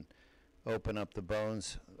spine and open up the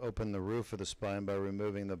bones, open the roof of the spine by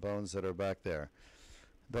removing the bones that are back there.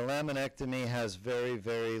 The laminectomy has very,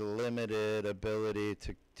 very limited ability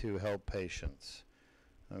to help patients,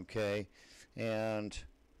 okay? And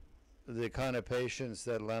the kind of patients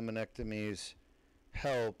that laminectomies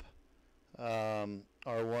help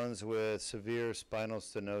are ones with severe spinal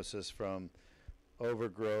stenosis from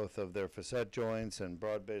overgrowth of their facet joints and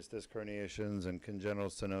broad-based disc herniations and congenital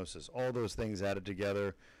stenosis. All those things added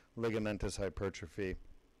together, ligamentous hypertrophy.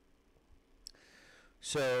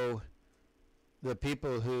 So the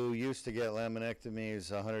people who used to get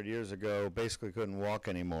laminectomies 100 years ago basically couldn't walk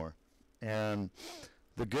anymore. And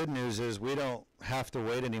the good news is we don't have to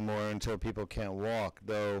wait anymore until people can't walk,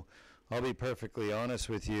 though I'll be perfectly honest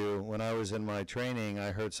with you. When I was in my training,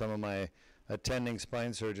 I heard some of my attending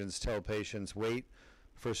spine surgeons tell patients, wait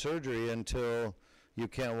for surgery until you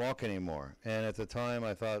can't walk anymore. And at the time,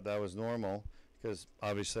 I thought that was normal because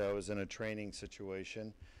obviously I was in a training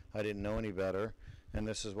situation. I didn't know any better. And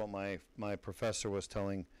this is what my professor was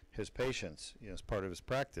telling his patients, as part of his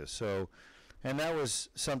practice. So, and that was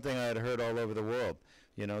something I had heard all over the world.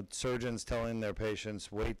 Surgeons telling their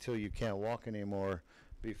patients, wait till you can't walk anymore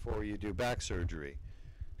before you do back surgery.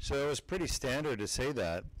 So it was pretty standard to say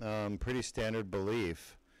that, pretty standard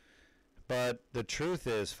belief. But the truth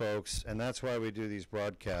is, folks, and that's why we do these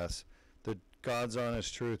broadcasts, the God's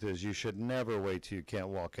honest truth is you should never wait till you can't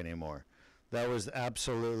walk anymore. That was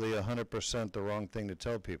absolutely 100% the wrong thing to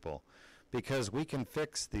tell people, because we can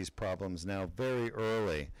fix these problems now very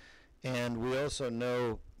early. And we also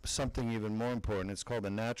know something even more important. It's called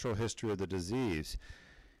the natural history of the disease.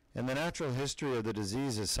 And the natural history of the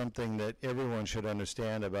disease is something that everyone should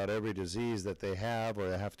understand about every disease that they have or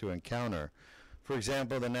they have to encounter. For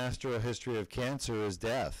example, the natural history of cancer is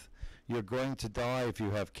death. You're going to die if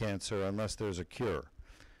you have cancer unless there's a cure.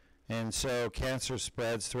 And so cancer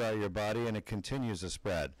spreads throughout your body and it continues to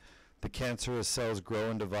spread. The cancerous cells grow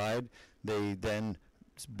and divide. They then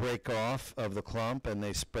break off of the clump and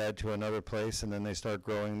they spread to another place and then they start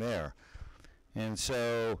growing there. And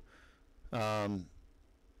so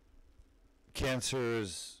cancer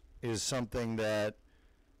is something that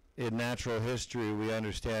in natural history we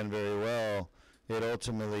understand very well. It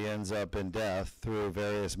ultimately ends up in death through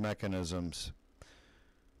various mechanisms.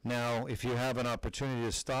 Now, if you have an opportunity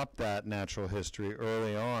to stop that natural history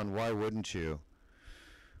early on, why wouldn't you?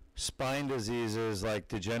 Spine diseases like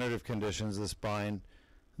degenerative conditions of the spine,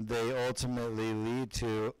 they ultimately lead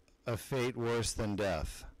to a fate worse than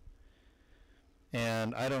death.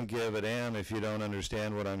 And I don't give a damn if you don't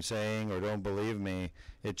understand what I'm saying or don't believe me.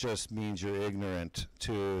 It just means you're ignorant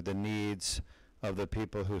to the needs of the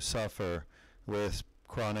people who suffer with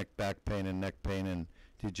chronic back pain and neck pain and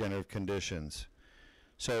degenerative conditions.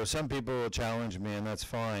 So some people will challenge me, and that's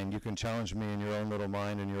fine. You can challenge me in your own little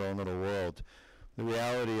mind, in your own little world. The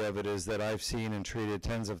reality of it is that I've seen and treated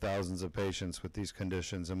tens of thousands of patients with these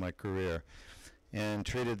conditions in my career and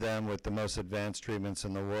treated them with the most advanced treatments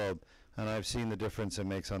in the world. And I've seen the difference it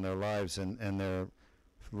makes on their lives and their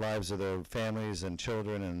lives of their families and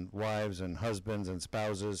children and wives and husbands and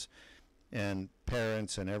spouses and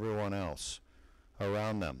parents and everyone else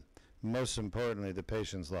around them. Most importantly, the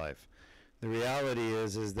patient's life. The reality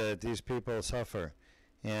is that these people suffer,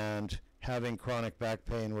 and having chronic back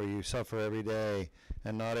pain where you suffer every day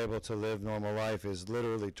and not able to live normal life is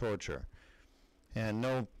literally torture. And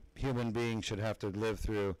no human being should have to live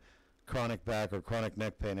through chronic back or chronic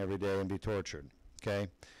neck pain every day and be tortured, okay?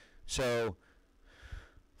 So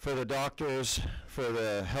for the doctors, for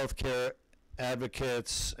the healthcare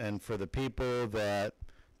advocates, and for the people that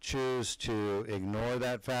choose to ignore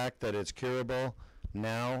that fact that it's curable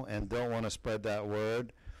now and don't want to spread that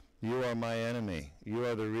word, you are my enemy. You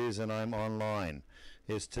are the reason I'm online,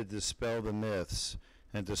 is to dispel the myths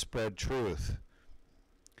and to spread truth.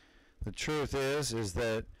 The truth is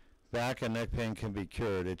that back and neck pain can be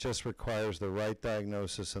cured. It just requires the right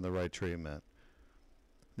diagnosis and the right treatment.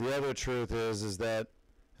 The other truth is that,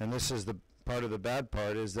 and this is the part of the bad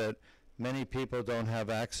part, is that many people don't have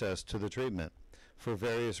access to the treatment for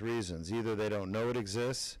various reasons. Either they don't know it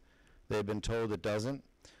exists, they've been told it doesn't,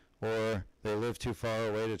 or they live too far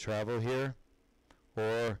away to travel here,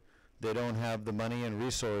 or they don't have the money and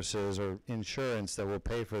resources or insurance that will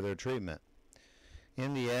pay for their treatment.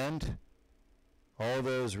 In the end, all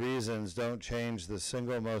those reasons don't change the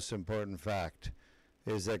single most important fact,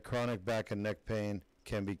 is that chronic back and neck pain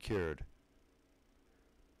can be cured.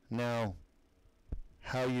 Now,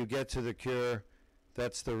 how you get to the cure,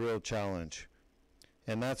 that's the real challenge.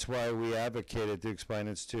 And that's why we advocate at Deuk Spine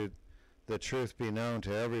Institute the truth be known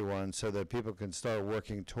to everyone so that people can start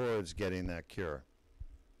working towards getting that cure.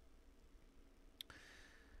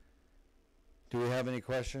 Do we have any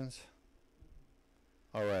questions?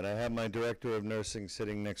 All right, I have my director of nursing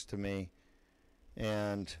sitting next to me,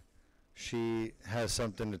 and she has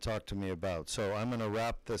something to talk to me about. So I'm going to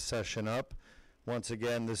wrap this session up. Once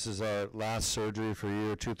again, this is our last surgery for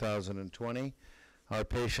year 2020. Our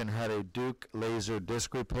patient had a Deuk laser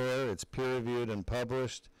disc repair. It's peer-reviewed and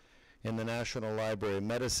published in the National Library of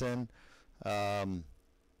Medicine. And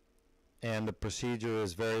the procedure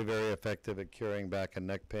is very, very effective at curing back and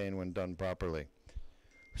neck pain when done properly.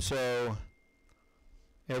 So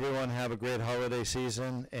everyone have a great holiday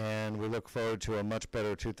season, and we look forward to a much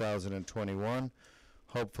better 2021,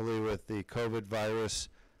 hopefully with the COVID virus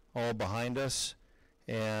all behind us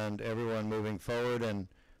and everyone moving forward, and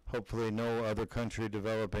hopefully no other country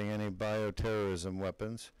developing any bioterrorism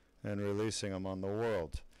weapons and releasing them on the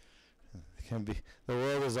world. The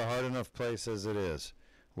world is a hard enough place as it is.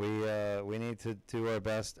 We need to do our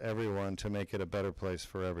best, everyone, to make it a better place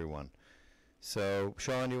for everyone. So,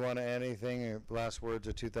 Sean, do you want to add anything? Last words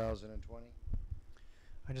of 2020?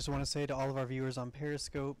 I just want to say to all of our viewers on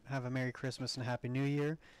Periscope, have a Merry Christmas and Happy New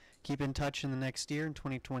Year. Keep in touch in the next year. In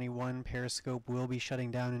 2021, Periscope will be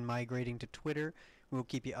shutting down and migrating to Twitter. We will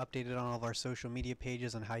keep you updated on all of our social media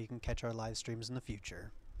pages on how you can catch our live streams in the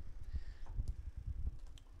future.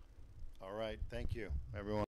 All right. Thank you, everyone.